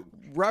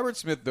 Robert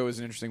Smith, though, is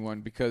an interesting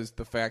one because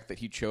the fact that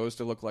he chose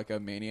to look like a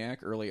maniac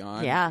early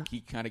on,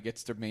 he kind of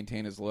gets to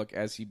maintain his look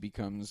as he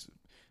becomes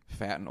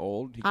fat and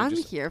old. He can I'm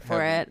just here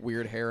for have it.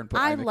 Weird hair and put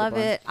I eye makeup love on.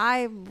 it.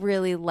 I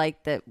really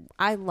like that.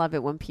 I love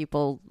it when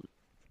people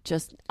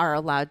just are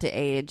allowed to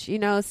age. You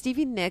know,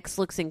 Stevie Nicks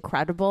looks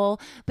incredible,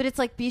 but it's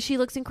like she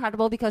looks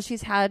incredible because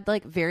she's had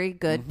like very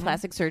good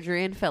plastic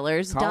surgery and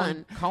fillers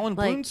done. Colin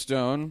Like-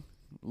 Blunstone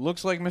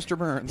looks like Mr.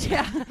 Burns.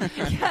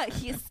 Yeah,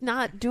 he's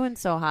not doing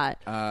so hot.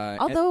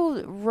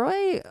 Although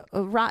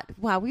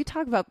we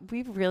talk about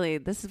we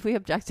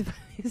objectify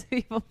these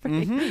people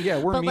pretty. Yeah,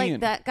 we're but mean.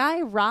 like that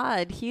guy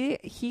Rod, he's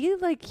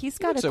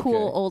got looks a cool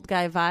okay. old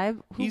guy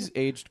vibe. He's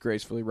aged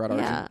gracefully, Rod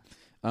Yeah.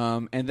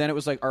 Argent. And then it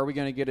was like, are we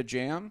going to get a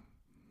jam?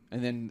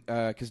 And then,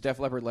 because Def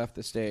Leppard left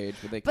the stage,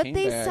 but they came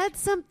back. said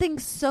something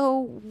so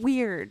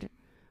weird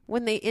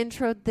when they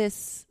introed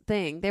this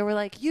thing. They were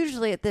like,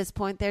 usually at this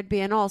point there'd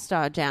be an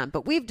all-star jam,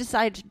 but we've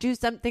decided to do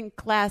something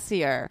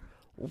classier.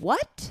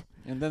 What?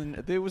 And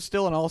then there was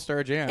still an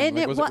all-star jam. And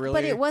Like, it was was, it really?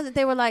 but it wasn't.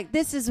 They were like,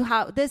 this is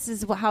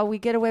how we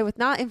get away with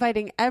not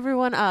inviting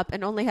everyone up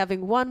and only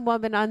having one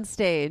woman on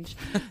stage.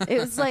 It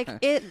was like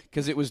it.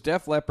 Because it was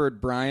Def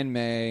Leppard, Brian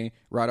May,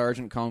 Rod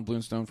Argent, Colin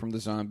Blunstone from the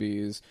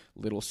Zombies,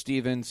 Little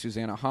Steven,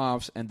 Susanna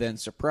Hoffs, and then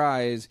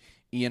surprise,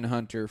 Ian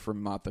Hunter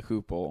from Mott the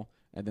Hoople.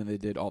 And then they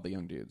did all the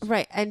young dudes.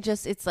 Right, and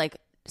just it's like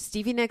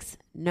Stevie Nicks,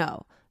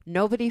 no.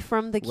 Nobody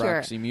from The Cure.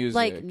 Roxy Music,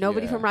 Like,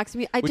 nobody yeah. from Roxy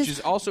Music. Which is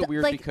also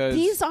weird like, because-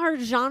 these are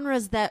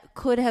genres that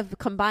could have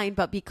combined,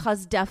 but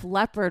because Def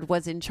Leppard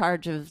was in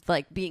charge of,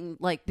 like, being,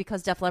 like,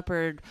 because Def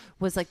Leppard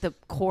was, like, the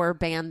core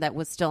band that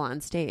was still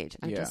on stage.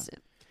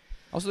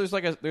 Also,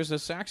 there's a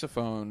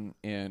saxophone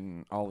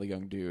in all the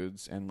young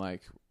dudes, and,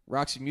 like,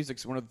 Roxy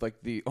Music's one of,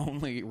 like, the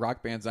only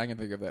rock bands I can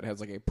think of that has,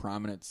 like, a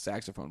prominent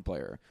saxophone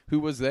player. Who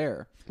was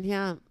there?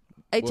 Yeah.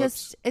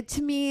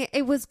 To me,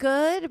 it was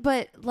good,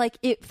 but like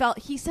it felt,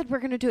 he said, we're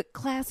going to do it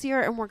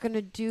classier and we're going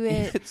to do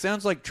it. It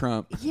sounds like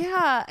Trump.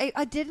 Yeah.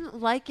 I didn't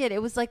like it.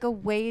 It was like a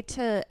way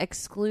to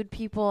exclude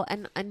people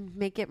and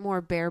make it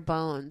more bare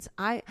bones.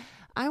 I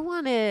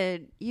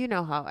wanted, you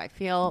know how I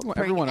feel. Well,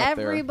 bring everyone up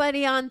there.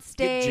 everybody on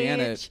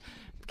stage.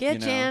 Get You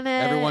know,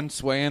 Janet. Everyone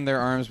swaying their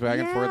arms back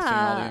and forth, seeing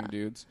all the young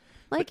dudes.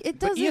 Like it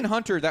But doesn't. Ian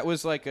Hunter, that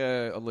was like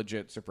a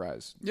legit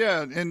surprise.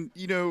 yeah, and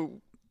you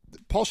know,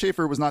 Paul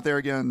Schaefer was not there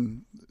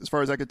again, as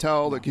far as I could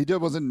tell. Like he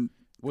wasn't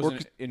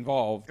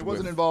Involved. It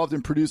wasn't with- involved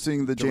in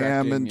producing the jam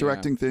Directing, and yeah.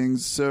 directing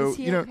things. So Is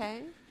he you know,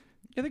 okay?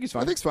 I think he's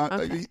fine. I think it's fine.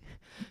 Okay.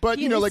 But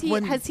you know, like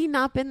when has he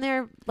not been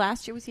there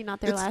last year? Was he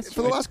not there it's- last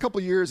for year? the last couple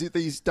of years,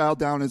 he's dialed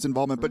down his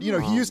involvement. But you know,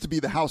 he used to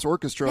be the house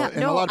orchestra, Yeah,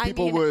 and a lot of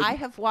people would. I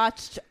have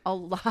watched a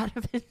lot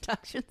of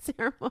induction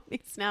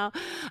ceremonies now.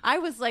 I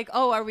was like,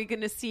 oh, are we going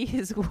to see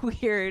his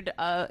weird?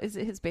 Is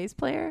it his bass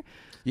player?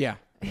 Yeah.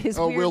 His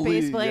Oh, weird Will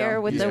bass Lee, player yeah.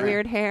 with the Yeah.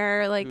 weird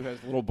hair, like Who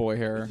has little boy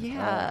hair.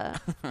 yeah.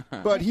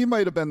 But he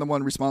might have been the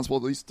one responsible,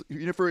 at least,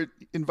 you know, for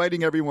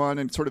inviting everyone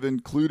and sort of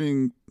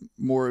including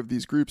more of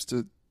these groups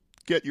to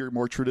get your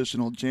more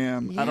traditional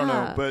jam. I don't know,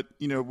 Yeah. but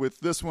you know, with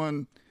this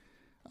one,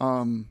 I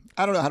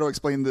don't know how to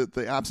explain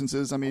the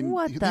absences. I mean,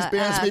 What these the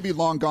bands F? may be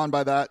long gone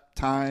by that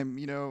time.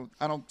 You know,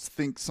 I don't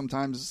think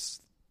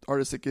sometimes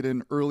artists that get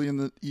in early in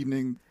the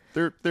evening,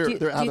 they're Do out you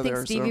of think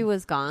there. Stevie so.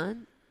 was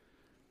gone?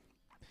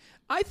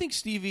 I think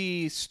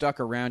Stevie stuck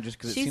around just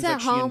because it She's seems at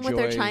like home she with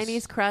her enjoys...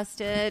 Chinese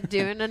crusted,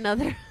 doing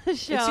another show. It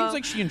seems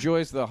like she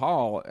enjoys the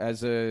hall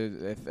as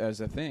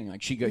a thing.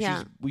 Like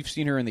Yeah. we've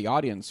seen her in the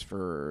audience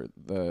for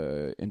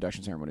the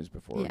induction ceremonies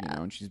before, Yeah. you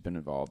know, and she's been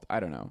involved. I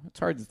don't know. It's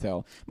hard to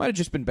tell. Might have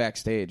just been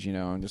backstage, you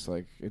know, and just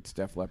like it's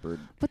Def Leppard.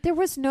 But there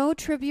was no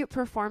tribute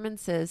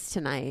performances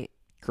tonight.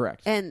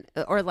 Correct.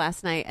 Or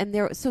last night, and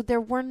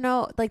there were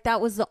no, like, that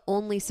was the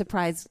only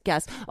surprise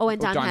guest. Oh, and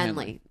Don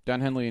Henley.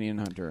 Don Henley and Ian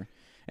Hunter.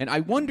 And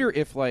I wonder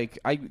if, like,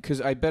 because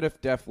I bet if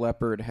Def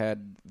Leppard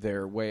had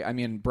their way, I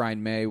mean,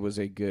 Brian May was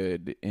a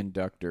good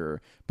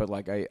inductor, but,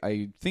 like,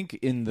 I think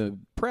in the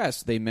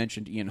press they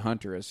mentioned Ian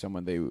Hunter as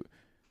someone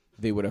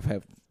they would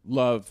have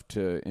loved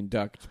to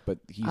induct, but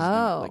he's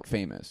not, like,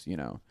 famous, you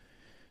know.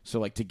 So,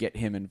 like, to get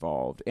him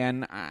involved.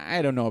 And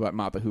I don't know about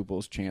Mott the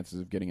Hoople's chances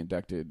of getting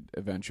inducted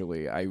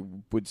eventually. I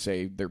would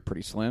say they're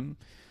pretty slim.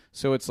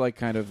 So it's like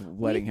kind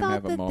of letting him have a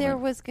We thought that moment. there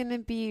was going to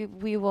be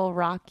 "We Will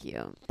Rock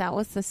You." That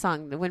was the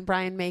song. When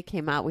Brian May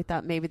came out, we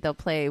thought maybe they'll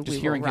play Just "We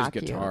hearing Will Rock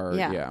his guitar, You."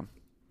 yeah.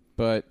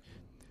 But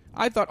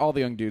I thought All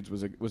the Young Dudes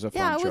was a fun choice.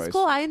 Yeah, it was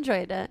cool. I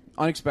enjoyed it.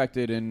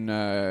 Unexpected and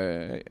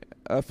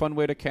a fun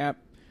way to cap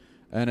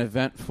an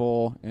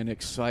eventful and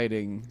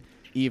exciting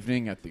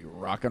evening at the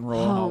Rock and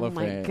Roll Hall of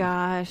Fame. Oh my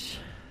gosh!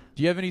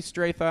 Do you have any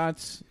stray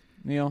thoughts,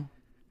 Neil?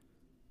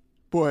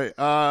 Boy,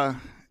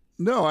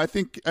 no. I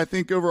think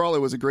overall it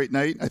was a great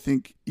night. I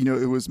think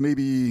it was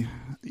maybe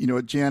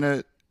a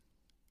Janet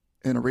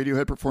and a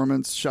Radiohead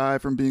performance shy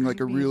from being like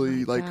a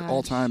really like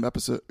all-time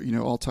episode,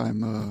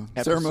 all-time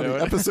ceremony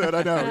episode.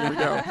 I know. Here we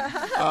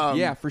go.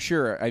 Yeah, for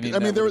sure. I mean,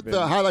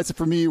 the highlights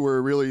for me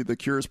were really the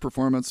Cure's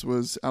performance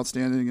was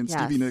outstanding, and Yes.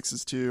 Stevie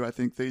Nicks' too. I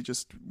think they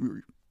just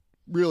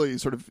really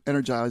sort of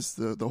energized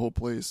the whole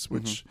place,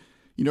 which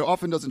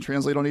often doesn't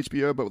translate on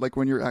HBO, but like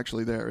when you're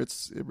actually there, it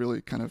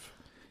really kind of.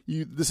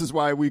 This is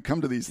why we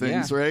come to these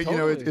things, Yeah, right?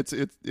 totally.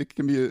 It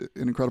can be an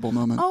incredible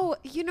moment. Oh,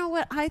 you know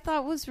what I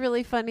thought was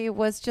really funny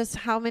was just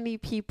how many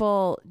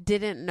people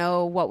didn't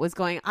know what was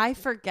going. I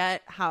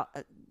forget how.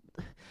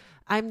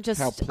 I'm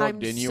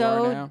plugged in you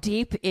are now. so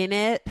deep in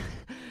it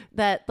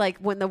that like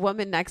when the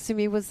woman next to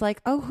me was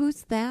like, "Oh,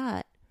 who's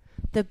that?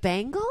 The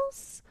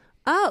Bangles?"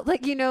 Oh,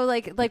 like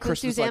when Chris was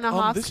Susanna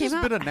like, Hoffs this came has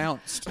out. been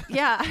announced.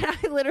 Yeah,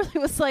 I literally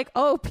was like,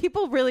 "Oh,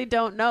 people really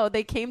don't know.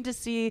 They came to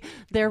see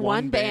their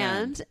One one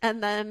band,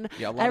 and then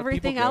Yeah, a lot of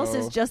everything people else go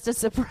is just a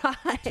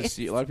surprise."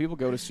 A lot of people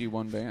go to see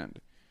one band,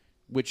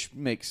 which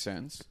makes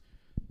sense.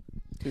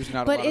 There's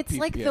not a But lot of it's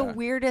people, like the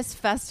weirdest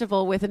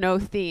festival with no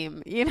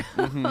theme,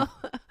 Mm-hmm.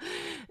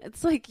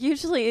 It's like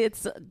usually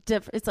it's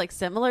like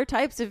similar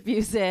types of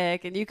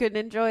music, and you can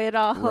enjoy it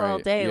all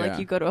Right, day. yeah. Like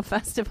you go to a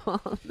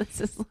festival.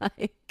 This is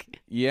like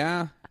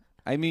Yeah,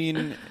 I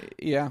mean,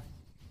 yeah,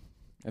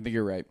 I think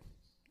you're right.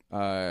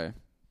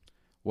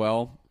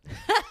 Well,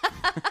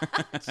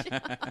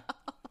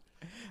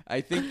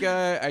 I think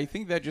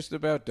that just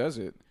about does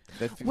it.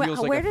 That feels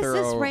like where a does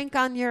thorough... this rank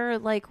on your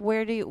like?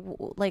 Where do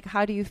you like?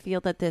 How do you feel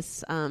that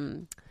this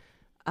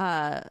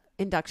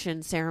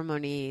induction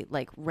ceremony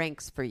like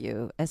ranks for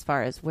you as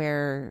far as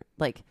where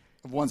like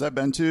Ones I've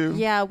been to.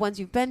 yeah ones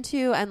you've been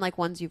to and like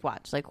ones you've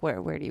watched, like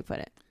where do you put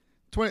it?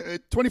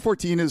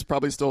 2014 is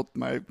probably still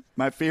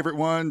my favorite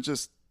one.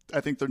 Just I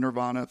think the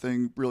Nirvana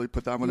thing really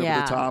put that one over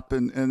Yeah. the top,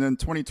 and then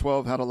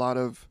 2012 had a lot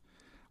of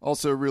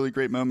also really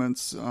great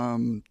moments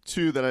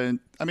too. That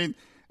I mean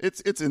it's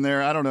in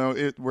there. I don't know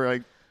where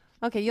I.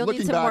 Okay, you'll need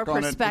Looking some more back on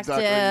it, perspective.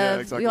 exactly, yeah,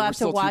 exactly. You'll We're have to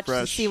still too watch to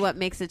fresh. see what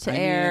makes it to I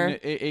air. mean,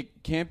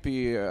 it can't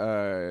be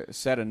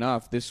said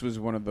enough. This was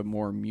one of the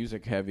more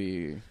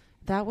music-heavy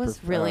That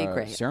was really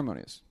great.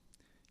 ceremonies.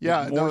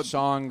 Yeah, more no,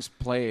 songs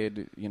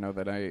played,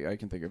 that I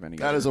can think of any.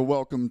 that other. is a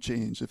welcome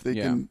change if they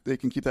can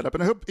keep that up,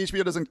 and I hope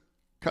HBO doesn't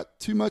cut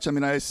too much. I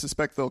mean, I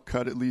suspect they'll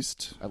cut at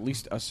least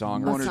a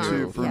song one or or two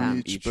two from yeah.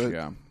 each, but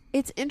yeah.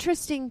 It's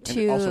interesting And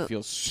to it also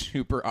feels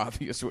super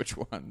obvious which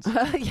ones.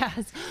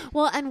 yes.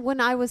 Well, and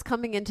when I was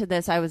coming into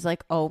this, I was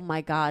like, oh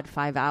my God,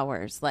 5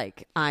 hours.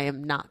 Like, I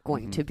am not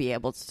going to be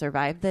able to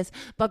survive this.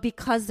 But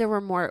because there were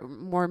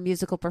more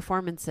musical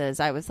performances,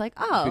 I was like,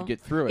 oh, could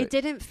get through it. It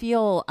didn't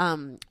feel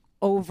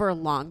over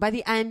long. By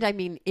the end, I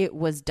mean, it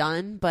was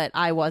done, but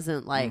I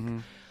wasn't like,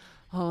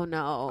 oh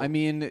no. I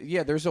mean,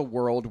 yeah, there's a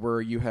world where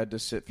you had to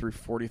sit through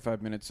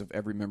 45 minutes of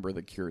every member of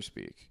the Cure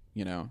speak,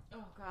 Oh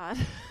God.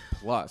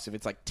 Plus, if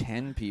it's like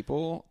 10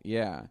 people,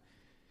 yeah.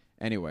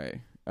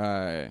 Anyway,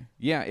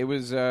 yeah, it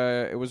was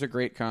a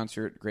great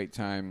concert, great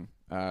time.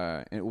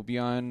 And it will be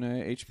on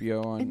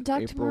HBO on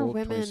Induct April more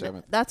women.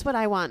 27th. That's what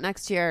I want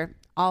next year.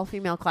 All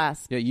female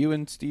class. Yeah, you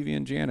and Stevie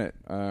and Janet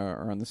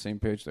are on the same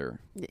page there.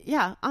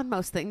 Yeah, on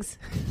most things.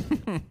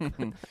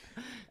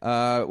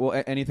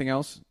 Well, anything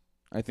else?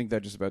 I think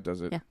that just about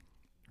does it. Yeah.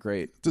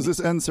 Great. does this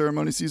end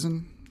ceremony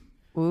season?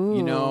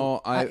 Ooh.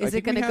 I is it think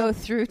we going to go have-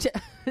 through to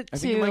I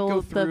think it might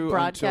go the through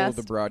broadcast?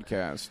 until the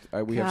broadcast.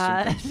 We have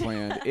some God. things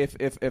planned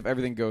if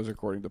everything goes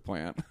according to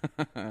plan.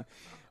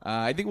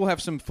 I think we'll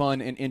have some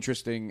fun and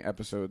interesting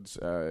episodes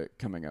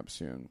coming up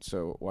soon.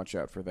 So watch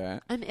out for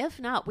that. And if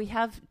not, we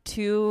have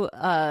 2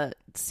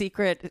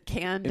 secret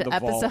canned In the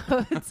vault.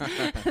 episodes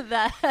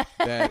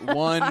That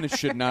one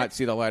should not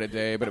see the light of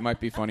day, but it might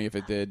be funny if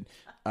it did.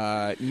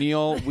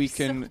 Neil,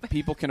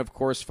 people can of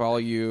course follow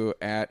you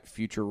at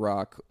Future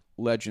Rock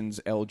Legends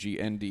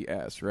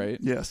LGNDS, right?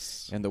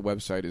 Yes. And the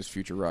website is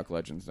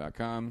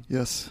futurocklegends.com.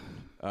 Yes.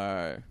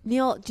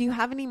 Neil, do you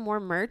have any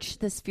more merch?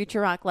 This Future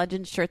Rock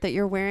Legends shirt that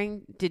you're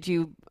wearing, do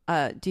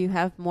you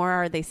have more?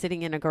 Are they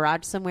sitting in a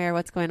garage somewhere?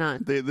 What's going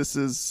on?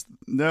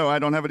 No, I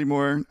don't have any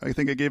more. I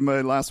think I gave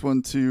my last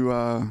one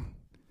to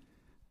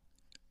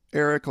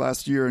Eric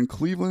last year in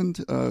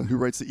Cleveland, who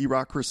writes the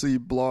Erocracy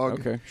blog.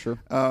 Okay, sure.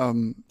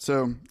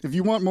 So if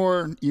you want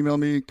more, email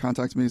me,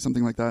 contact me,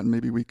 something like that, and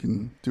maybe we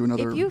can do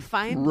another If you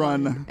find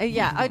run.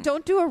 one,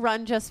 don't do a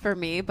run just for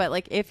me, but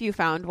like if you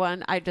found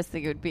one, I just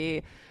think it would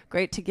be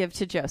great to give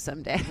to Joe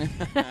someday.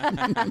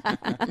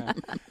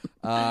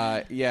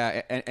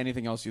 Yeah.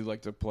 Anything else you'd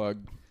like to plug,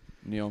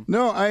 Neil?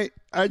 No, I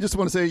just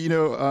want to say,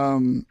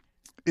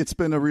 it's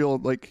been a real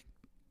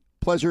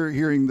pleasure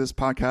hearing this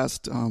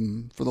podcast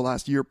for the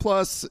last year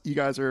plus. You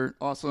guys are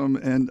awesome.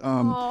 And,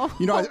 I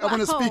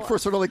want to speak for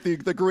sort of like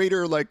the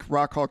greater like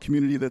Rock Hall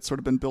community that's sort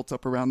of been built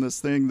up around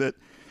this thing, that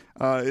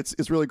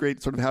it's really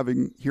great sort of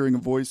hearing a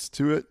voice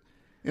to it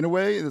in a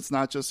way. It's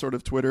not just sort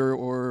of Twitter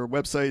or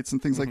websites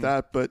and things like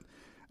that. But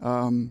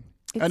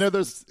I know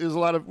there's a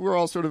lot of, we're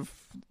all sort of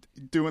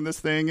doing this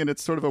thing, and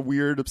it's sort of a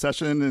weird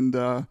obsession.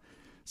 And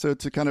so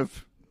to kind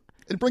of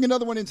bring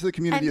another one into the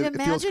community, and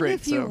it feels great.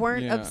 If you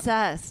weren't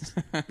obsessed,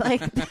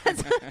 like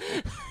that's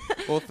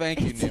well,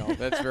 thank you, Neil.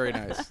 That's very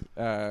nice.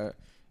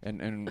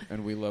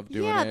 And we love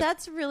doing it. Yeah,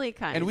 that's really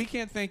kind. And we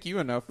can't thank you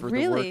enough for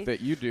the work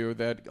that you do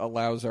that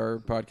allows our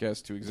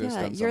podcast to exist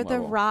on some you're the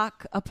level.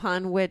 rock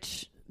upon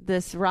which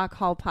this Rock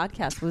Hall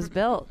podcast was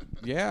built.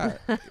 Yeah,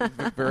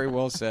 very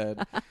well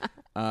said.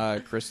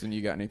 Kristen,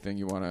 you got anything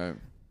you want to...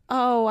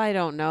 Oh, I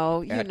don't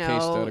know. At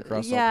K-Stud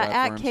across all platforms.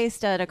 At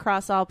K-Stud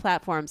across all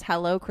platforms.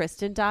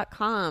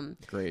 HelloKristen.com.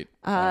 Great.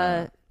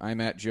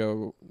 I'm at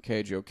Joe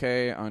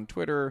K on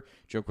Twitter,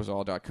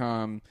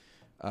 jokewasall.com.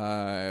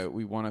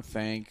 We want to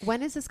thank...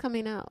 When is this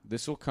coming out?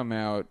 This will come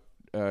out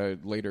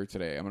later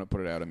today. I'm going to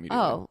put it out immediately.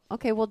 Oh,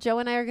 okay. Well, Joe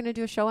and I are going to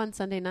do a show on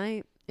Sunday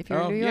night. If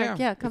you're in New York, come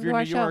to our show. If you're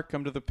in New York,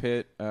 come to the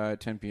Pit,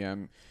 10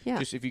 p.m. Yeah.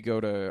 Just if you go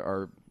to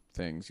our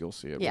things, you'll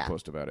see it. Yeah. We'll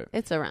post about it.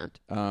 It's around.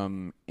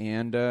 And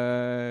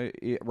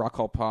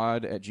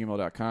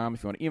rockhallpod@gmail.com.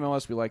 If you want to email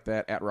us, we like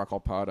that. At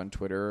rockhallpod on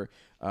Twitter.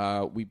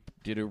 We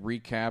did a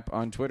recap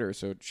on Twitter,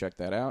 so check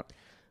that out.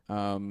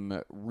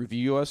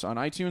 Review us on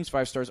iTunes,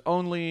 5 stars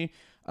only.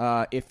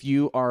 If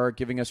you are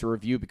giving us a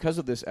review because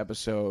of this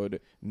episode,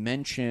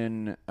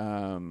 mention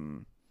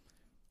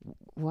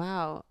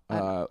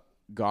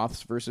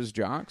Goths versus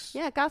Jocks.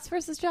 Yeah, Goths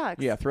versus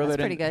Jocks. Yeah, throw That's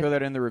that in. pretty good. Throw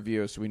that in the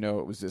review so we know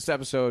it was this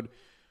episode.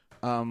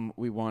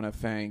 We want to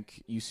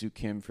thank Yusu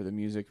Kim for the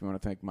music. We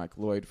want to thank Mike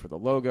Lloyd for the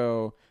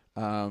logo.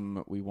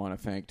 We want to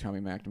thank Tommy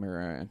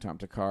McNamara and Tom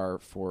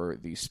Takar for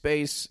the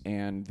space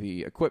and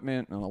the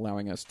equipment and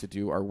allowing us to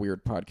do our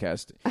weird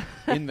podcast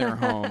in their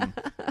home.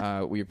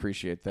 We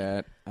appreciate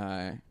that.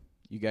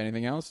 You got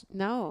anything else?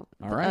 No.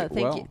 All right.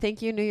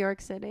 Thank you, New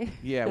York City.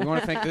 Yeah, we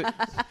want to thank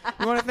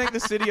the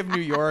city of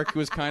New York, who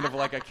was kind of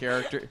like a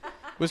character.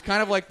 Was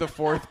kind of like the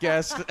fourth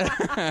guest,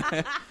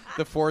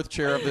 the fourth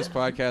chair of this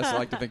podcast. I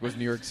like to think was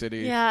New York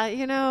City. Yeah,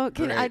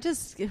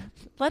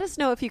 let us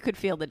know if you could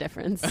feel the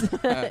difference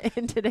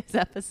in today's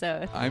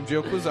episode. I'm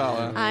Joe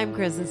Quazala. I'm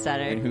Kristen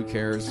Stutter. And who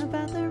cares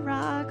about the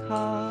Rock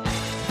Hall?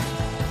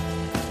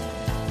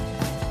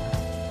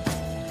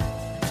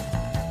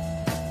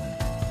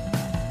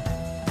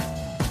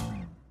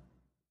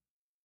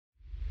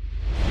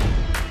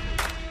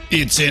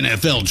 It's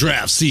NFL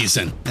draft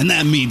season, and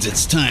that means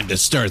it's time to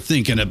start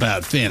thinking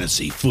about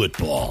fantasy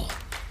football.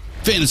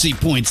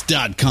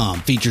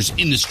 FantasyPoints.com features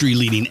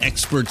industry-leading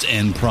experts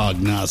and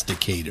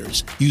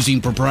prognosticators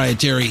using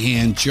proprietary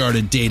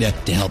hand-charted data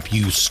to help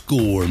you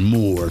score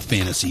more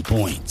fantasy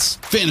points.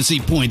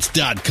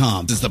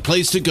 FantasyPoints.com is the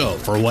place to go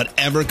for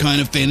whatever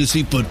kind of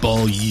fantasy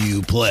football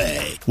you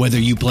play. Whether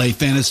you play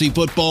fantasy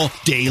football,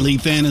 daily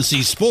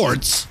fantasy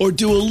sports, or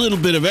do a little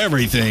bit of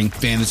everything,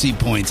 Fantasy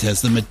Points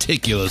has the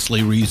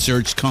meticulously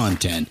researched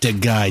content to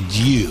guide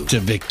you to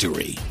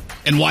victory.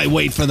 And why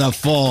wait for the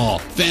fall?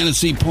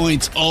 Fantasy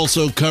Points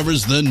also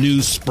covers the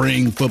new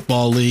spring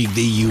football league,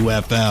 the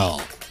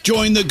UFL.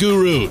 Join the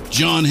guru,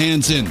 John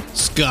Hansen,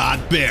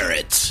 Scott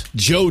Barrett,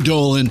 Joe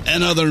Dolan,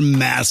 and other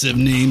massive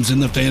names in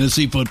the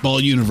fantasy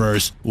football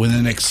universe with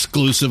an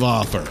exclusive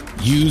offer.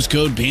 Use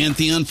code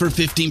Pantheon for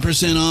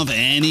 15% off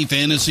any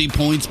Fantasy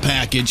Points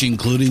package,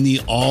 including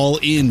the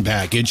all-in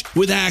package,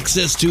 with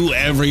access to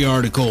every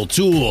article,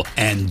 tool,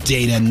 and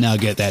data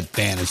nugget that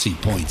Fantasy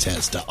Points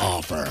has to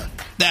offer.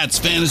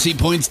 That's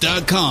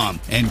FantasyPoints.com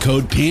and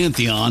code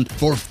Pantheon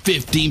for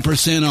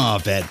 15%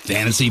 off at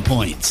Fantasy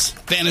Points.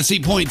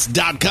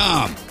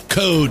 FantasyPoints.com,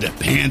 code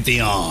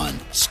Pantheon.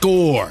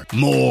 Score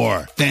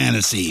more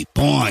fantasy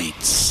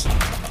points.